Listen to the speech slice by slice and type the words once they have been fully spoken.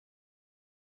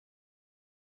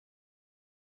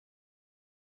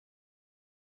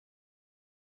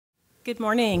Good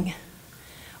morning.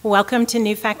 Welcome to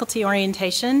New Faculty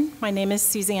Orientation. My name is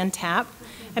Suzanne Tapp.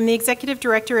 I'm the Executive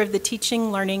Director of the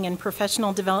Teaching, Learning, and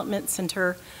Professional Development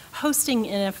Center hosting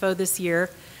NFO this year.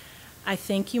 I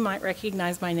think you might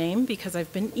recognize my name because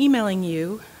I've been emailing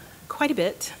you quite a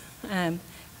bit.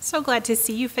 So glad to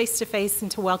see you face to face and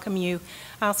to welcome you.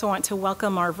 I also want to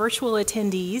welcome our virtual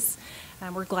attendees.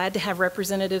 We're glad to have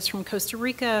representatives from Costa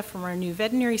Rica, from our new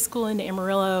veterinary school in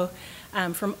Amarillo,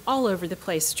 from all over the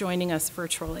place joining us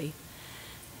virtually.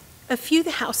 A few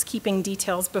housekeeping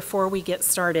details before we get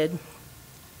started.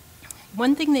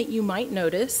 One thing that you might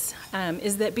notice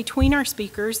is that between our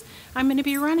speakers, I'm going to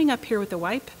be running up here with a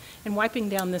wipe and wiping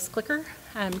down this clicker.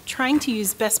 I'm trying to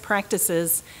use best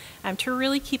practices to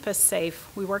really keep us safe.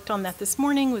 We worked on that this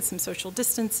morning with some social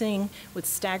distancing, with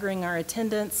staggering our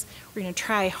attendance. We're going to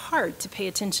try hard to pay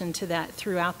attention to that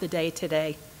throughout the day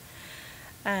today.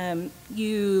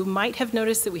 You might have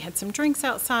noticed that we had some drinks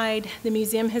outside. The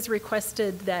museum has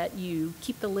requested that you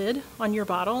keep the lid on your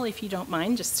bottle, if you don't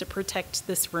mind, just to protect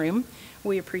this room.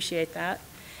 We appreciate that.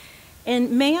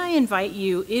 And may I invite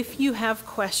you, if you have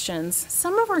questions,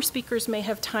 some of our speakers may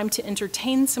have time to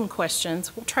entertain some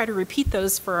questions. We'll try to repeat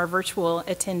those for our virtual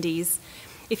attendees.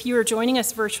 If you are joining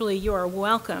us virtually, you are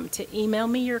welcome to email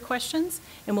me your questions,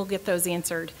 and we'll get those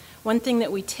answered. One thing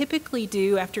that we typically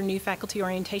do after new faculty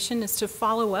orientation is to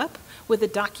follow up with a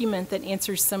document that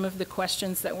answers some of the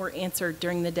questions that were answered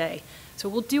during the day. So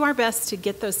we'll do our best to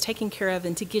get those taken care of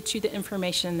and to get you the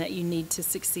information that you need to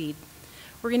succeed.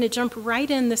 We're going to jump right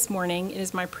in this morning. It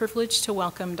is my privilege to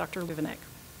welcome Dr. Livanek.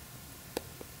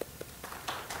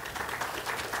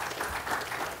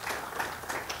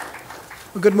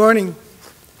 Well, good morning.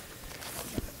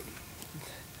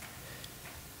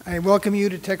 I welcome you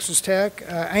to Texas Tech.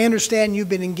 I understand you've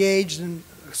been engaged in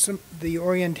the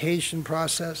orientation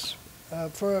process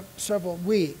for several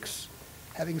weeks,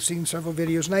 having seen several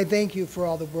videos, and I thank you for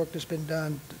all the work that's been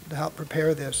done to help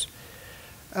prepare this.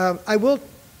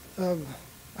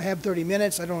 I have 30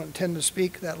 minutes. I don't intend to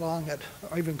speak that long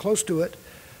or even close to it,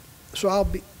 so I'll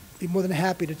be more than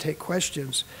happy to take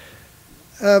questions.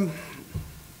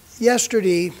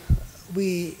 Yesterday,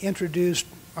 we introduced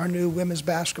our new women's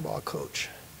basketball coach.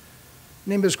 Her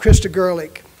name is Krista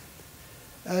Gerlich.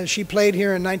 She played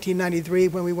here in 1993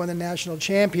 when we won the national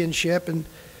championship, and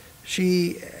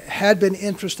she had been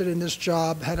interested in this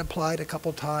job, had applied a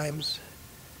couple times,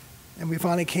 and we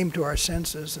finally came to our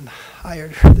senses and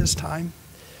hired her this time.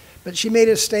 But she made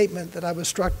a statement that I was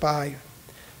struck by.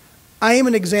 I am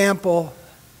an example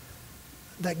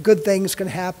that good things can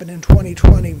happen in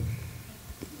 2020.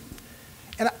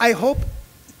 And I hope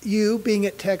you, being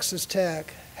at Texas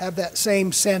Tech, have that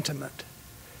same sentiment.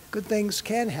 Good things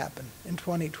can happen in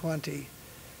 2020.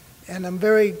 And I'm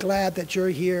very glad that you're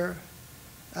here.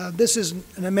 This is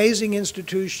an amazing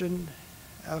institution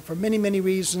for many, many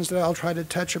reasons that I'll try to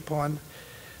touch upon.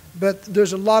 But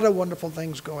there's a lot of wonderful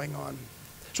things going on.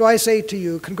 So I say to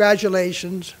you,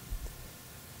 congratulations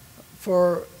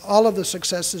for all of the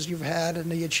successes you've had and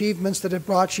the achievements that have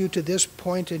brought you to this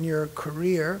point in your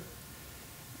career.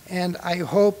 And I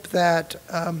hope that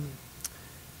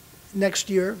next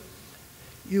year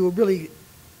you will really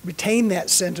retain that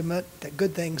sentiment that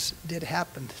good things did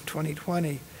happen in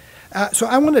 2020. So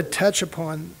I want to touch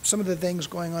upon some of the things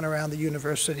going on around the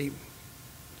university.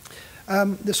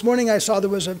 This morning I saw there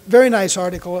was a very nice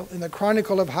article in the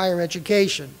Chronicle of Higher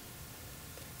Education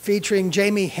featuring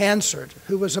Jamie Hansard,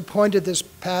 who was appointed this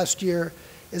past year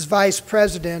as Vice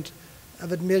President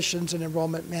of Admissions and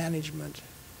Enrollment Management.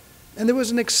 And there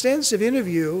was an extensive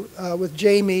interview with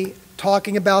Jamie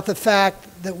talking about the fact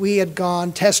that we had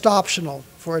gone test optional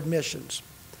for admissions.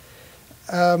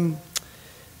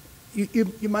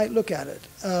 You might look at it.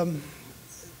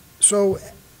 So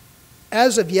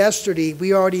as of yesterday,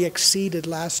 we already exceeded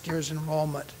last year's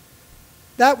enrollment.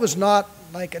 That was not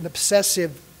like an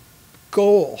obsessive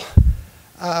goal.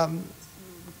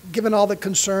 Given all the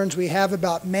concerns we have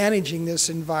about managing this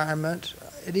environment,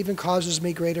 it even causes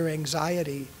me greater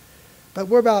anxiety. But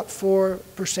we're about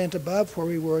 4% above where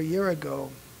we were a year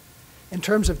ago. In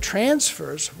terms of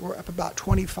transfers, we're up about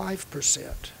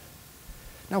 25%.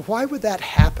 Now, why would that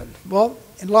happen? Well,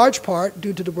 in large part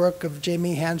due to the work of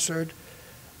Jamie Hansard,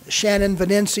 Shannon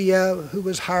Venencia, who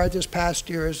was hired this past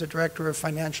year as the Director of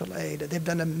Financial Aid. They've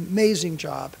done an amazing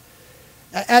job.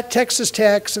 At Texas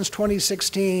Tech, since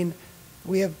 2016,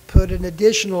 we have put an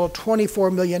additional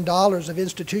 $24 million of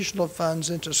institutional funds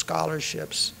into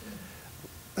scholarships.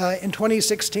 In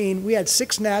 2016, we had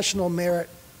 6 national merit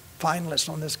finalists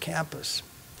on this campus.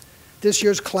 This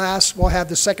year's class will have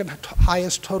the second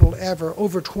highest total ever,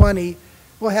 over 20.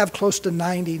 We'll have close to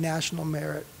 90 national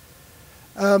merit.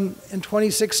 In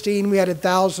 2016, we had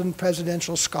 1,000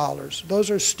 presidential scholars.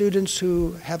 Those are students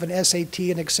who have an SAT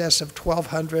in excess of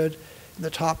 1,200 in the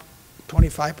top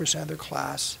 25% of their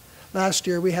class. Last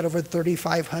year, we had over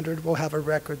 3,500. We'll have a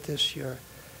record this year.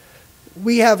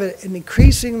 We have an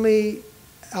increasingly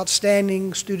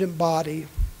outstanding student body,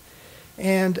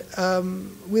 and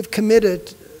we've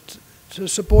committed to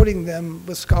supporting them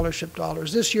with scholarship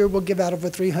dollars. This year, we'll give out over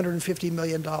 $350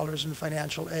 million in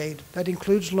financial aid. That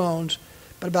includes loans,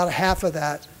 but about half of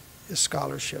that is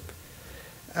scholarship.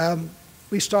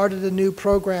 We started a new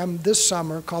program this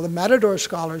summer called the Matador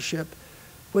Scholarship,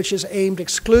 which is aimed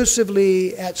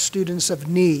exclusively at students of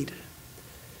need.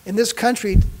 In this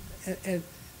country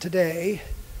today,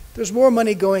 there's more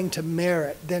money going to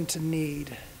merit than to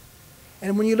need.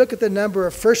 And when you look at the number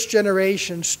of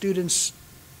first-generation students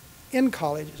in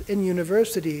colleges, in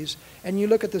universities, and you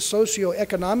look at the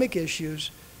socioeconomic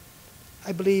issues,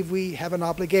 I believe we have an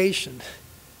obligation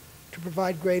to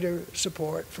provide greater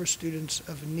support for students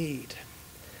of need.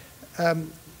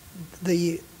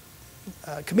 The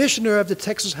commissioner of the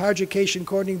Texas Higher Education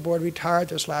Coordinating Board retired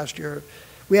this last year.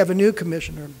 We have a new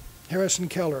commissioner, Harrison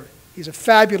Keller. He's a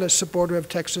fabulous supporter of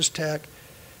Texas Tech,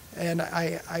 and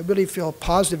I really feel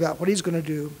positive about what he's going to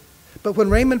do. But when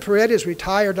Raymond Paredes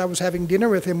retired, I was having dinner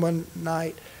with him one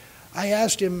night. I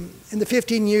asked him, in the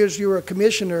 15 years you were a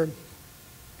commissioner,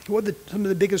 what were some of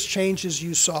the biggest changes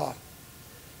you saw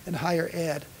in higher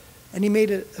ed? And he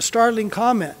made a startling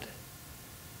comment.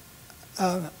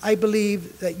 I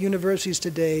believe that universities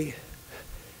today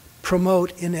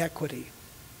promote inequity.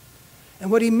 And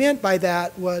what he meant by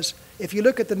that was, if you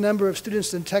look at the number of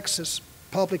students in Texas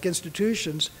public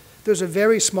institutions, there's a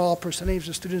very small percentage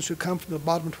of students who come from the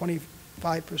bottom 25%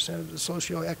 of the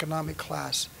socioeconomic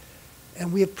class.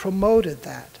 And we have promoted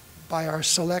that by our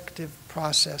selective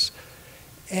process.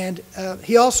 And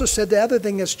he also said the other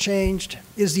thing that's changed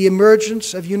is the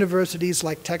emergence of universities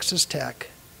like Texas Tech,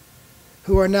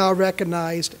 who are now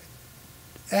recognized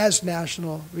as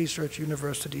national research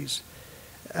universities.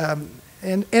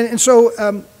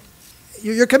 So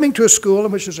you're coming to a school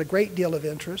in which there's a great deal of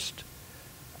interest.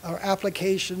 Our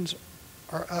applications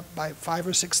are up by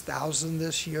 5,000 or 6,000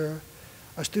 this year.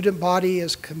 Our student body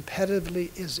is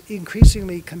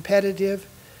increasingly competitive.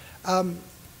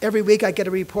 Every week I get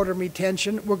a report on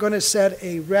retention. We're going to set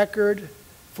a record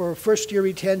for first-year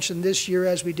retention this year,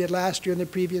 as we did last year and the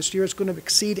previous year. It's going to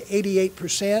exceed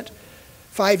 88%.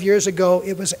 5 years ago,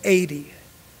 it was 80.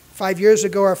 5 years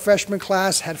ago, our freshman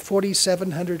class had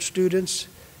 4,700 students.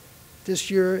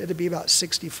 This year, it'll be about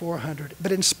 6,400.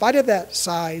 But in spite of that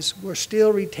size, we're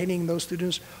still retaining those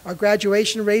students. Our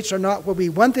graduation rates are not where we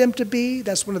want them to be.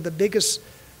 That's one of the biggest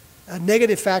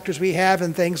negative factors we have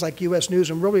in things like U.S. News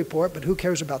and World Report, but who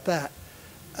cares about that?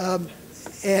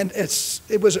 And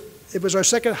it was our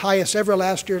second highest ever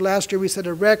last year. Last year, we set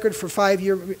a record for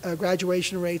 5-year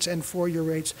graduation rates and 4-year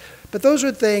rates. But those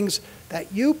are things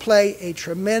that you play a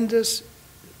tremendous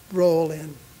role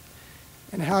in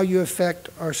and how you affect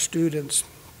our students.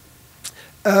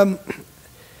 There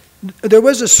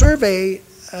was a survey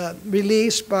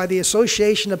released by the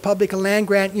Association of Public and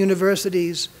Land-Grant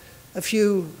Universities a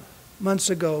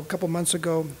couple months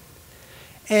ago,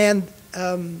 and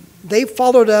they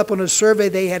followed up on a survey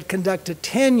they had conducted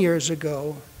 10 years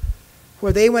ago,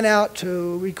 where they went out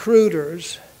to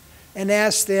recruiters and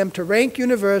asked them to rank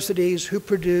universities who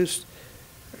produced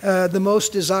the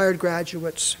most desired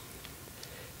graduates.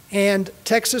 And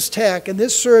Texas Tech, in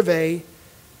this survey,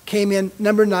 came in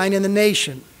number 9 in the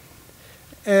nation.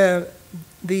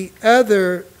 The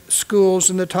other schools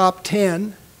in the top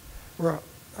 10 were,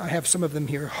 I have some of them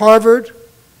here, Harvard,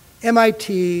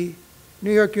 MIT,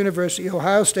 New York University,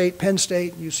 Ohio State, Penn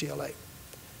State, and UCLA.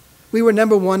 We were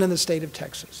number 1 in the state of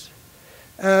Texas.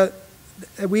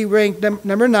 We ranked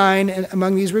number 9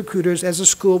 among these recruiters as a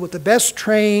school with the best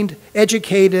trained,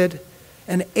 educated,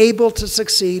 and able to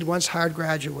succeed once hired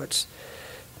graduates.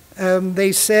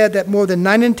 They said that more than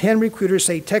 9 in 10 recruiters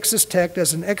say Texas Tech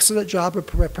does an excellent job of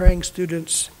preparing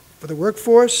students for the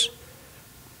workforce.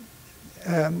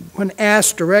 When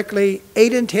asked directly,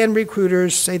 8 in 10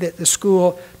 recruiters say that the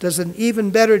school does an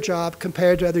even better job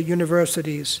compared to other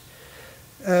universities.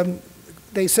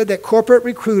 They said that corporate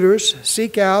recruiters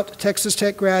seek out Texas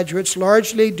Tech graduates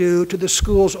largely due to the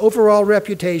school's overall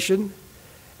reputation,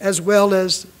 as well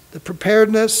as the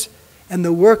preparedness and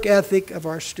the work ethic of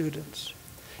our students.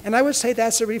 And I would say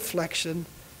that's a reflection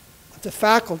of the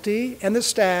faculty and the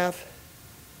staff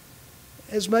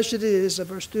as much as it is of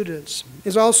our students.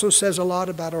 It also says a lot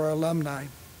about our alumni.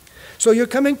 So you're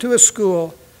coming to a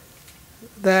school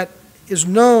that is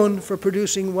known for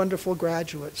producing wonderful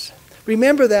graduates.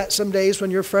 Remember that some days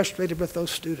when you're frustrated with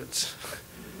those students.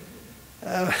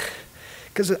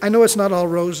 because I know it's not all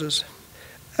roses.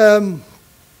 You're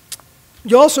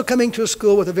also coming to a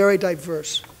school with a very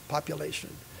diverse population.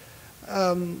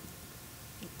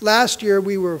 Last year,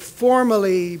 we were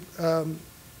formally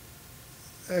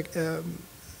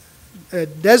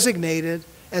designated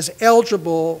as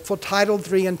eligible for Title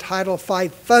III and Title V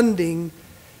funding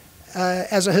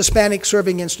as a Hispanic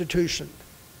serving institution.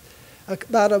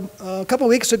 About a couple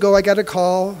weeks ago, I got a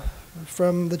call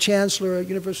from the Chancellor at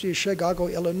University of Chicago,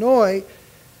 Illinois,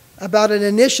 about an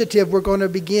initiative we're going to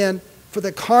begin for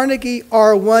the Carnegie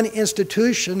R1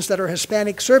 institutions that are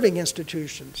Hispanic serving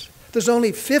institutions. There's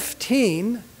only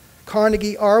 15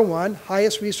 Carnegie R1,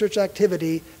 highest research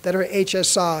activity, that are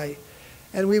HSI.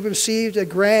 And we've received a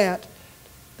grant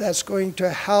that's going to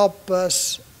help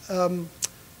us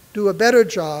do a better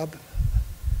job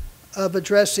of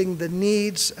addressing the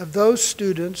needs of those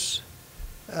students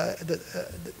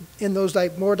in those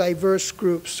more diverse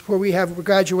groups where we have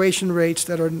graduation rates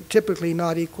that are typically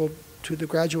not equal to the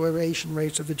graduation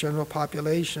rates of the general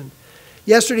population.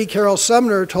 Yesterday, Carol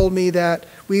Sumner told me that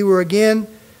we were again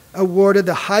awarded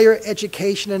the Higher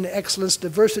Education and Excellence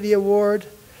Diversity Award.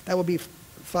 That will be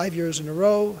 5 years in a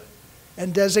row,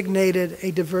 and designated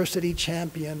a diversity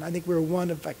champion. I think we're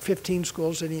one of like 15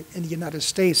 schools in the United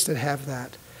States that have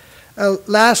that.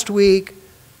 Last week,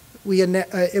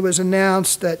 it was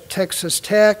announced that Texas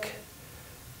Tech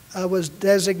was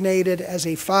designated as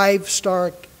a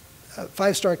five-star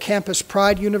campus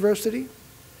pride university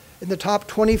in the top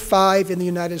 25 in the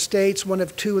United States, one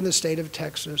of 2 in the state of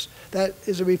Texas. That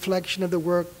is a reflection of the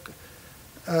work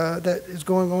that is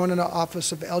going on in the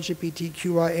Office of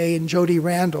LGBTQIA, and Jody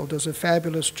Randall does a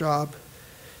fabulous job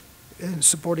in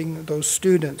supporting those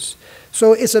students.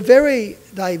 So it's a very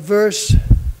diverse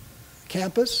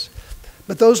campus,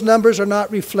 but those numbers are not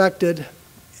reflected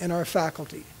in our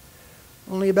faculty.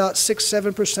 Only about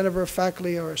 6–7% of our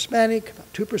faculty are Hispanic,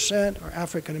 about 2% are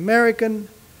African American,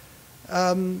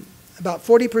 about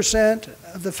 40%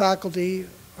 of the faculty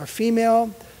are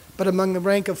female, but among the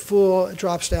rank of full, it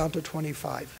drops down to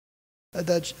 25.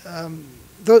 That's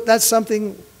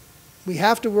something we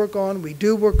have to work on, we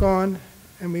do work on,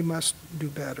 and we must do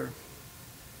better.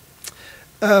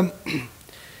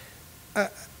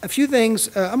 A few things,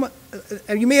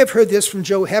 you may have heard this from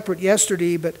Joe Heppert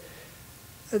yesterday, but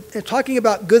talking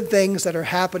about good things that are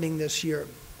happening this year.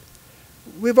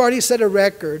 We've already set a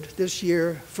record this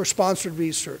year for sponsored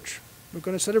research. We're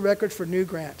going to set a record for new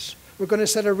grants. We're going to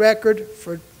set a record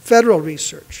for federal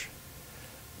research.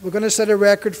 We're going to set a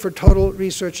record for total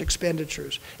research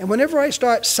expenditures. And whenever I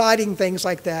start citing things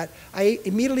like that, I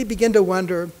immediately begin to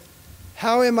wonder,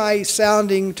 how am I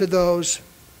sounding to those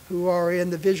who are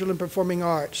in the visual and performing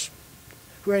arts,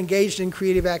 who are engaged in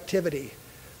creative activity,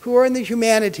 who are in the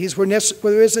humanities where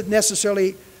there isn't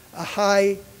necessarily a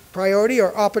high priority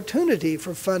or opportunity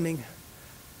for funding?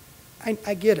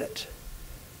 I get it.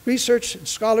 Research and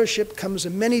scholarship comes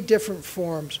in many different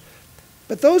forms,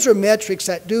 but those are metrics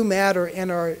that do matter in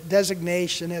our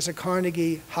designation as a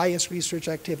Carnegie highest research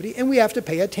activity, and we have to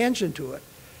pay attention to it.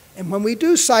 And when we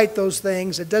do cite those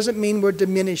things, it doesn't mean we're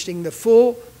diminishing the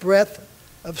full breadth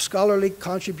of scholarly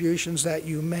contributions that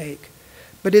you make,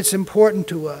 but it's important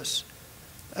to us.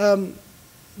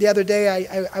 The other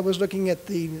day, I was looking at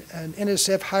the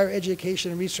NSF Higher Education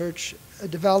and Research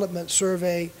Development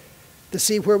Survey to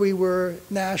see where we were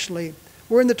nationally.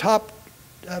 We're in the top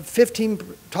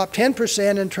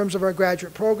 10% in terms of our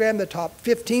graduate program, the top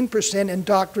 15% in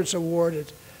doctorates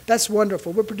awarded. That's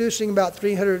wonderful. We're producing about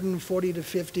 340 to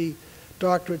 50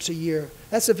 doctorates a year.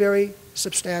 That's a very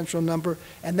substantial number,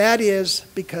 and that is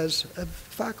because of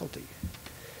faculty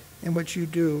and what you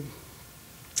do.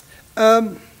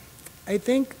 I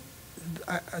think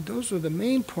those are the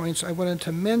main points I wanted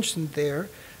to mention there.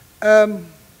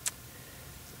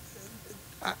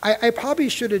 I probably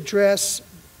should address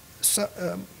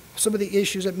some of the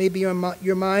issues that may be on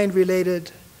your mind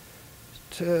related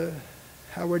to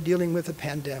how we're dealing with the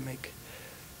pandemic.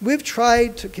 We've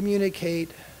tried to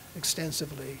communicate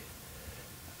extensively.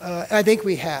 I think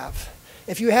we have.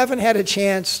 If you haven't had a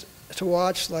chance to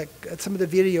watch like some of the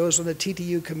videos on the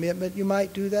TTU commitment, you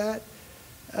might do that.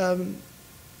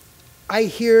 I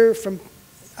hear from,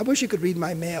 I wish you could read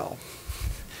my mail.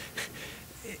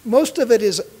 Most of it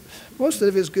is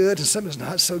good and some is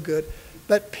not so good,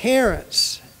 but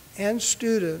parents and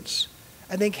students,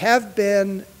 I think, have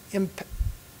been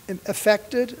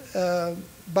affected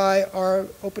by our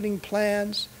opening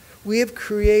plans. We have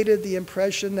created the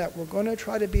impression that we're going to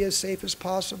try to be as safe as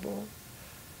possible.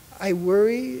 I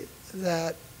worry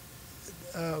that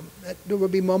there will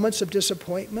be moments of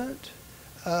disappointment.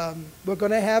 We're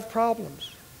going to have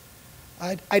problems.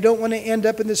 I don't want to end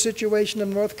up in the situation of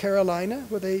North Carolina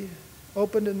where they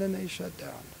opened and then they shut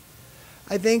down.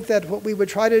 I think that what we would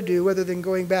try to do, rather than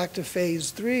going back to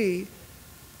phase 3,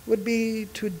 would be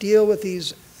to deal with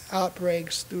these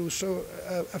outbreaks through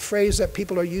a phrase that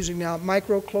people are using now,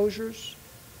 micro closures.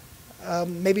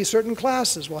 Maybe certain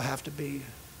classes will have to be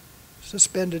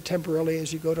suspended temporarily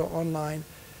as you go to online.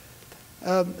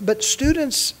 But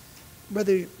students,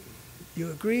 whether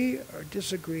you agree or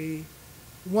disagree,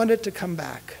 wanted to come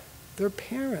back. Their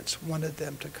parents wanted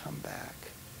them to come back.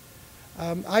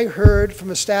 I heard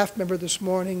from a staff member this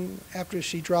morning after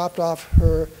she dropped off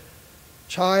her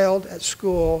child at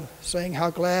school saying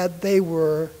how glad they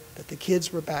were that the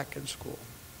kids were back in school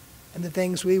and the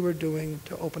things we were doing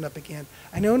to open up again.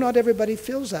 I know not everybody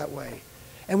feels that way,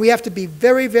 and we have to be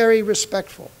very, very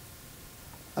respectful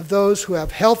of those who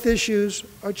have health issues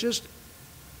or just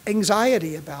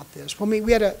anxiety about this. When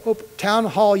we had a town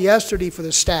hall yesterday for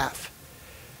the staff,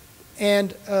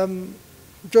 and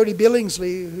Jody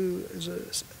Billingsley, who is an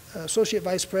associate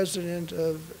vice president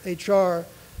of HR,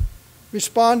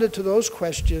 responded to those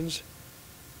questions,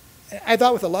 I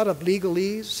thought with a lot of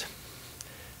legalese.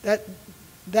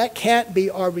 That can't be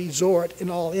our resort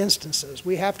in all instances.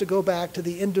 We have to go back to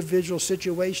the individual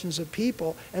situations of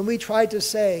people, and we tried to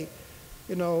say,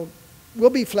 you know, we'll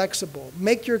be flexible.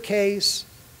 Make your case.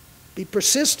 Be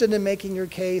persistent in making your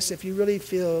case if you really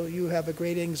feel you have a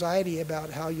great anxiety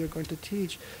about how you're going to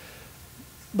teach.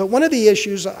 But one of the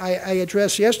issues I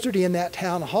addressed yesterday in that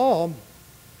town hall,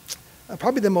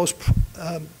 probably the most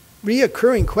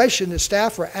reoccurring question the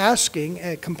staff were asking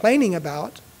and complaining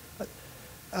about,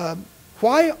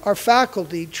 why are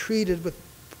faculty treated with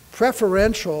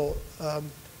preferential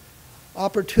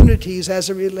opportunities as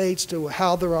it relates to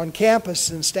how they're on campus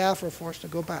and staff are forced to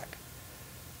go back?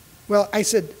 Well, I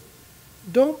said,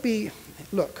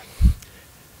 look,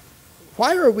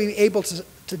 why are we able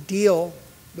to deal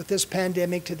with this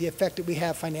pandemic to the effect that we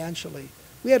have financially?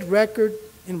 We had record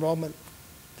enrollment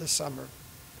this summer.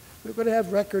 We're going to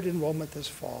have record enrollment this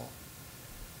fall.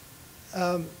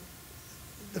 The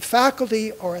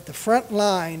faculty are at the front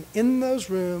line in those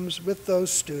rooms with those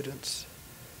students,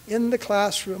 in the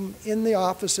classroom, in the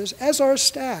offices, as are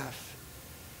staff.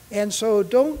 And so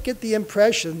don't get the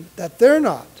impression that they're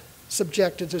not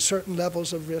subjected to certain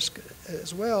levels of risk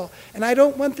as well. And I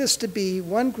don't want this to be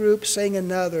one group saying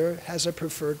another has a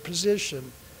preferred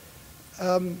position.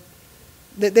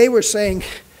 They were saying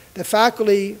the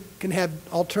faculty can have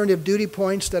alternative duty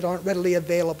points that aren't readily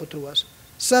available to us.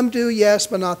 Some do, yes,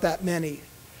 but not that many.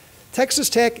 Texas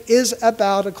Tech is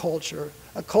about a culture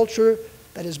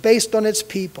that is based on its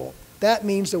people. That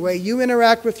means the way you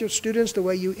interact with your students, the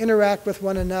way you interact with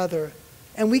one another.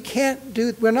 And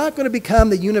we're not going to become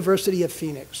the University of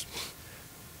Phoenix.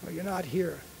 Well, you're not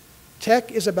here.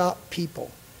 Tech is about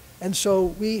people. And so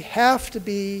we have to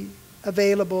be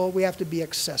available, we have to be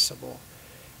accessible.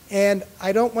 And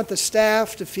I don't want the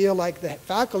staff to feel like the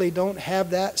faculty don't have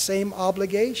that same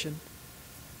obligation.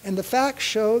 And the facts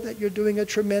show that you're doing a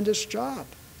tremendous job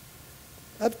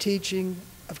of teaching,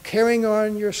 of carrying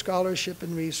on your scholarship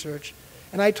and research.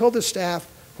 And I told the staff,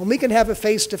 when we can have a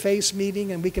face-to-face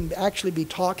meeting and we can actually be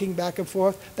talking back and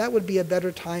forth, that would be a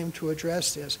better time to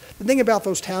address this. The thing about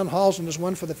those town halls, and there's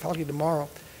one for the faculty tomorrow,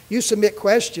 you submit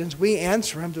questions, we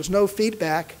answer them, there's no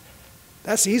feedback.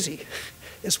 That's easy.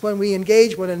 It's when we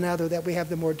engage one another that we have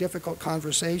the more difficult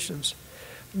conversations.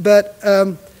 But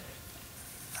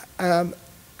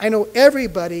I know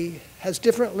everybody has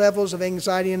different levels of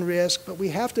anxiety and risk, but we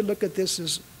have to look at this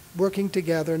as working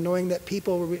together, knowing that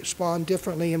people will respond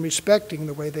differently and respecting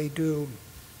the way they do.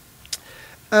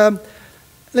 Let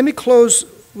me close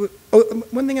with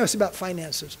one thing I was about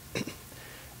finances.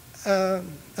 A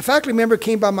faculty member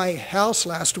came by my house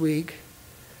last week.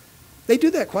 They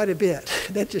do that quite a bit.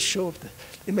 They just show up.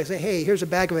 They may say, hey, here's a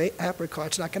bag of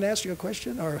apricots. Not going to ask you a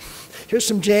question? Or here's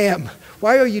some jam.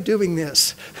 Why are you doing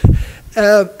this?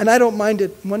 And I don't mind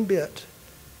it one bit.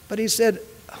 But he said,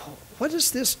 what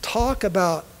is this talk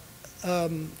about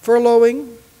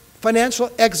furloughing, financial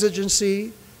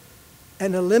exigency,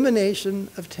 and elimination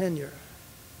of tenure?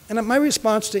 And my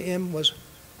response to him was,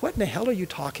 what in the hell are you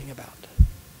talking about?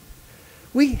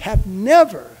 We have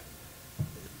never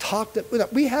talked,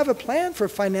 we have a plan for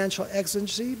financial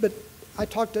exigency, but I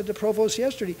talked to the Provost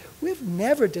yesterday. We've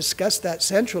never discussed that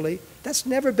centrally. That's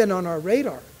never been on our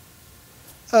radar.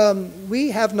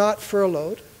 We have not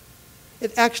furloughed.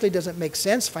 It actually doesn't make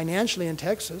sense financially in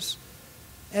Texas.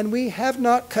 And we have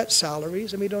not cut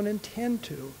salaries, and we don't intend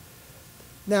to.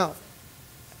 Now,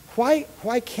 why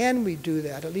can we do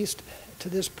that, at least to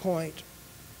this point?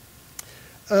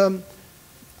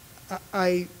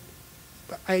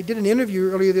 I did an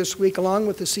interview earlier this week along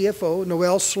with the CFO,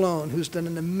 Noelle Sloan, who's done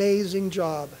an amazing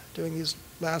job during these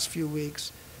last few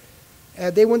weeks.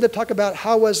 They wanted to talk about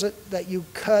how was it that you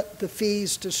cut the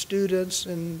fees to students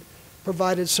and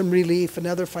provided some relief and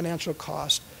other financial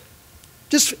costs.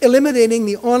 Just eliminating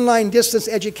the online distance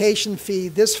education fee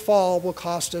this fall will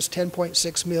cost us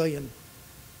 $10.6 million.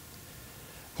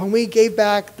 When we gave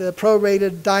back the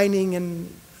prorated dining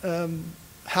and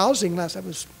housing last, that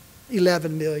was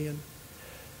 $11 million.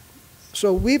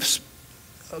 So we've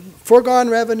foregone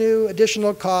revenue,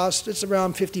 additional cost, it's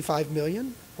around $55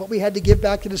 million. What we had to give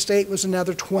back to the state was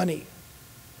another 20.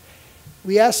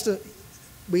 We asked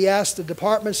the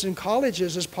departments and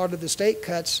colleges as part of the state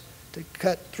cuts to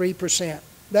cut 3%.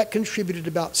 That contributed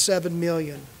about $7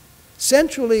 million.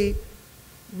 Centrally,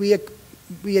 we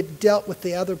had dealt with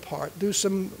the other part through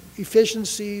some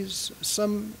efficiencies,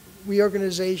 some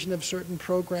reorganization of certain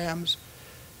programs,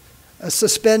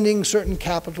 suspending certain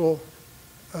capital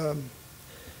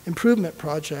improvement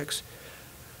projects.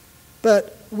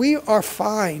 But we are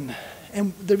fine.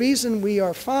 And the reason we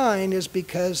are fine is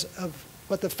because of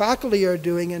what the faculty are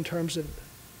doing in terms of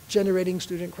generating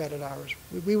student credit hours.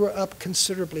 We were up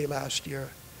considerably last year.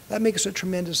 That makes a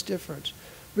tremendous difference.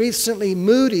 Recently,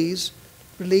 Moody's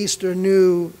released their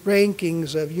new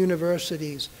rankings of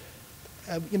universities.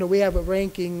 We have a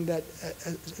ranking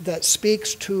that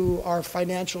speaks to our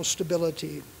financial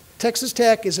stability. Texas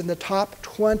Tech is in the top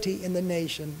 20 in the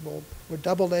nation. We're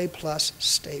AA plus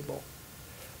stable.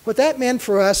 What that meant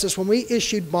for us is when we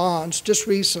issued bonds just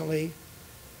recently,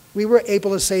 we were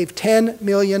able to save $10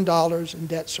 million in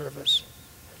debt service.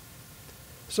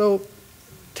 So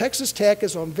Texas Tech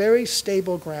is on very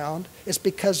stable ground. It's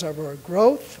because of our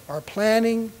growth, our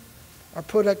planning, our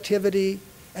productivity,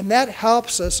 and that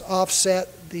helps us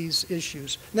offset these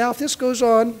issues. Now, if this goes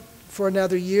on for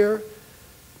another year,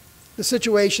 the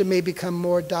situation may become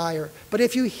more dire. But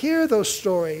if you hear those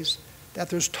stories that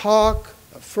there's talk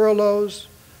of furloughs,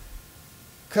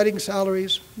 cutting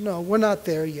salaries, no, we're not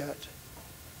there yet.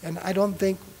 And I don't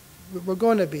think we're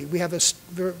going to be. We have a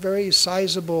very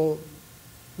sizable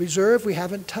reserve we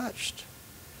haven't touched.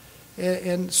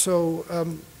 And so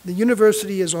the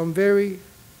university is on very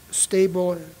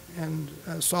stable and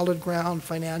solid ground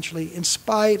financially in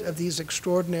spite of these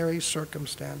extraordinary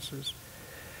circumstances.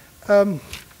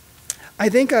 I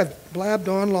think I've blabbed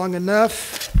on long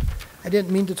enough. I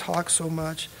didn't mean to talk so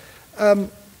much.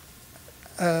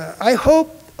 I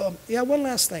hope, one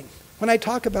last thing. When I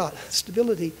talk about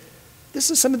stability,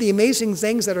 this is some of the amazing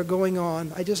things that are going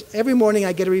on. Every morning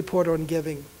I get a report on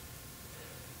giving.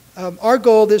 Our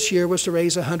goal this year was to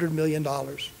raise $100 million.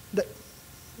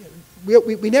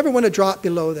 We never want to drop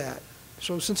below that.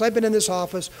 So since I've been in this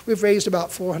office, we've raised about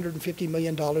 $450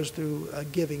 million through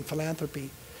giving, philanthropy.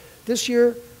 This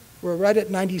year, we're right at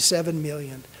 $97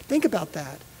 million. Think about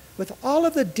that. With all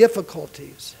of the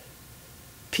difficulties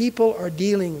people are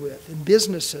dealing with in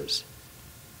businesses,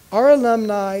 our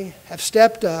alumni have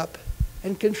stepped up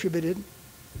and contributed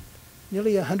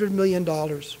nearly $100 million.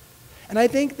 And I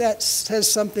think that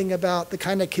says something about the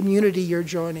kind of community you're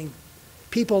joining.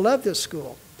 People love this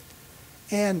school.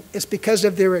 And it's because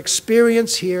of their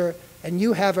experience here, and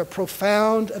you have a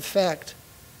profound effect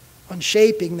on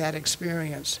shaping that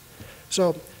experience.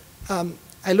 So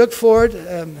I look forward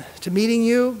to meeting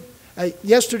you.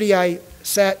 Yesterday I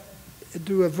sat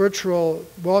through a virtual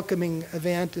welcoming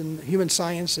event in human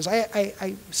sciences.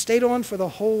 I stayed on for the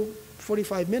whole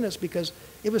 45 minutes because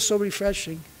it was so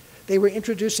refreshing. They were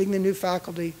introducing the new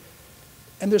faculty,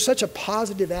 and there's such a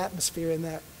positive atmosphere in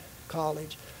that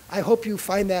college. I hope you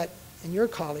find that in your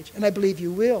college, and I believe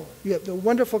you will. You have the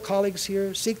wonderful colleagues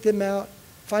here. Seek them out.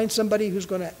 Find somebody who's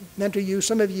going to mentor you.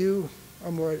 Some of you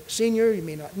are more senior. You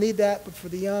may not need that, but for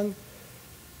the young,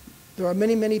 there are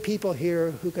many, many people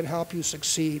here who can help you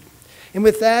succeed. And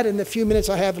with that, in the few minutes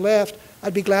I have left,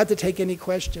 I'd be glad to take any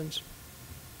questions.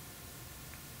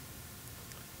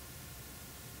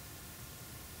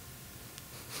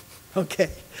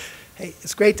 Okay. Hey,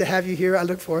 it's great to have you here. I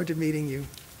look forward to meeting you.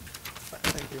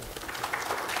 Thank you.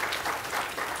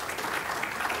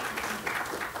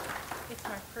 It's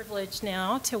my privilege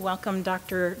now to welcome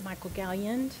Dr. Michael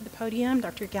Gallion to the podium.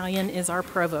 Dr. Gallion is our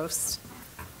provost.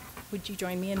 Would you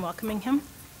join me in welcoming him?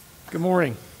 Good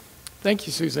morning. Thank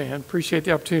you, Suzanne. Appreciate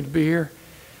the opportunity to be here.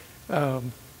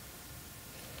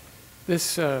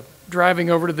 Driving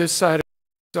over to this side of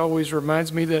campus always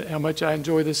reminds me that how much I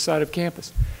enjoy this side of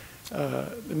campus.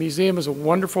 The museum is a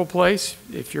wonderful place.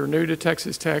 If you're new to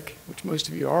Texas Tech, which most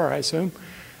of you are, I assume,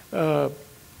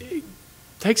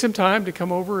 take some time to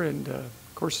come over and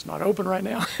course, it's not open right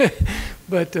now.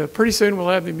 But pretty soon we'll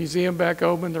have the museum back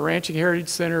open. The Ranching Heritage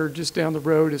Center just down the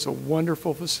road is a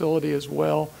wonderful facility as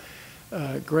well.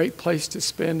 Great place to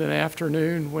spend an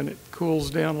afternoon when it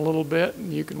cools down a little bit,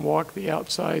 and you can walk the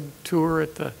outside tour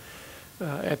at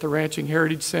the Ranching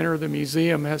Heritage Center. The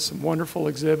museum has some wonderful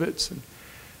exhibits, and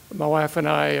my wife and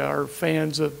I are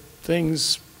fans of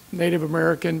things Native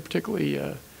American, particularly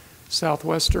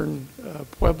southwestern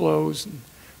Pueblos, and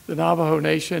the Navajo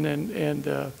Nation, and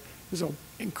there's an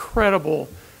incredible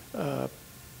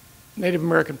Native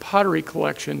American pottery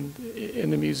collection in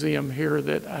the museum here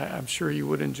that I'm sure you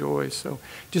would enjoy. So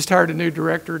just hired a new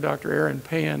director, Dr. Aaron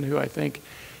Pan, who I think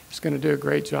is going to do a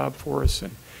great job for us.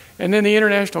 And then the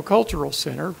International Cultural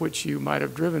Center, which you might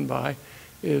have driven by,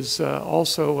 is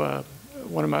also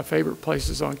one of my favorite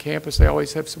places on campus. They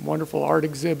always have some wonderful art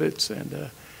exhibits, and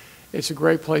it's a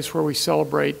great place where we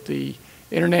celebrate the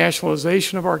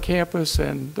internationalization of our campus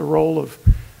and the role of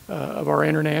our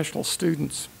international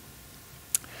students.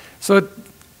 So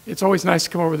it's always nice to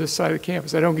come over this side of the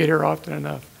campus. I don't get here often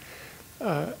enough.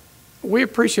 We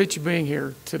appreciate you being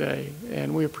here today,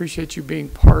 and we appreciate you being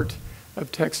part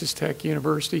of Texas Tech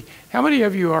University. How many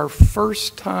of you are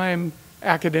first-time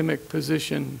academic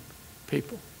position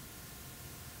people?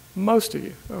 Most of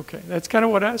you. Okay, that's kind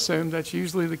of what I assumed. That's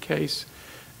usually the case.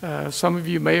 Some of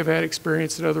you may have had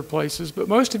experience at other places, but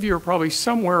most of you are probably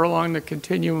somewhere along the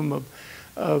continuum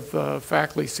of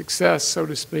faculty success, so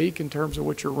to speak, in terms of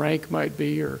what your rank might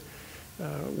be, or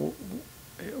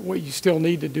what you still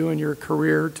need to do in your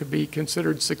career to be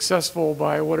considered successful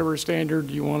by whatever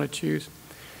standard you want to choose.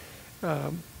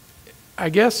 I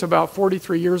guess about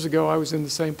 43 years ago, I was in the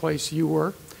same place you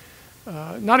were.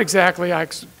 Not exactly. I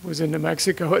was in New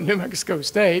Mexico at New Mexico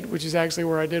State, which is actually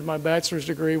where I did my bachelor's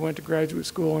degree, went to graduate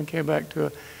school, and came back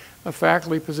to a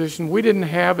faculty position. We didn't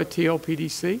have a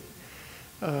TLPDC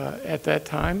at that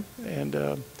time,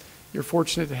 and you're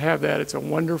fortunate to have that. It's a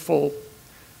wonderful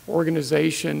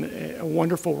organization, a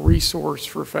wonderful resource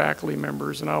for faculty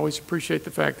members, and I always appreciate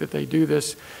the fact that they do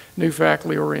this new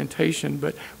faculty orientation.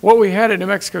 But what we had at New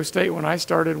Mexico State when I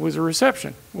started was a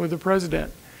reception with the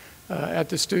president at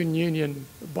the Student Union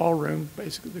Ballroom,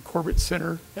 basically the Corbett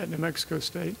Center at New Mexico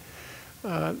State.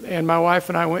 And my wife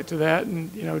and I went to that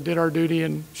and, did our duty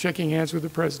in shaking hands with the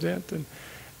president and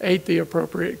ate the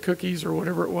appropriate cookies or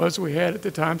whatever it was we had at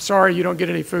the time. Sorry, you don't get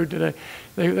any food today.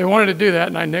 They wanted to do that,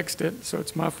 and I nixed it, so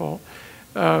it's my fault.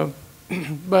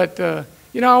 But I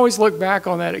always look back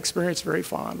on that experience very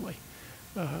fondly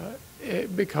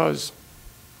because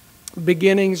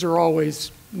beginnings are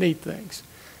always neat things.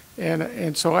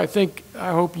 And so I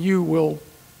hope you will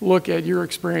look at your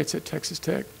experience at Texas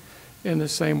Tech in the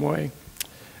same way.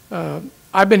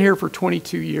 I've been here for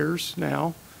 22 years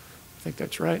now. I think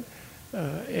that's right.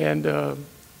 And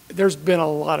there's been a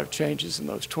lot of changes in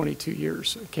those 22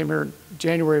 years. I came here in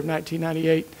January of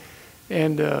 1998,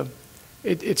 and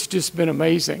it's just been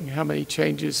amazing how many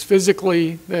changes.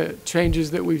 Physically, the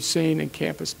changes that we've seen in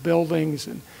campus buildings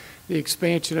and the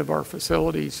expansion of our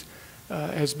facilities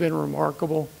has been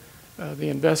remarkable. The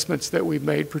investments that we've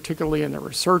made, particularly in the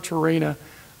research arena,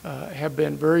 have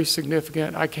been very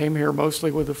significant. I came here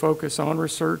mostly with a focus on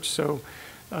research, so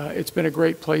it's been a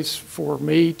great place for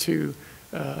me to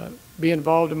be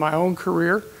involved in my own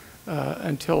career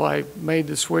until I made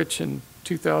the switch in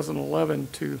 2011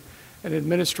 to an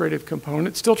administrative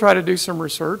component. Still try to do some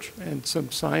research and some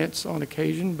science on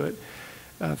occasion, but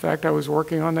in fact, I was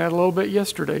working on that a little bit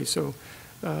yesterday. So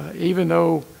even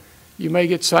though you may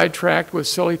get sidetracked with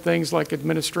silly things like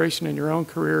administration in your own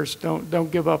careers,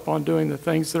 don't give up on doing the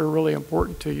things that are really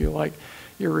important to you, like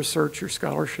your research, your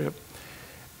scholarship.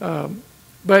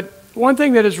 But one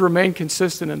thing that has remained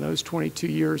consistent in those 22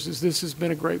 years is this has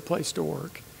been a great place to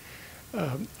work.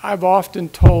 I've often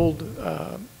told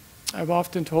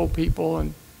people,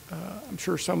 and I'm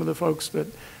sure some of the folks that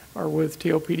are with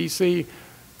TLPDC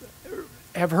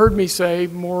have heard me say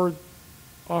more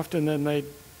often than they'd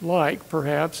like,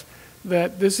 perhaps,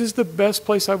 that this is the best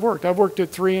place I've worked. I've worked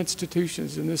at 3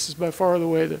 institutions, and this is by far the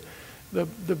way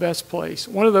the best place.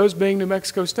 One of those being New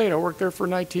Mexico State. I worked there for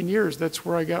 19 years. That's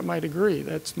where I got my degree.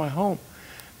 That's my home.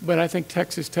 But I think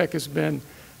Texas Tech has been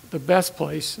the best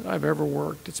place I've ever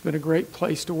worked. It's been a great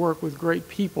place to work with great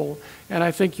people, and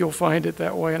I think you'll find it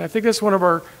that way. And I think that's one of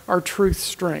our truth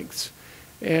strengths.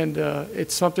 And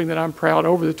it's something that I'm proud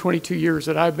over the 22 years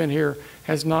that I've been here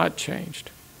has not changed.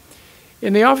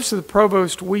 In the Office of the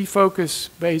Provost, we focus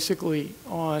basically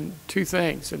on 2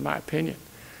 things, in my opinion,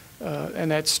 and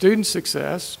that's student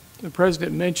success. The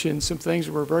President mentioned some things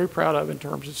that we're very proud of in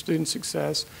terms of student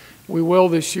success. We will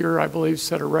this year, I believe,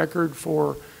 set a record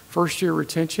for first-year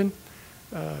retention.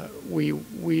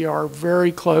 We are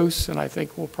very close, and I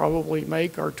think we'll probably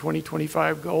make our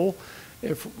 2025 goal.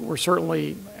 If we're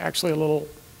certainly actually a little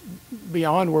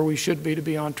beyond where we should be to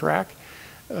be on track.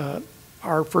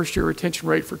 Our first-year retention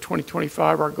rate for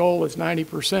 2025, our goal is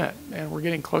 90%, and we're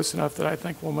getting close enough that I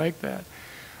think we'll make that.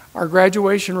 Our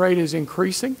graduation rate is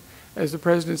increasing. As the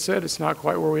President said, it's not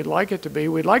quite where we'd like it to be.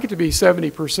 We'd like it to be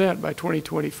 70% by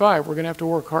 2025. We're going to have to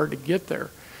work hard to get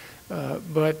there.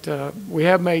 But we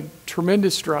have made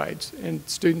tremendous strides in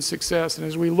student success, and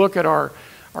as we look at our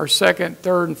second,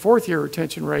 third, and fourth-year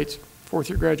retention rates,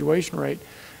 fourth-year graduation rate,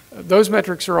 those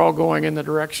metrics are all going in the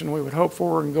direction we would hope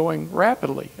for and going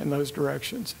rapidly in those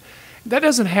directions. That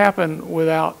doesn't happen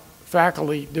without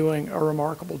faculty doing a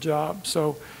remarkable job.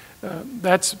 So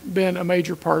that's been a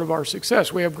major part of our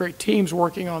success. We have great teams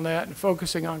working on that and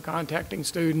focusing on contacting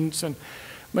students and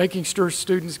making sure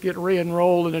students get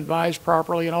re-enrolled and advised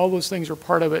properly, and all those things are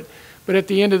part of it. But at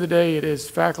the end of the day, it is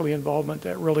faculty involvement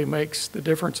that really makes the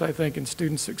difference, I think, in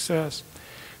student success.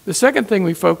 The second thing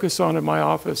we focus on in my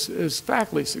office is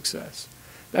faculty success.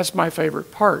 That's my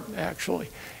favorite part, actually.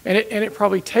 And it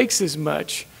probably takes as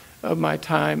much of my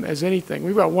time as anything.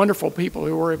 We've got wonderful people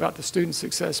who worry about the student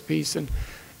success piece, and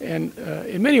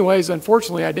in many ways,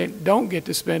 unfortunately, I don't get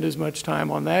to spend as much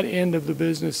time on that end of the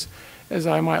business as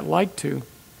I might like to.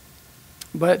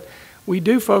 But we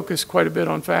do focus quite a bit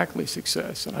on faculty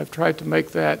success, and I've tried to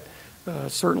make that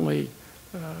certainly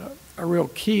a real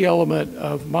key element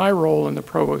of my role in the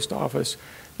Provost office.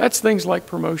 That's things like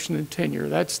promotion and tenure.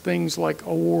 That's things like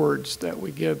awards that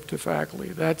we give to faculty.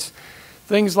 That's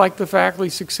things like the Faculty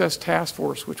Success Task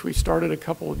Force, which we started a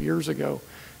couple of years ago,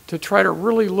 to try to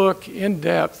really look in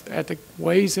depth at the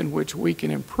ways in which we can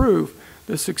improve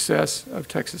the success of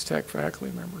Texas Tech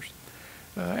faculty members.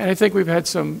 And I think we've had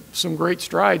some great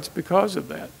strides because of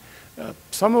that.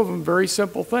 Some of them very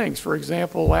simple things. For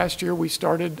example, last year we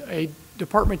started a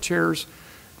department chairs,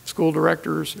 school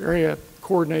directors, area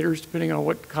coordinators, depending on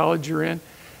what college you're in,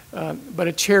 but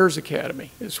a chairs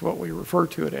academy is what we refer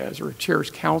to it as, or a chairs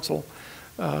council.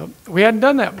 We hadn't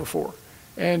done that before.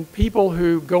 And people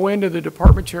who go into the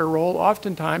department chair role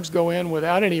oftentimes go in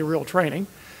without any real training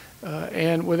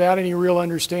and without any real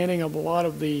understanding of a lot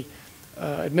of the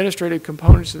administrative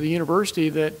components of the university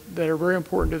that are very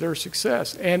important to their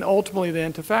success and ultimately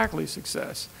then to faculty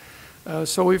success.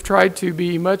 So we've tried to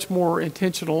be much more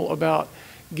intentional about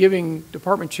giving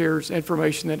department chairs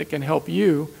information that it can help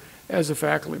you as a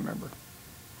faculty member.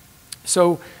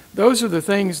 So those are the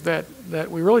things that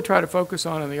we really try to focus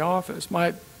on in the office.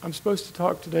 I'm supposed to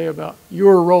talk today about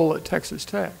your role at Texas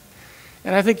Tech.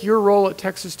 And I think your role at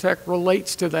Texas Tech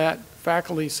relates to that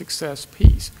faculty success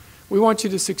piece. We want you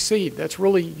to succeed. That's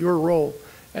really your role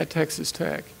at Texas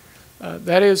Tech.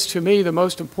 That is, to me, the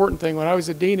most important thing. When I was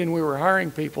a dean and we were hiring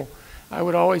people, I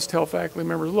would always tell faculty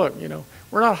members, look,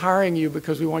 we're not hiring you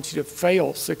because we want you to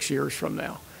fail 6 years from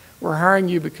now. We're hiring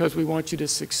you because we want you to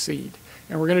succeed.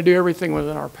 And we're going to do everything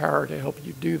within our power to help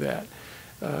you do that.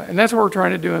 And that's what we're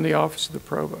trying to do in the Office of the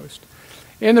Provost.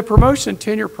 In the promotion and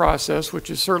tenure process, which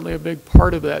is certainly a big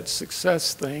part of that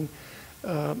success thing,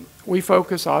 we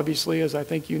focus, obviously, as I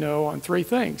think you know, on three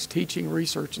things: teaching,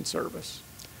 research, and service.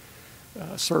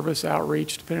 Service,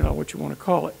 outreach, depending on what you want to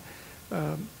call it.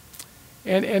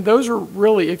 And those are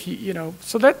really, if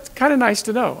so that's kind of nice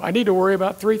to know. I need to worry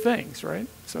about three things, right?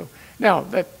 So now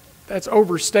that's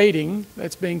overstating,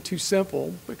 that's being too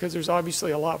simple, because there's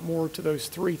obviously a lot more to those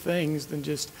three things than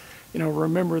just,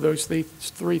 remember those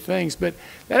three things. But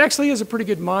that actually is a pretty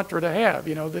good mantra to have,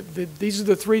 that these are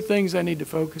the three things I need to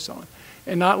focus on,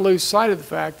 and not lose sight of the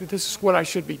fact that this is what I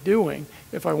should be doing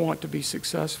if I want to be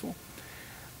successful.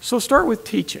 So start with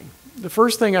teaching. The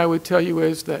first thing I would tell you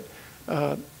is that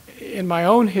in my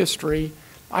own history,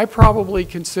 I probably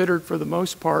considered, for the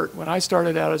most part, when I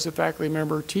started out as a faculty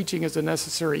member, teaching as a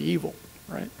necessary evil,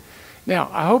 right? Now,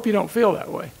 I hope you don't feel that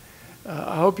way.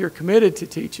 I hope you're committed to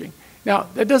teaching. Now,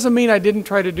 that doesn't mean I didn't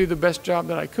try to do the best job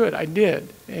that I could. I did,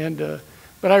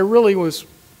 but I really was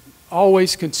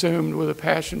always consumed with a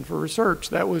passion for research.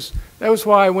 That was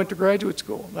why I went to graduate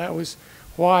school. That was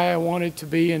why I wanted to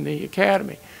be in the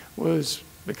academy, was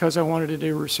because I wanted to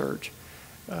do research.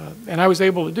 And I was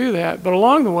able to do that, but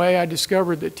along the way I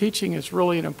discovered that teaching is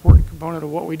really an important component of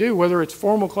what we do, whether it's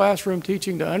formal classroom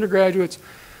teaching to undergraduates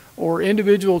or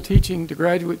individual teaching to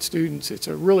graduate students. It's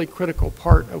a really critical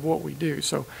part of what we do.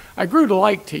 So I grew to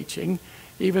like teaching,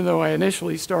 even though I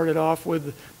initially started off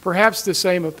with perhaps the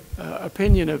same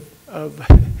opinion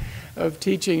of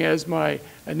teaching as my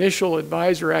initial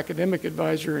advisor, academic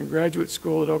advisor in graduate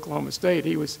school at Oklahoma State.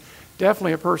 He was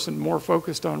definitely a person more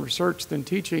focused on research than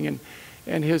teaching,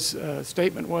 And his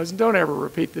statement was, and don't ever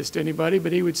repeat this to anybody,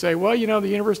 but he would say, well, you know, the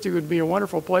university would be a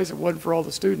wonderful place if it wasn't for all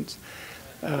the students.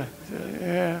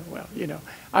 Yeah, well, you know,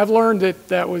 I've learned that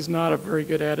that was not a very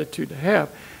good attitude to have.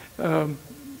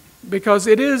 Because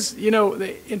it is, you know,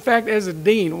 in fact, as a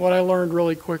dean, what I learned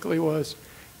really quickly was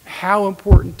how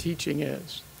important teaching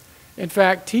is. In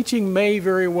fact, teaching may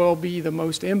very well be the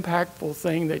most impactful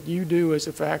thing that you do as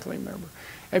a faculty member.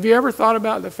 Have you ever thought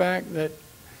about the fact that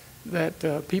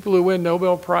people who win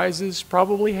Nobel Prizes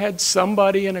probably had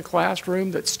somebody in a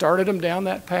classroom that started them down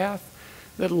that path,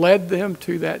 that led them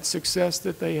to that success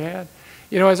that they had?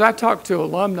 You know, as I talk to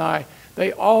alumni,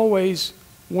 they always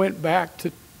went back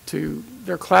to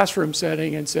their classroom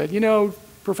setting and said, you know,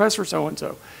 Professor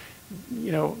so-and-so,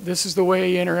 you know, this is the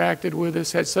way he interacted with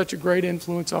us, had such a great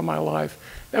influence on my life.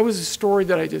 That was a story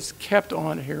that I just kept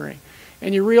on hearing.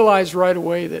 And you realize right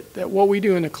away that what we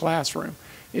do in the classroom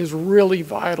is really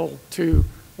vital to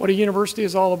what a university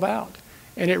is all about.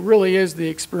 And it really is the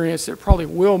experience that probably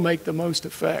will make the most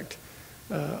effect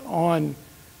on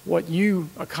what you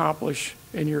accomplish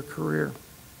in your career.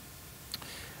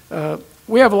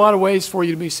 We have a lot of ways for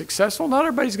you to be successful. Not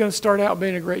everybody's going to start out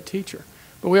being a great teacher,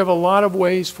 but we have a lot of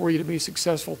ways for you to be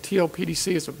successful.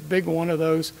 TLPDC is a big one of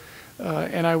those,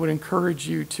 and I would encourage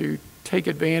you to take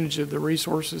advantage of the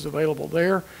resources available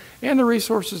there and the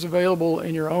resources available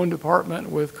in your own department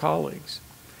with colleagues.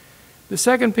 The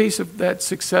second piece of that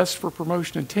success for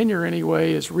promotion and tenure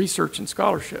anyway is research and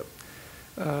scholarship.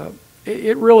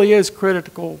 It really is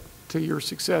critical to your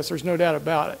success. There's no doubt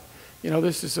about it. You know,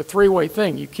 this is a three-way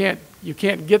thing. You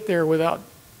can't get there without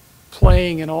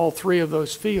playing in all three of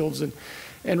those fields,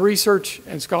 and research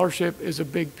and scholarship is a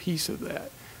big piece of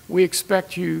that. We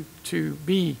expect you to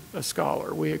be a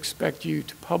scholar. We expect you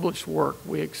to publish work.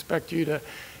 We expect you to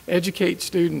educate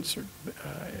students,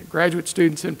 graduate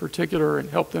students in particular, and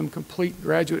help them complete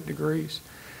graduate degrees.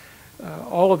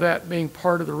 All of that being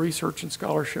part of the research and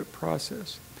scholarship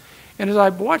process. And as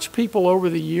I've watched people over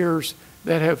the years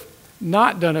that have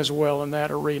not done as well in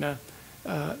that arena,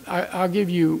 I'll give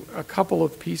you a couple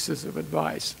of pieces of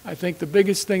advice. I think the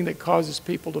biggest thing that causes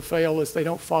people to fail is they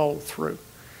don't follow through.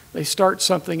 They start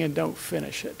something and don't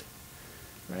finish it.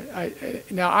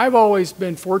 Right? Now, I've always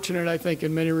been fortunate, I think,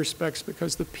 in many respects,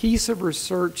 because the piece of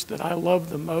research that I love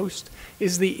the most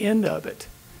is the end of it,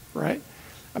 right?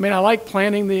 I mean, I like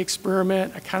planning the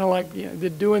experiment. I kind of like, you know,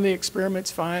 doing the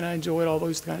experiment's fine. I enjoy it, all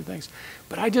those kind of things.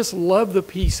 But I just love the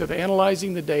piece of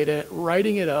analyzing the data,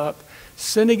 writing it up,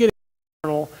 sending it in the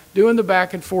journal, doing the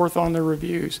back and forth on the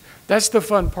reviews. That's the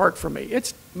fun part for me.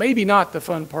 It's maybe not the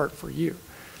fun part for you,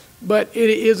 but it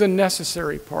is a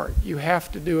necessary part. You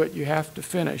have to do it. You have to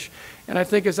finish. And I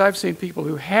think as I've seen people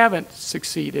who haven't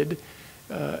succeeded,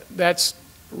 that's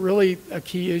really a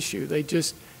key issue. They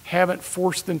just haven't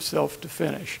forced themselves to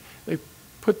finish. They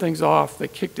put things off. They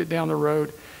kicked it down the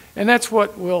road. And that's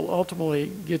what will ultimately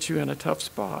get you in a tough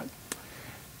spot.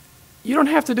 You don't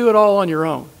have to do it all on your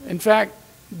own. In fact,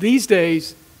 these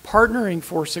days, partnering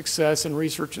for success in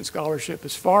research and scholarship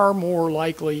is far more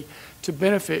likely to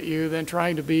benefit you than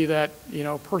trying to be that, you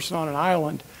know, person on an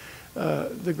island,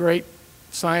 the great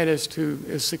scientist who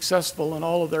is successful in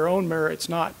all of their own merits,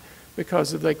 not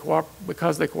because they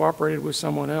cooperated with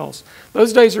someone else.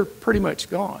 Those days are pretty much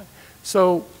gone.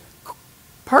 So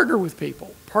partner with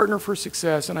people, partner for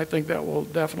success, and I think that will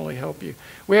definitely help you.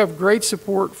 We have great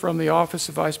support from the Office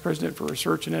of Vice President for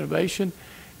Research and Innovation,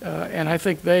 and I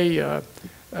think they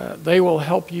will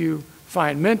help you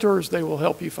find mentors. They will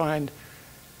help you find,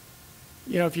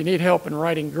 you know, if you need help in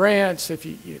writing grants,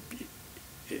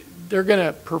 they're going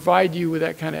to provide you with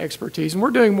that kind of expertise. And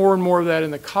we're doing more and more of that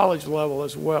in the college level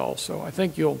as well. So I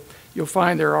think you'll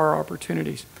find there are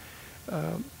opportunities.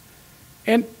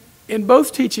 And in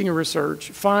both teaching and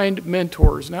research, find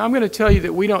mentors. Now, I'm going to tell you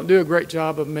that we don't do a great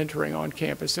job of mentoring on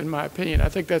campus, in my opinion. I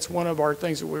think that's one of our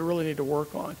things that we really need to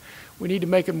work on. We need to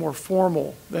make it more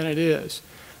formal than it is.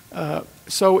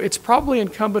 So it's probably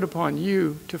incumbent upon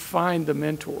you to find the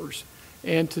mentors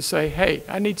and to say, hey,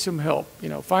 I need some help. You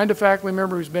know, find a faculty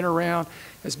member who's been around,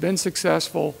 has been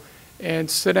successful, and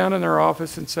sit down in their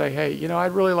office and say, hey, you know,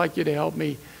 I'd really like you to help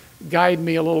me, guide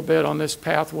me a little bit on this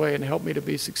pathway and help me to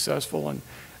be successful. And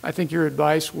I think your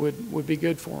advice would be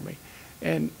good for me.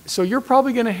 And so you're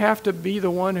probably going to have to be the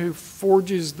one who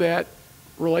forges that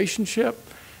relationship,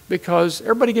 because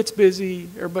everybody gets busy.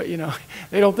 Everybody, you know,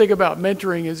 they don't think about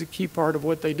mentoring as a key part of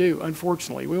what they do,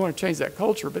 unfortunately. We want to change that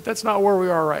culture, but that's not where we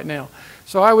are right now.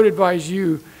 So I would advise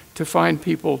you to find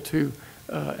people to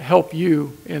help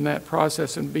you in that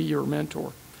process and be your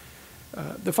mentor.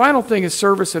 The final thing is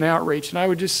service and outreach, and I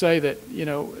would just say that, you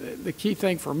know, the key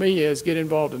thing for me is get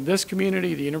involved in this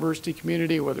community, the university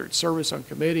community, whether it's service on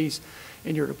committees,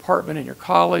 in your department, in your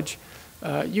college.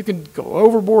 You can go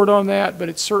overboard on that, but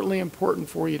it's certainly important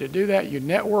for you to do that. You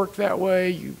network that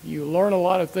way. You learn a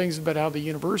lot of things about how the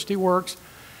university works.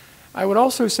 I would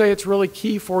also say it's really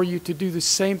key for you to do the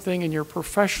same thing in your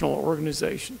professional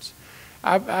organizations.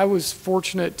 I was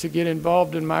fortunate to get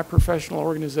involved in my professional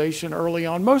organization early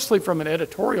on, mostly from an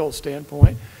editorial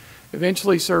standpoint.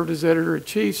 Eventually served as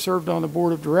editor-in-chief, served on the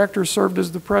board of directors, served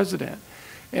as the president.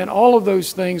 And all of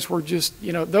those things were just,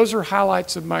 you know, those are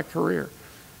highlights of my career.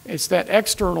 It's that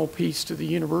external piece to the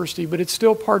university, but it's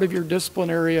still part of your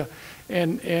discipline area,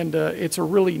 and it's a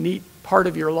really neat part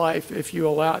of your life if you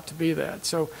allow it to be that.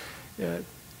 So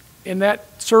in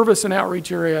that service and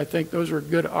outreach area, I think those are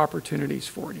good opportunities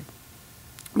for you.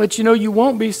 But you know, you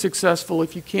won't be successful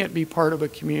if you can't be part of a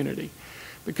community,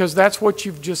 because that's what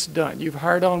you've just done. You've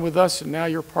hired on with us, and now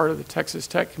you're part of the Texas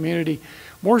Tech community.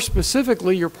 More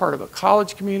specifically, you're part of a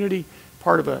college community,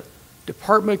 part of a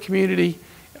department community,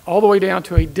 all the way down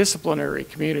to a disciplinary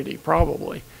community,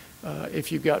 probably, if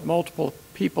you've got multiple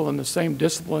people in the same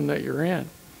discipline that you're in.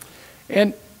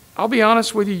 And I'll be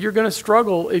honest with you, you're going to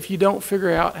struggle if you don't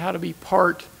figure out how to be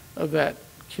part of that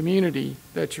community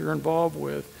that you're involved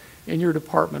with in your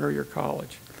department or your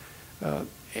college.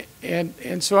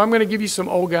 And so I'm going to give you some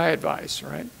old guy advice,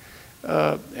 right?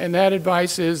 And that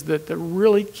advice is that the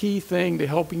really key thing to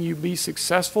helping you be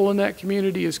successful in that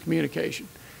community is communication.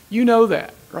 You know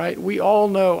that, right? We all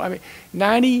know. I mean,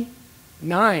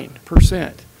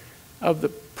 99% of the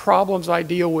problems I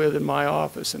deal with in my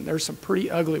office, and there's some pretty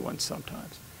ugly ones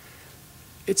sometimes,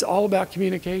 it's all about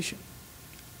communication.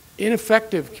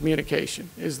 Ineffective communication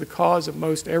is the cause of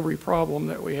most every problem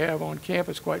that we have on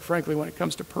campus, quite frankly, when it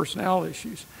comes to personnel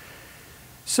issues.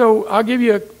 So I'll give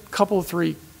you a couple of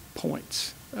 3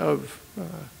 points of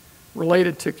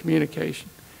related to communication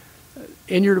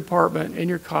in your department, in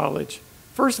your college.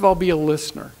 First of all, be a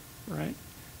listener, right?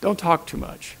 Don't talk too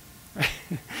much.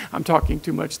 I'm talking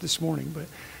too much this morning,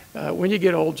 but when you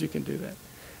get old, you can do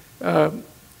that.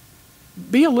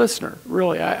 Be a listener,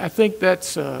 really. I think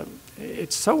that's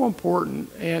it's so important,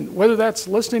 and whether that's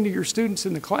listening to your students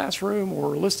in the classroom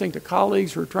or listening to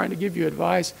colleagues who are trying to give you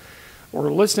advice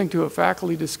or listening to a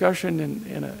faculty discussion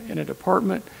in a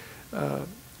department,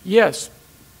 yes,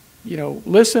 you know,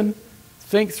 listen,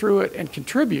 think through it, and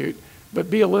contribute, but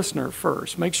be a listener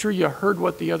first. Make sure you heard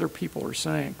what the other people are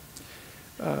saying.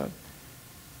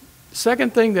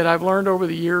 Second thing that I've learned over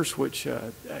the years, which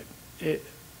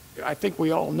I think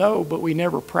we all know, but we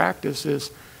never practice,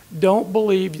 is don't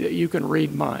believe that you can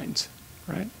read minds,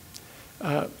 right?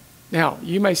 Now,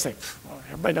 you may say, well,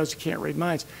 everybody knows you can't read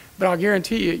minds, but I'll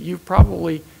guarantee you, you've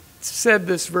probably said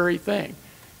this very thing.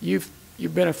 You've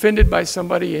been offended by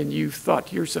somebody and you've thought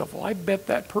to yourself, well, I bet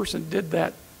that person did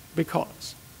that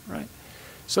because, right?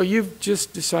 So you've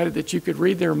just decided that you could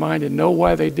read their mind and know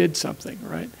why they did something,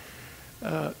 right?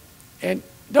 And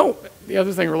the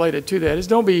other thing related to that is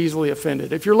don't be easily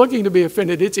offended. If you're looking to be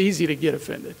offended, it's easy to get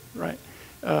offended, right?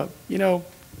 You know,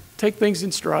 take things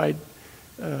in stride,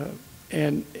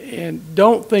 and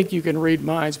don't think you can read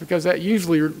minds, because that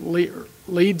usually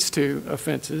leads to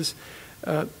offenses.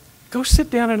 Go sit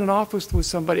down in an office with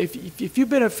somebody. If you've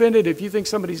been offended, if you think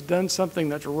somebody's done something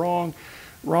that's wrong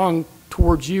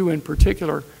towards you in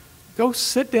particular, go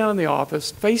sit down in the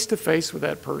office face to face with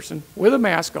that person with a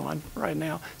mask on right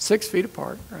now, 6 feet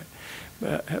apart, right?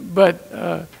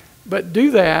 But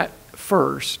do that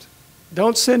first.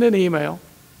 Don't send an email.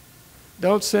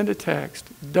 Don't send a text.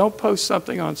 Don't post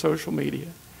something on social media.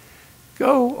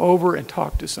 Go over and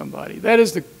talk to somebody. That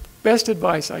is the best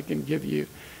advice I can give you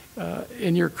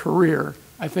in your career.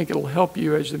 I think it'll help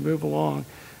you as you move along.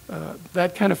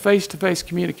 That kind of face-to-face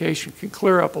communication can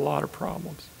clear up a lot of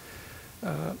problems.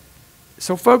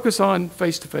 So focus on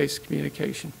face-to-face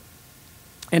communication.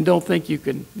 And don't think you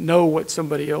can know what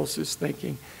somebody else is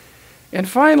thinking. And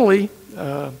finally,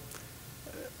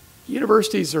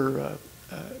 universities are,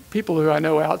 people who I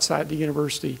know outside the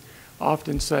university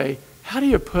often say, how do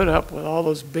you put up with all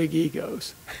those big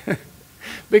egos?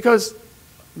 Because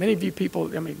many of you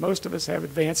people, I mean, most of us have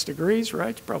advanced degrees,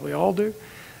 right? You probably all do.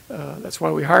 That's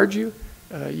why we hired you.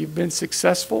 You've been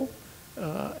successful.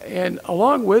 And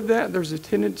along with that, there's a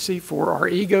tendency for our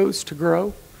egos to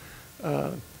grow.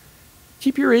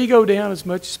 Keep your ego down as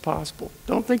much as possible.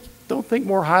 Don't think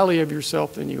more highly of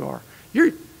yourself than you are.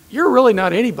 You're really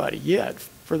not anybody yet,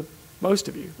 for most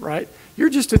of you, right? You're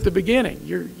just at the beginning.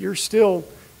 You're still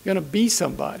going to be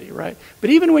somebody, right? But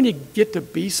even when you get to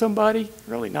be somebody,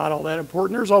 really not all that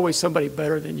important. There's always somebody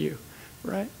better than you,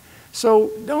 right?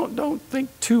 So don't think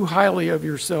too highly of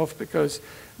yourself, because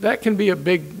that can be a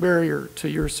big barrier to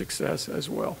your success as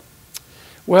well.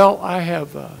 Well, I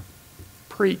have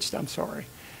preached, I'm sorry.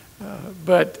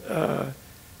 But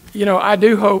I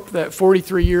do hope that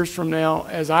 43 years from now,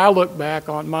 as I look back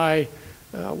on my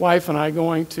wife and I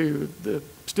going to the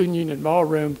Student Union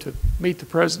Ballroom to meet the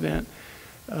president,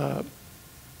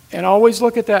 and always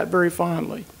look at that very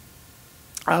fondly.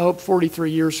 I hope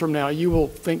 43 years from now you will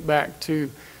think back to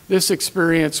this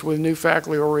experience with new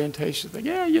faculty orientation. Think,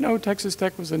 yeah, Texas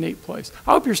Tech was a neat place.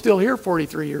 I hope you're still here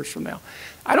 43 years from now.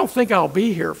 I don't think I'll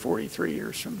be here 43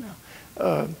 years from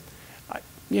now.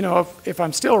 If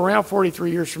I'm still around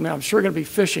 43 years from now, I'm sure going to be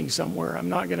fishing somewhere. I'm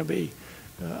not going to be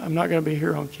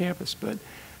here on campus.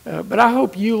 But I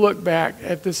hope you look back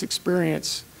at this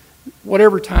experience,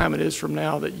 whatever time it is from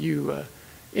now that you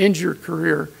end your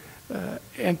career,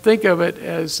 and think of it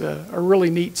as a really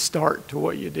neat start to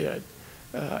what you did.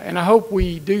 And I hope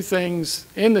we do things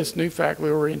in this new faculty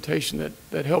orientation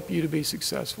that help you to be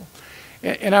successful.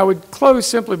 And I would close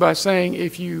simply by saying,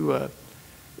 if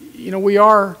we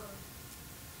are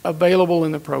available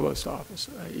in the provost office.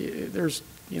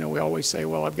 We always say,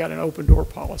 well, I've got an open door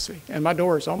policy, and my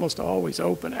door is almost always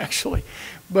open, actually.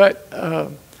 But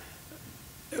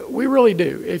we really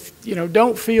do. If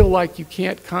don't feel like you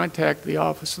can't contact the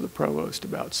office of the provost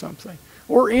about something,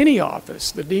 or any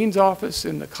office, the dean's office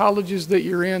in the colleges that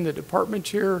you're in, the department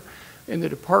chair in the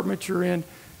department you're in.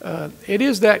 It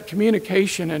is that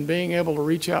communication and being able to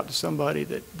reach out to somebody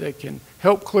that can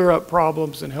help clear up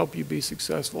problems and help you be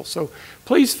successful. So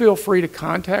please feel free to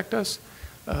contact us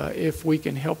if we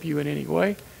can help you in any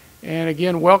way. And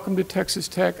again, welcome to Texas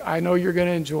Tech. I know you're going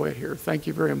to enjoy it here. Thank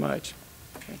you very much.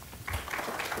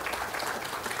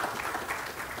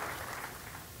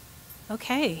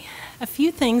 Okay, a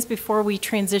few things before we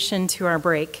transition to our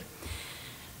break.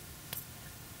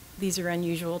 These are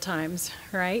unusual times,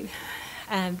 right?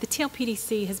 The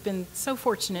TLPDC has been so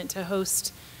fortunate to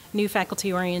host new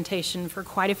faculty orientation for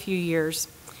quite a few years.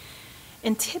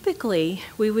 And typically,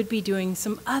 we would be doing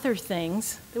some other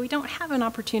things that we don't have an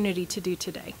opportunity to do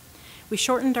today. We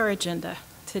shortened our agenda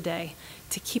today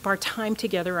to keep our time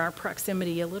together, our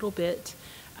proximity a little bit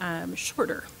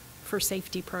shorter for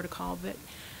safety protocol. But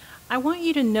I want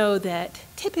you to know that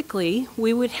typically,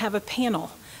 we would have a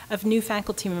panel of new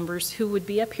faculty members who would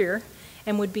be up here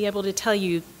and would be able to tell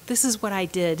you, this is what I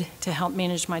did to help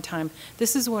manage my time.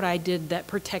 This is what I did that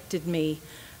protected me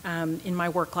in my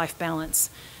work-life balance.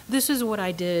 This is what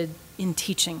I did in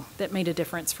teaching that made a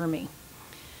difference for me.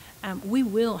 We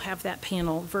will have that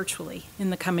panel virtually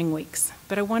in the coming weeks,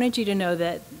 but I wanted you to know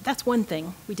that that's one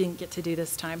thing we didn't get to do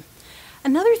this time.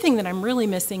 Another thing that I'm really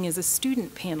missing is a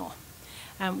student panel.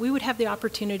 We would have the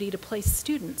opportunity to place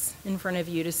students in front of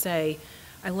you to say,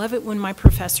 I love it when my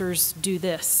professors do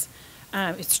this.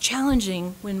 It's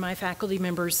challenging when my faculty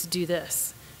members do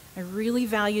this. I really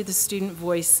value the student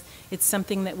voice. It's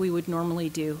something that we would normally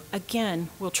do. Again,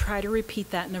 we'll try to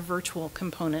repeat that in a virtual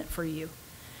component for you.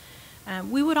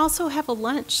 We would also have a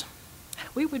lunch.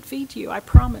 We would feed you, I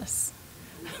promise.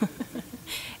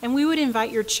 And we would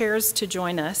invite your chairs to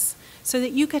join us so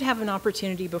that you could have an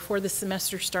opportunity before the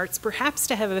semester starts, perhaps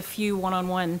to have a few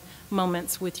one-on-one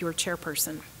moments with your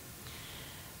chairperson.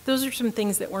 Those are some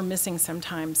things that we're missing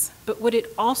sometimes. But what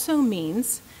it also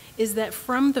means is that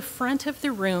from the front of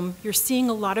the room, you're seeing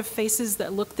a lot of faces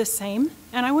that look the same.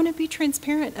 And I want to be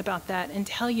transparent about that and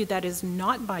tell you that is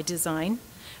not by design.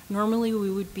 Normally, we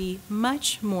would be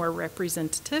much more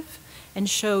representative and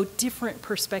show different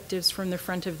perspectives from the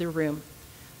front of the room.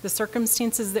 The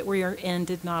circumstances that we are in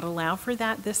did not allow for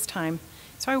that this time.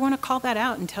 So I want to call that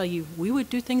out and tell you we would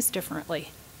do things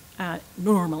differently,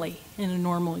 normally, in a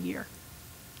normal year.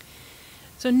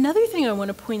 So another thing I want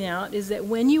to point out is that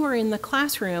when you are in the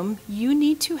classroom, you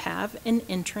need to have an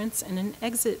entrance and an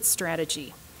exit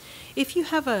strategy. If you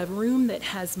have a room that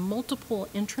has multiple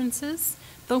entrances,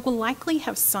 they will likely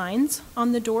have signs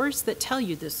on the doors that tell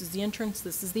you this is the entrance,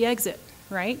 this is the exit,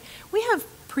 right? We have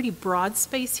pretty broad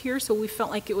space here, so we felt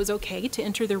like it was okay to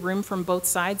enter the room from both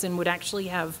sides and would actually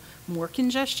have more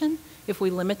congestion if we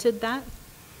limited that.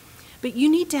 But you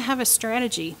need to have a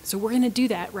strategy, so we're going to do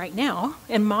that right now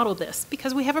and model this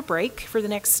because we have a break for the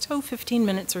next 15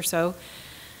 minutes or so.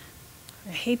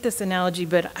 I hate this analogy,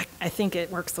 but I think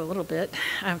it works a little bit.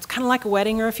 It's kind of like a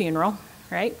wedding or a funeral,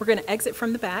 right? We're going to exit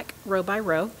from the back, row by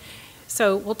row.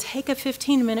 So we'll take a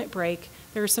 15-minute break.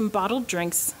 There are some bottled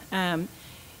drinks.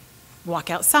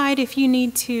 Walk outside if you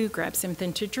need to, grab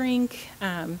something to drink,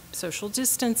 social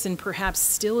distance, and perhaps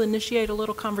still initiate a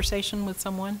little conversation with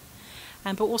someone.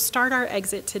 But we'll start our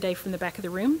exit today from the back of the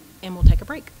room, and we'll take a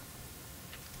break.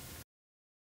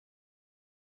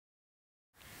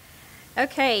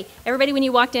 Okay, everybody when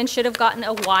you walked in should have gotten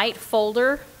a white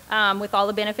folder with all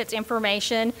the benefits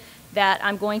information that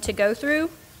I'm going to go through.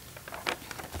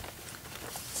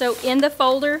 So in the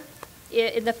folder,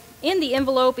 in the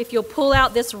envelope, if you'll pull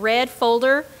out this red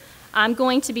folder, I'm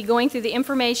going to be going through the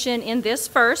information in this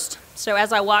first. So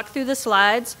as I walk through the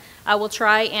slides, I will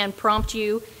try and prompt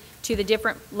you to the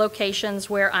different locations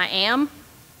where I am.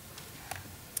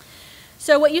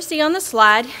 So what you see on the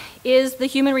slide is the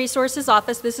Human Resources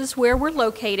Office. This is where we're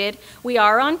located. We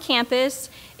are on campus.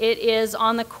 It is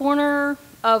on the corner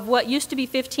of what used to be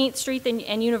 15th Street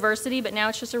and University, but now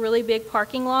it's just a really big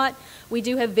parking lot. We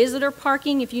do have visitor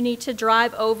parking. If you need to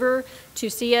drive over to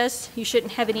see us, you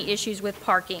shouldn't have any issues with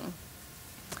parking.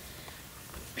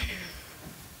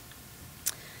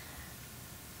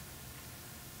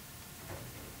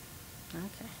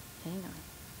 Okay, hang on.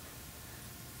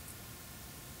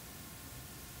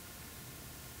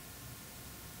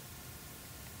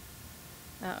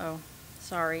 Uh-oh,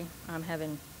 sorry, I'm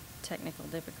having technical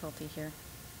difficulty here.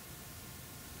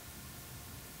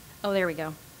 Oh, there we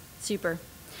go. Super.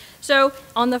 So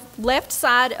on the left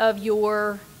side of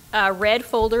your red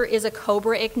folder is a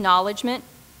COBRA acknowledgement.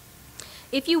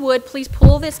 If you would, please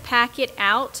pull this packet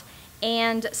out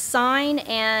and sign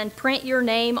and print your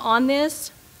name on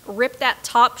this. Rip that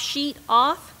top sheet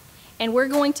off, and we're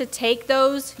going to take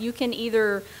those. You can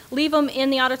either leave them in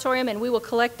the auditorium and we will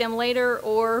collect them later,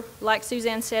 or like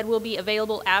Suzanne said, will be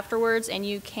available afterwards and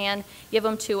you can give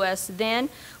them to us then.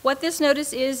 What this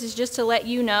notice is just to let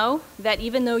you know that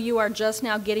even though you are just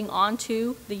now getting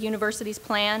onto the university's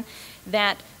plan,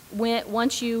 that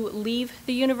once you leave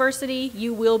the university,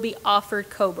 you will be offered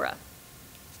COBRA.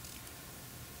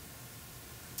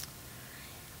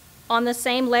 On the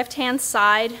same left-hand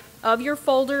side of your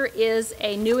folder is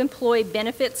a new employee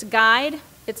benefits guide.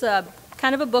 It's a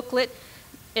kind of a booklet.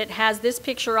 It has this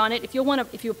picture on it. If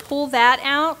you pull that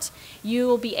out, you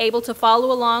will be able to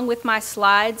follow along with my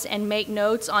slides and make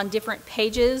notes on different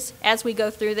pages as we go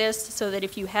through this, so that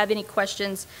if you have any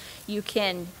questions, you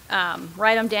can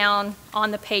write them down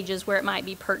on the pages where it might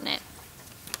be pertinent.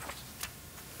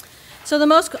 So the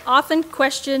most often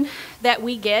question that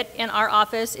we get in our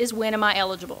office is, when am I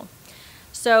eligible?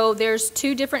 So there's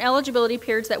two different eligibility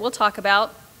periods that we'll talk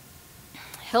about.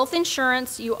 Health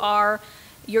insurance, your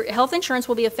health insurance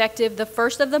will be effective the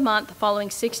first of the month following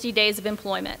 60 days of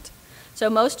employment. So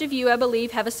most of you, I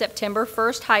believe, have a September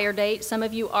 1st hire date. Some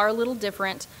of you are a little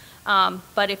different.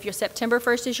 But if your September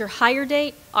 1st is your hire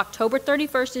date, October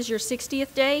 31st is your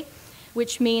 60th day,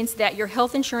 which means that your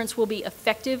health insurance will be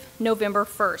effective November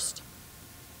 1st.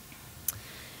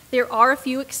 There are a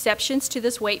few exceptions to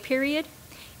this wait period.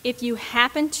 If you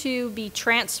happen to be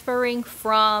transferring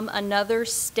from another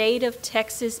state of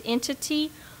Texas entity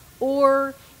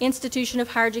or institution of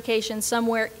higher education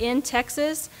somewhere in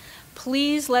Texas,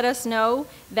 please let us know.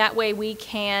 That way we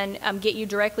can get you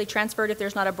directly transferred. If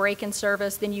there's not a break in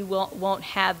service, then you won't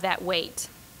have that wait.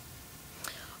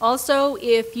 Also,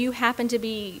 if you happen to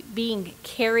be being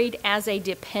carried as a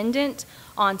dependent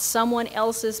on someone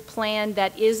else's plan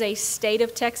that is a state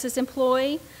of Texas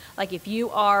employee, like if you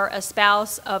are a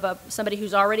spouse of somebody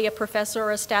who's already a professor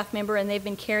or a staff member and they've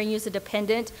been carrying you as a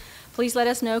dependent, please let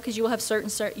us know, because you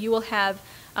will have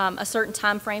a certain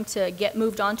time frame to get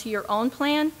moved on to your own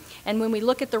plan. And when we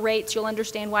look at the rates, you'll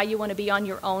understand why you want to be on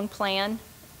your own plan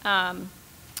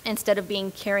instead of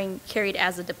being carried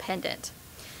as a dependent.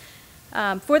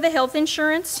 For the health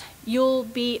insurance, you'll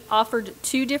be offered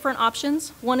two different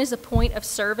options. One is a point of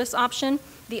service option.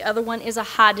 The other one is a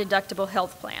high deductible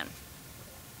health plan.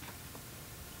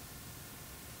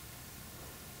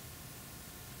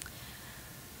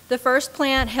 The first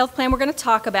health plan we're going to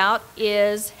talk about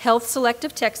is Health Select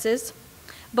of Texas.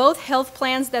 Both health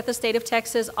plans that the state of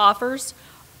Texas offers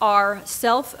are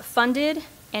self-funded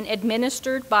and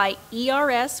administered by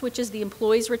ERS, which is the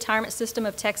Employees Retirement System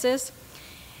of Texas,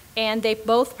 and they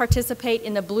both participate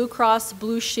in the Blue Cross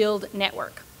Blue Shield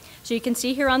network. So you can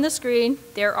see here on the screen,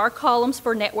 there are columns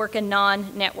for network and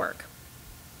non-network.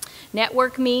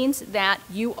 Network means that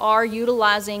you are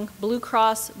utilizing Blue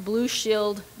Cross Blue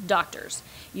Shield doctors.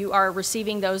 You are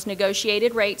receiving those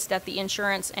negotiated rates that the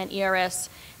insurance and ERS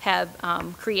have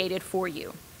created for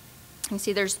you. You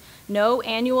see there's no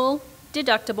annual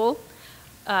deductible.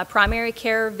 Primary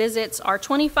care visits are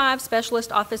 $25,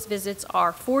 specialist office visits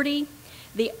are $40.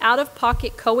 The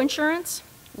out-of-pocket coinsurance,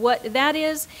 what that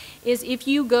is if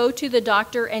you go to the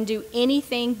doctor and do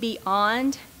anything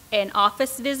beyond an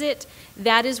office visit,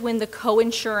 that is when the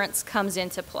coinsurance comes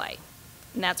into play.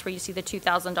 And that's where you see the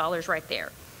 $2,000 right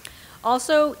there.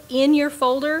 Also, in your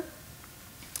folder,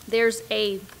 there's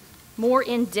a more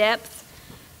in-depth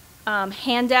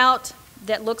handout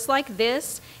that looks like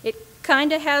this. It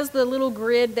kind of has the little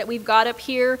grid that we've got up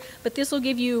here, but this will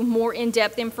give you more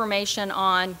in-depth information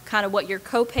on kind of what your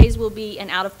co-pays will be and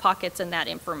out-of-pockets and that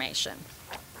information.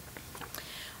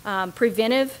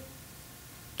 Preventive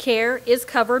care is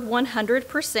covered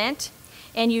 100%,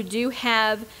 and you do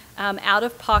have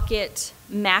out-of-pocket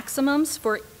maximums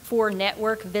for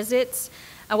network visits.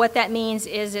 What that means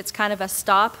is it's kind of a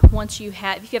stop once if you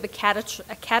have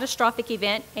a catastrophic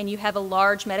event and you have a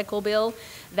large medical bill,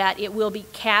 that it will be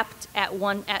capped at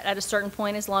a certain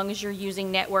point as long as you're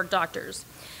using network doctors.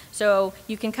 So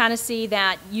you can kind of see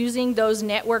that using those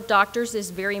network doctors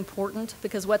is very important,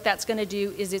 because what that's going to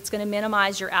do is it's going to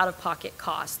minimize your out-of-pocket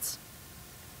costs.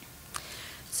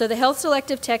 So the Health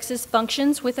Selective Texas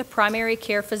functions with a primary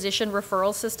care physician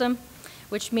referral system,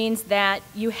 which means that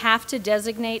you have to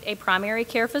designate a primary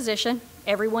care physician.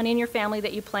 Everyone in your family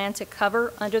that you plan to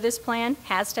cover under this plan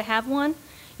has to have one.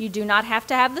 You do not have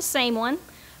to have the same one,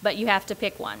 but you have to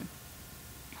pick one.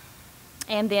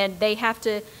 And then they have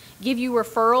to give you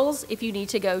referrals if you need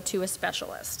to go to a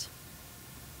specialist.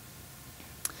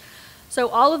 So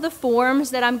all of the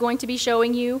forms that I'm going to be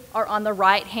showing you are on the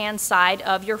right-hand side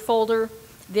of your folder.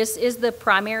 This is the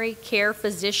primary care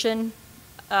physician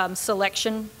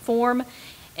selection form,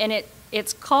 and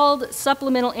it's called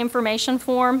supplemental information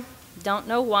form. Don't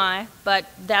know why, but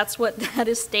that's what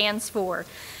that stands for.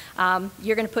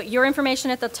 You're going to put your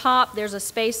information at the top. There's a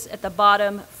space at the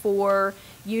bottom for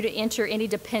you to enter any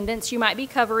dependents you might be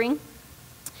covering,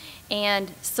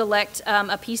 and select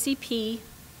a PCP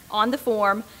on the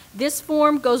form. This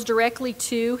form goes directly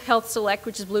to Health Select,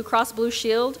 which is Blue Cross Blue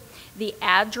Shield. The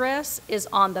address is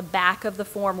on the back of the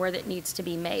form where it needs to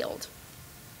be mailed.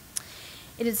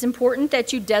 It is important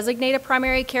that you designate a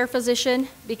primary care physician,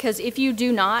 because if you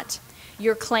do not,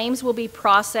 your claims will be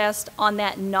processed on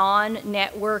that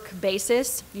non-network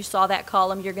basis. You saw that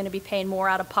column. You're going to be paying more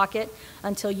out of pocket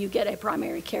until you get a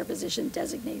primary care physician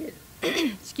designated.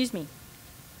 Excuse me.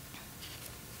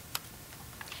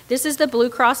 This is the Blue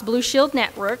Cross Blue Shield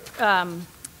Network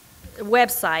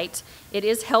website. It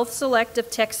is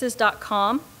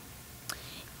healthselectivetexas.com.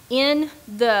 In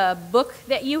the book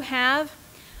that you have,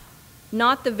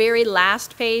 not the very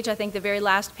last page, I think the very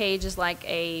last page is like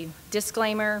a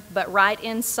disclaimer, but right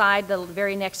inside the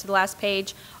very next to the last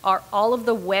page are all of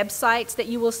the websites that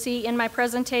you will see in my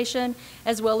presentation,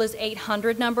 as well as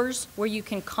 800 numbers where you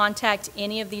can contact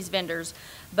any of these vendors.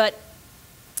 But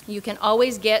you can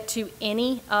always get to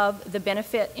any of the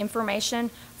benefit information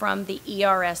from the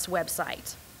ERS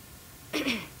website.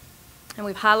 And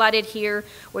we've highlighted here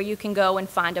where you can go and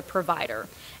find a provider.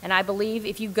 And I believe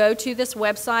if you go to this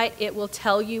website, it will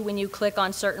tell you when you click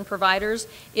on certain providers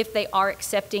if they are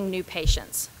accepting new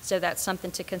patients. So that's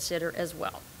something to consider as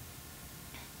well.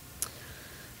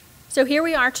 So here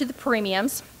we are to the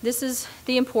premiums. This is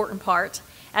the important part.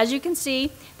 As you can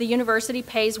see, the university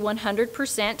pays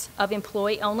 100% of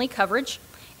employee-only coverage,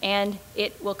 and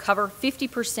it will cover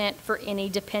 50% for any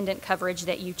dependent coverage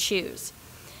that you choose.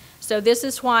 So this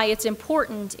is why it's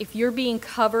important, if you're being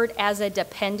covered as a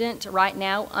dependent right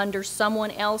now under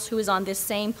someone else who is on this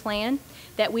same plan,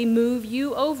 that we move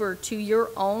you over to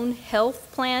your own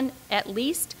health plan at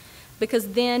least,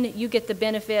 because then you get the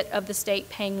benefit of the state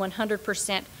paying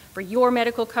 100% for your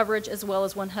medical coverage as well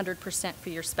as 100% for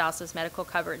your spouse's medical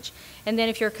coverage. And then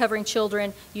if you're covering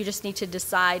children, you just need to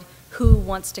decide who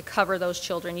wants to cover those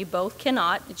children. You both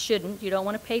cannot, it shouldn't, you don't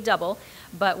want to pay double,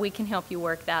 but we can help you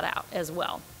work that out as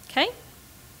well. Okay?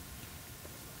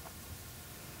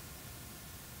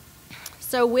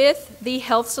 So with the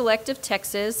Health Selective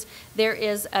Texas, there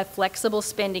is a flexible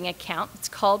spending account. It's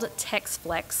called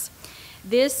TexFlex.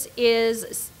 This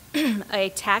is a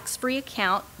tax-free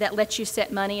account that lets you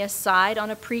set money aside on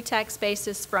a pre-tax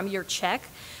basis from your check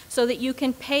so that you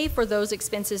can pay for those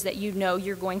expenses that you know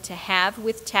you're going to have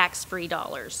with tax-free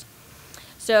dollars.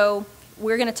 So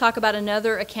we're going to talk about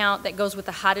another account that goes with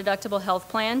the high deductible health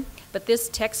plan, but this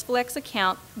TexFlex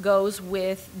account goes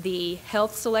with the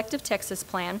Health Selective Texas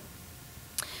plan,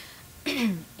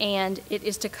 and it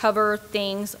is to cover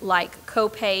things like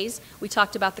co-pays. We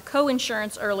talked about the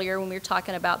co-insurance earlier when we were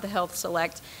talking about the Health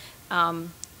Select.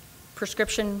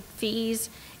 Prescription fees,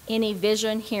 any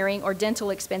vision, hearing, or dental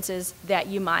expenses that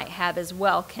you might have as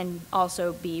well can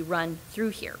also be run through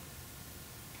here.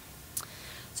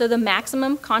 So the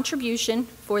maximum contribution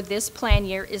for this plan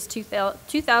year is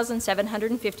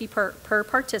 $2,750 per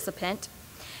participant.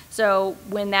 So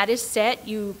when that is set,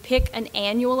 you pick an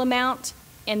annual amount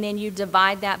and then you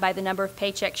divide that by the number of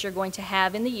paychecks you're going to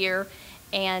have in the year,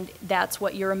 and that's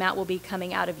what your amount will be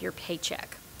coming out of your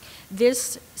paycheck.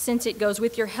 This, since it goes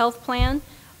with your health plan,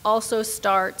 also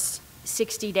starts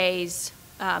 60 days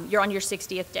you're on your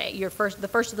 60th day, the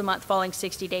first of the month following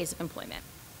 60 days of employment.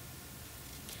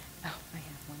 Oh, I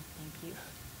have one, thank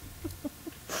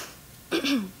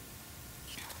you.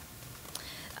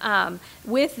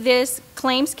 With this,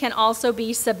 claims can also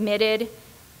be submitted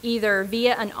either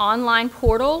via an online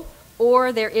portal,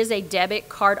 or there is a debit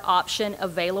card option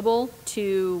available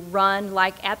to run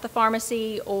like at the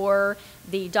pharmacy or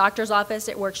the doctor's office.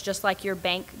 It works just like your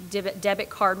bank debit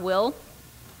card will.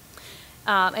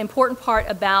 Important part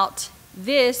about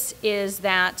this is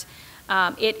that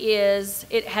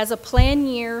it has a plan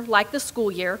year like the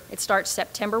school year. It starts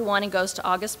September 1 and goes to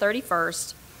August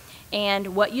 31st.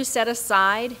 And what you set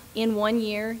aside in 1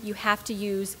 year, you have to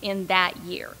use in that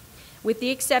year. With the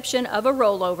exception of a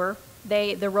rollover,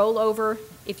 the rollover,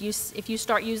 if you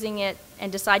start using it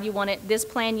and decide you want it this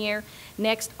plan year,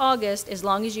 next August, as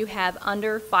long as you have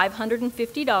under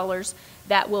 $550,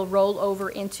 that will roll over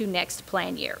into next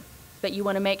plan year. But you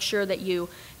want to make sure that you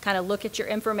kind of look at your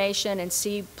information and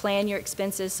plan your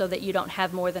expenses so that you don't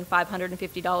have more than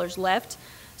 $550 left,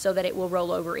 so that it will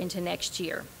roll over into next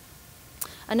year.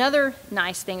 Another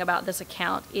nice thing about this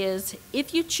account is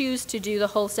if you choose to do the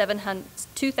whole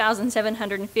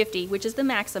 $2,750, which is the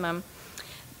maximum,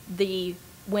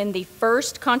 when the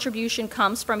first contribution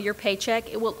comes from your paycheck,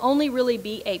 it will only really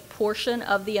be a portion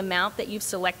of the amount that you've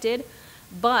selected,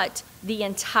 but the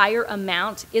entire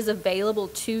amount is available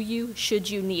to you should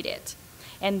you need it.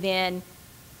 And then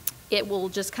it will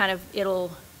just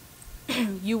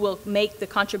you will make the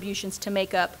contributions to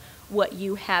make up what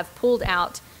you have pulled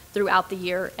out throughout the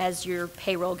year as your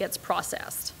payroll gets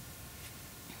processed.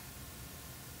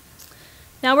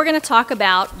 Now we're going to talk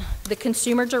about the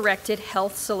Consumer-Directed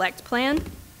Health Select Plan.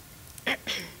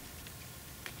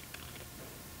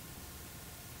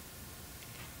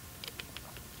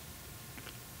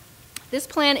 This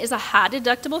plan is a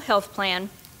high-deductible health plan.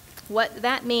 What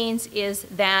that means is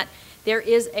that there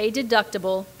is a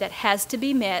deductible that has to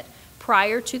be met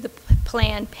prior to the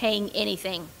plan paying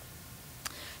anything.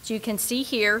 So you can see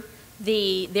here,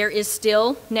 there is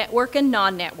still network and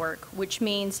non-network, which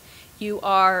means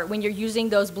when you're using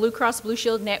those Blue Cross Blue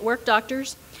Shield network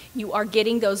doctors, you are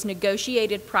getting those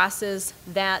negotiated prices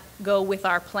that go with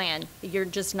our plan. You're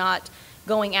just not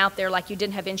going out there like you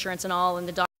didn't have insurance and all, and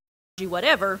the doctor gives you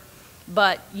whatever,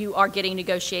 but you are getting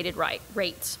negotiated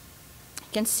rates.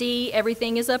 You can see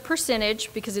everything is a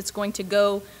percentage because it's going to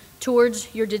go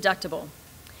towards your deductible.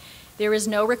 There is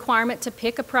no requirement to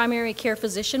pick a primary care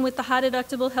physician with the high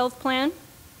deductible health plan,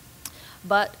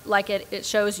 but like it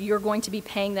shows, you're going to be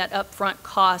paying that upfront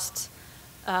cost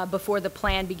before the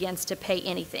plan begins to pay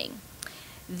anything.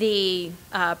 The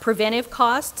preventive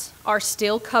costs are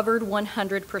still covered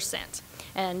 100%,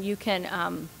 and you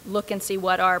can look and see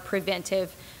what our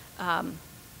preventive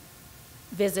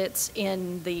visits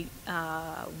in the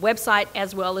website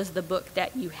as well as the book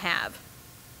that you have.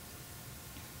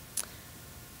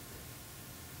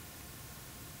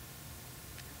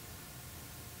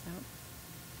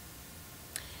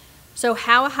 So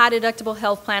how a high deductible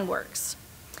health plan works.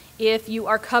 If you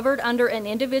are covered under an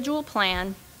individual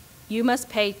plan, you must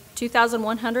pay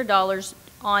 $2,100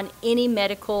 on any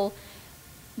medical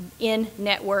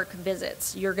in-network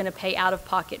visits. You're going to pay out of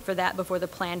pocket for that before the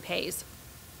plan pays.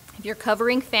 If you're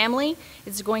covering family,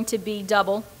 it's going to be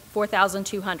double,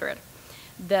 $4,200.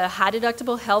 The high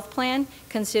deductible health plan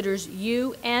considers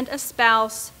you and a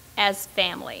spouse as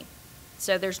family.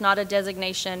 So there's not a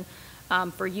designation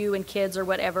for you and kids or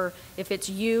whatever. If it's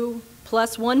you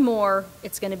plus one more,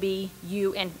 it's going to be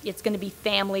you, and it's going to be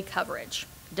family coverage.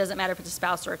 It doesn't matter if it's a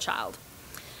spouse or a child.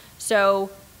 So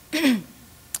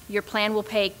your plan will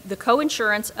pay the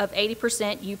co-insurance of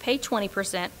 80%, you pay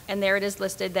 20%, and there it is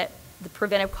listed that the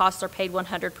preventive costs are paid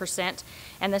 100%,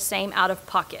 and the same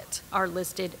out-of-pocket are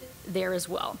listed there as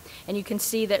well. And you can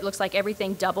see that it looks like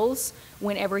everything doubles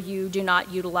whenever you do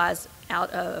not utilize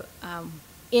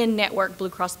in-network Blue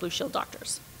Cross Blue Shield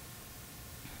doctors.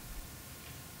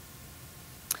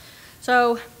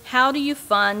 So how do you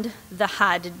fund the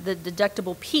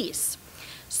deductible piece?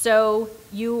 So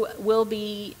you will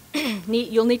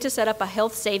you'll need to set up a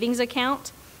health savings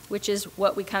account, which is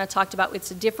what we kind of talked about. It's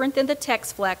different than the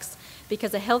TexFlex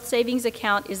because a health savings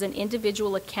account is an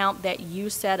individual account that you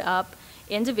set up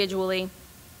individually.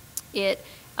 It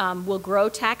will grow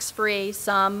tax-free.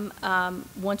 Some,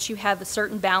 once you have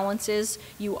certain balances,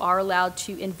 you are allowed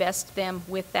to invest them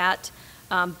with that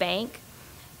bank.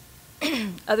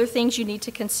 Other things you need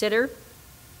to consider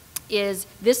is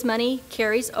this money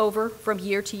carries over from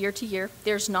year to year to year.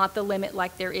 There's not the limit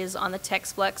like there is on the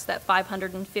TexFlex. That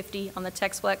 $550 on the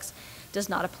TexFlex does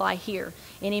not apply here.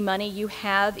 Any money you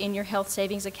have in your health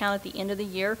savings account at the end of the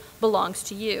year belongs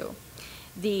to you.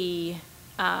 The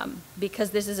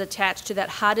because this is attached to that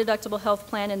high deductible health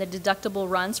plan and the deductible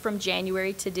runs from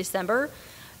January to December,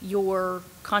 your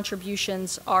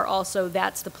contributions are also,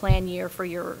 that's the plan year for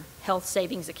your health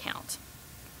savings account.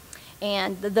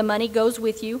 And the money goes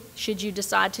with you. Should you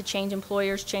decide to change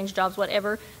employers, change jobs,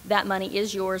 whatever, that money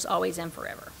is yours always and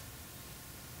forever.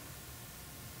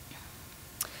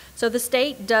 So the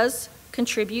state does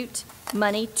contribute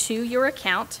money to your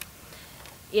account.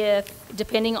 If,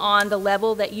 depending on the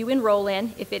level that you enroll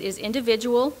in, if it is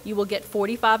individual, you will get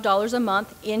 $45 a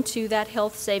month into that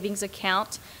health savings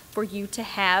account for you to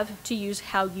have to use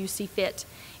how you see fit.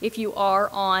 If you are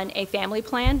on a family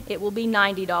plan, it will be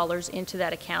 $90 into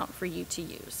that account for you to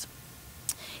use.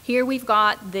 Here we've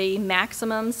got the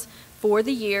maximums for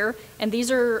the year, and these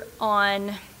are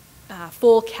on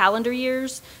full calendar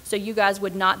years, so you guys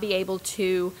would not be able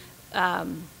to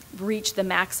reach the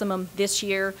maximum this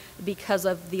year because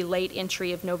of the late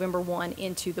entry of November 1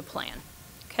 into the plan,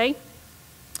 okay?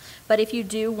 But if you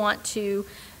do want to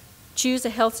choose a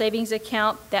health savings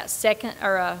account, that second,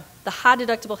 or the high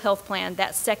deductible health plan,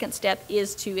 that second step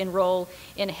is to enroll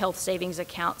in a health savings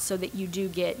account so that you do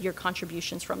get your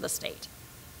contributions from the state.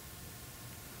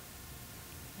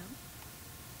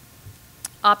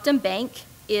 Optum Bank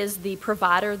is the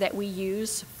provider that we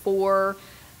use for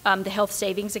the health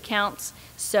savings accounts.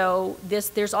 So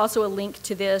there's also a link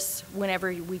to this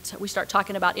whenever we start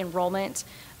talking about enrollment.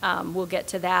 We'll get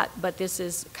to that, but this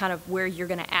is kind of where you're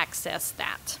going to access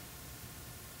that.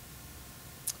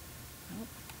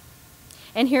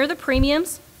 And here are the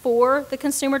premiums for the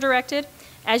consumer directed.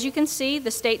 As you can see,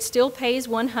 the state still pays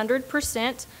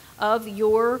 100% of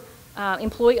your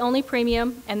employee-only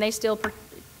premium, and they still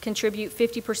contribute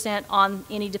 50% on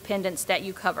any dependents that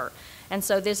you cover. And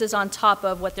so this is on top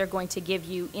of what they're going to give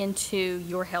you into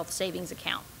your health savings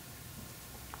account.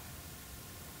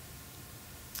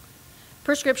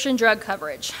 Prescription drug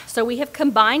coverage. So we have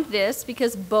combined this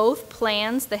because both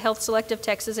plans, the Health Select of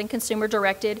Texas and Consumer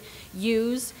Directed,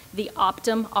 use the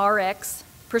Optum RX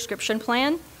prescription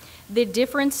plan. The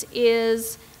difference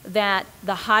is that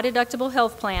the high deductible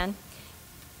health plan,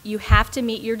 you have to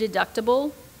meet your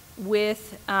deductible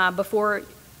with before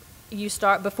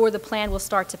the plan will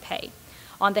start to pay.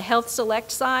 On the Health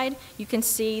Select side, you can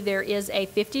see there is a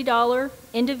 $50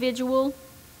 individual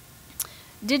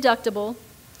deductible,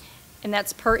 and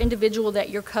that's per individual that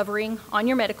you're covering on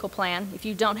your medical plan. If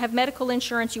you don't have medical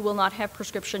insurance, you will not have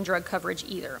prescription drug coverage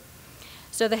either.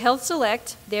 So the Health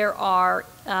Select, there are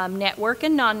network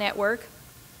and non-network,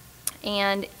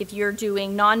 and if you're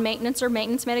doing non-maintenance or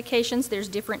maintenance medications, there's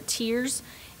different tiers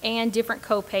and different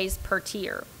co-pays per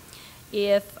tier.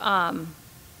 If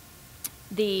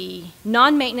the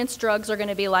non-maintenance drugs are going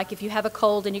to be like if you have a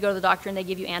cold and you go to the doctor and they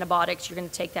give you antibiotics, you're going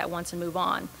to take that once and move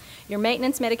on. Your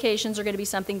maintenance medications are going to be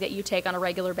something that you take on a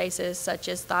regular basis, such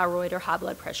as thyroid or high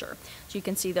blood pressure. So you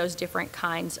can see those different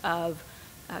kinds of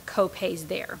co-pays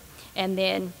there. And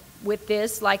then with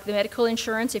this, like the medical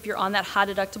insurance, if you're on that high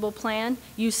deductible plan,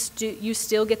 you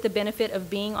still get the benefit of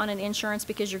being on an insurance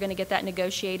because you're going to get that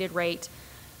negotiated rate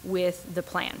with the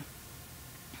plan.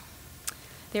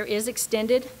 There is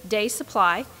extended day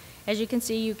supply. As you can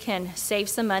see, you can save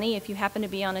some money if you happen to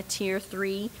be on a tier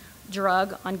 3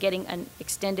 drug on getting an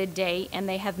extended day, and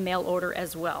they have mail order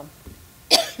as well.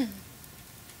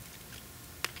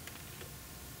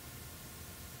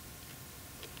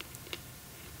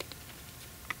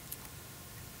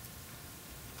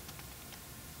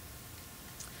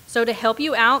 So to help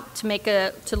you out,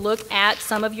 to look at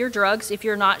some of your drugs, if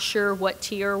you're not sure what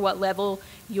tier, what level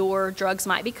your drugs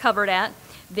might be covered at,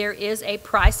 there is a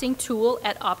pricing tool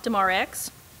at Optum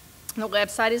RX. The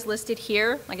website is listed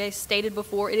here. Like I stated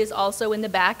before, it is also in the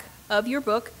back of your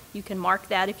book. You can mark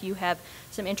that if you have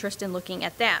some interest in looking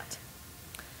at that.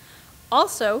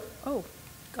 Also, oh,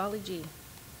 golly gee.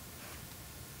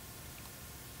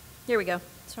 Here we go.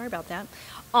 Sorry about that.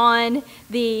 On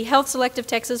the Health Select of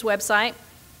Texas website,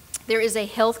 there is a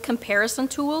health comparison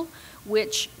tool,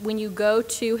 which when you go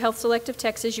to Health Select of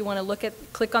Texas, you want to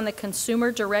click on the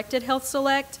Consumer Directed Health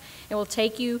Select. It will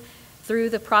take you through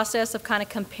the process of kind of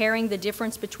comparing the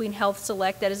difference between Health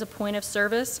Select, that is a point of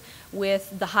service,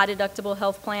 with the high deductible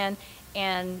health plan,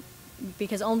 and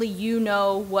because only you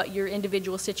know what your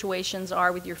individual situations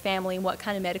are with your family and what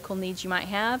kind of medical needs you might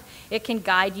have, it can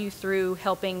guide you through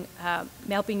helping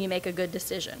you make a good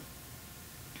decision.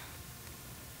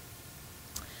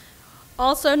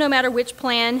 Also, no matter which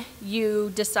plan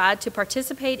you decide to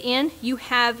participate in, you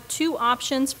have 2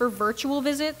 options for virtual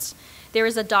visits. There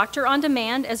is a doctor on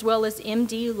demand as well as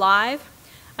MD Live.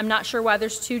 I'm not sure why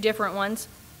there's 2 different ones,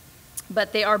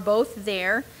 but they are both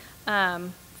there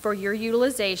for your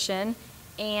utilization.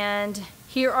 And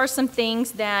here are some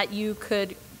things that you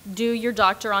could do your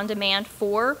doctor on demand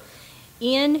for.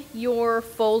 In your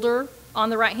folder on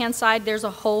the right-hand side, there's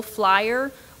a whole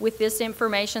flyer with this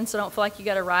information, so don't feel like you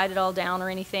got to write it all down or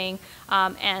anything.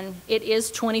 And it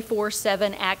is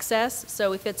 24/7 access,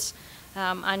 so if it's,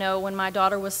 I know when my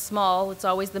daughter was small, it's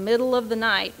always the middle of the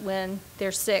night when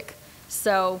they're sick.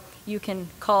 So you can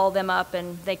call them up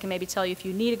and they can maybe tell you if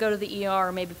you need to go to the ER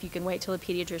or maybe if you can wait till the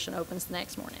pediatrician opens the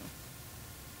next morning.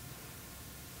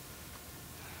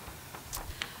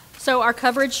 So our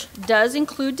coverage does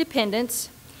include dependents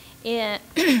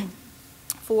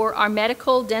for our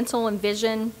medical, dental, and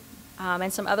vision,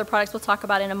 and some other products we'll talk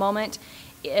about in a moment.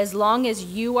 As long as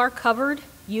you are covered,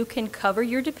 you can cover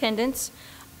your dependents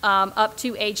up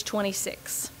to age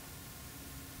 26.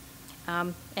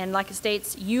 And like it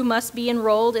states, you must be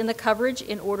enrolled in the coverage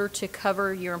in order to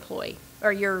cover your employee,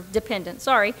 or your dependent,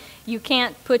 sorry. You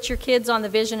can't put your kids on the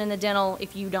vision and the dental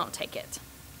if you don't take it.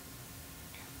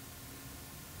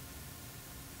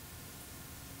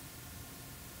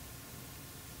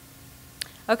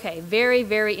 Okay, very,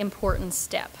 very important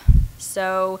step.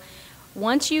 So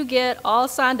once you get all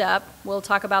signed up, we'll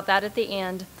talk about that at the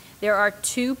end, there are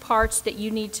 2 parts that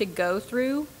you need to go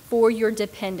through for your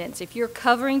dependents. If you're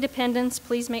covering dependents,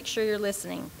 please make sure you're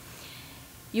listening.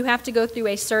 You have to go through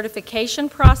a certification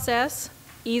process,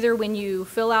 either when you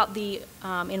fill out the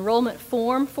enrollment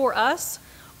form for us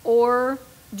or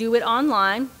do it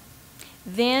online.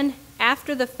 Then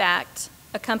after the fact,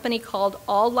 a company called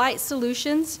All Light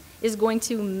Solutions is going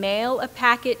to mail a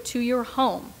packet to your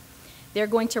home. They're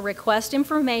going to request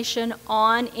information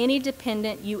on any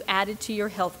dependent you added to your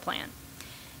health plan.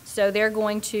 So they're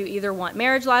going to either want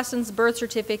marriage license, birth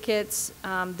certificates,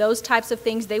 those types of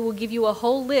things. They will give you a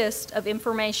whole list of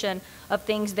information of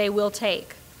things they will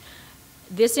take.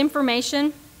 This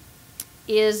information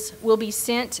will be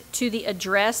sent to the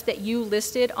address that you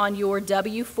listed on your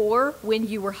W-4 when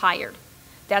you were hired.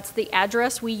 That's the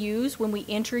address we use when we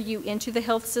enter you into the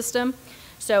health system.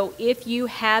 So if you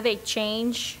have a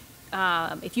change,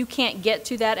 if you can't get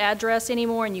to that address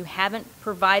anymore and you haven't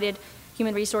provided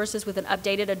Human Resources with an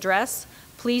updated address,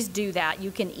 please do that.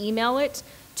 You can email it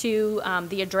to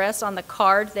the address on the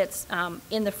card that's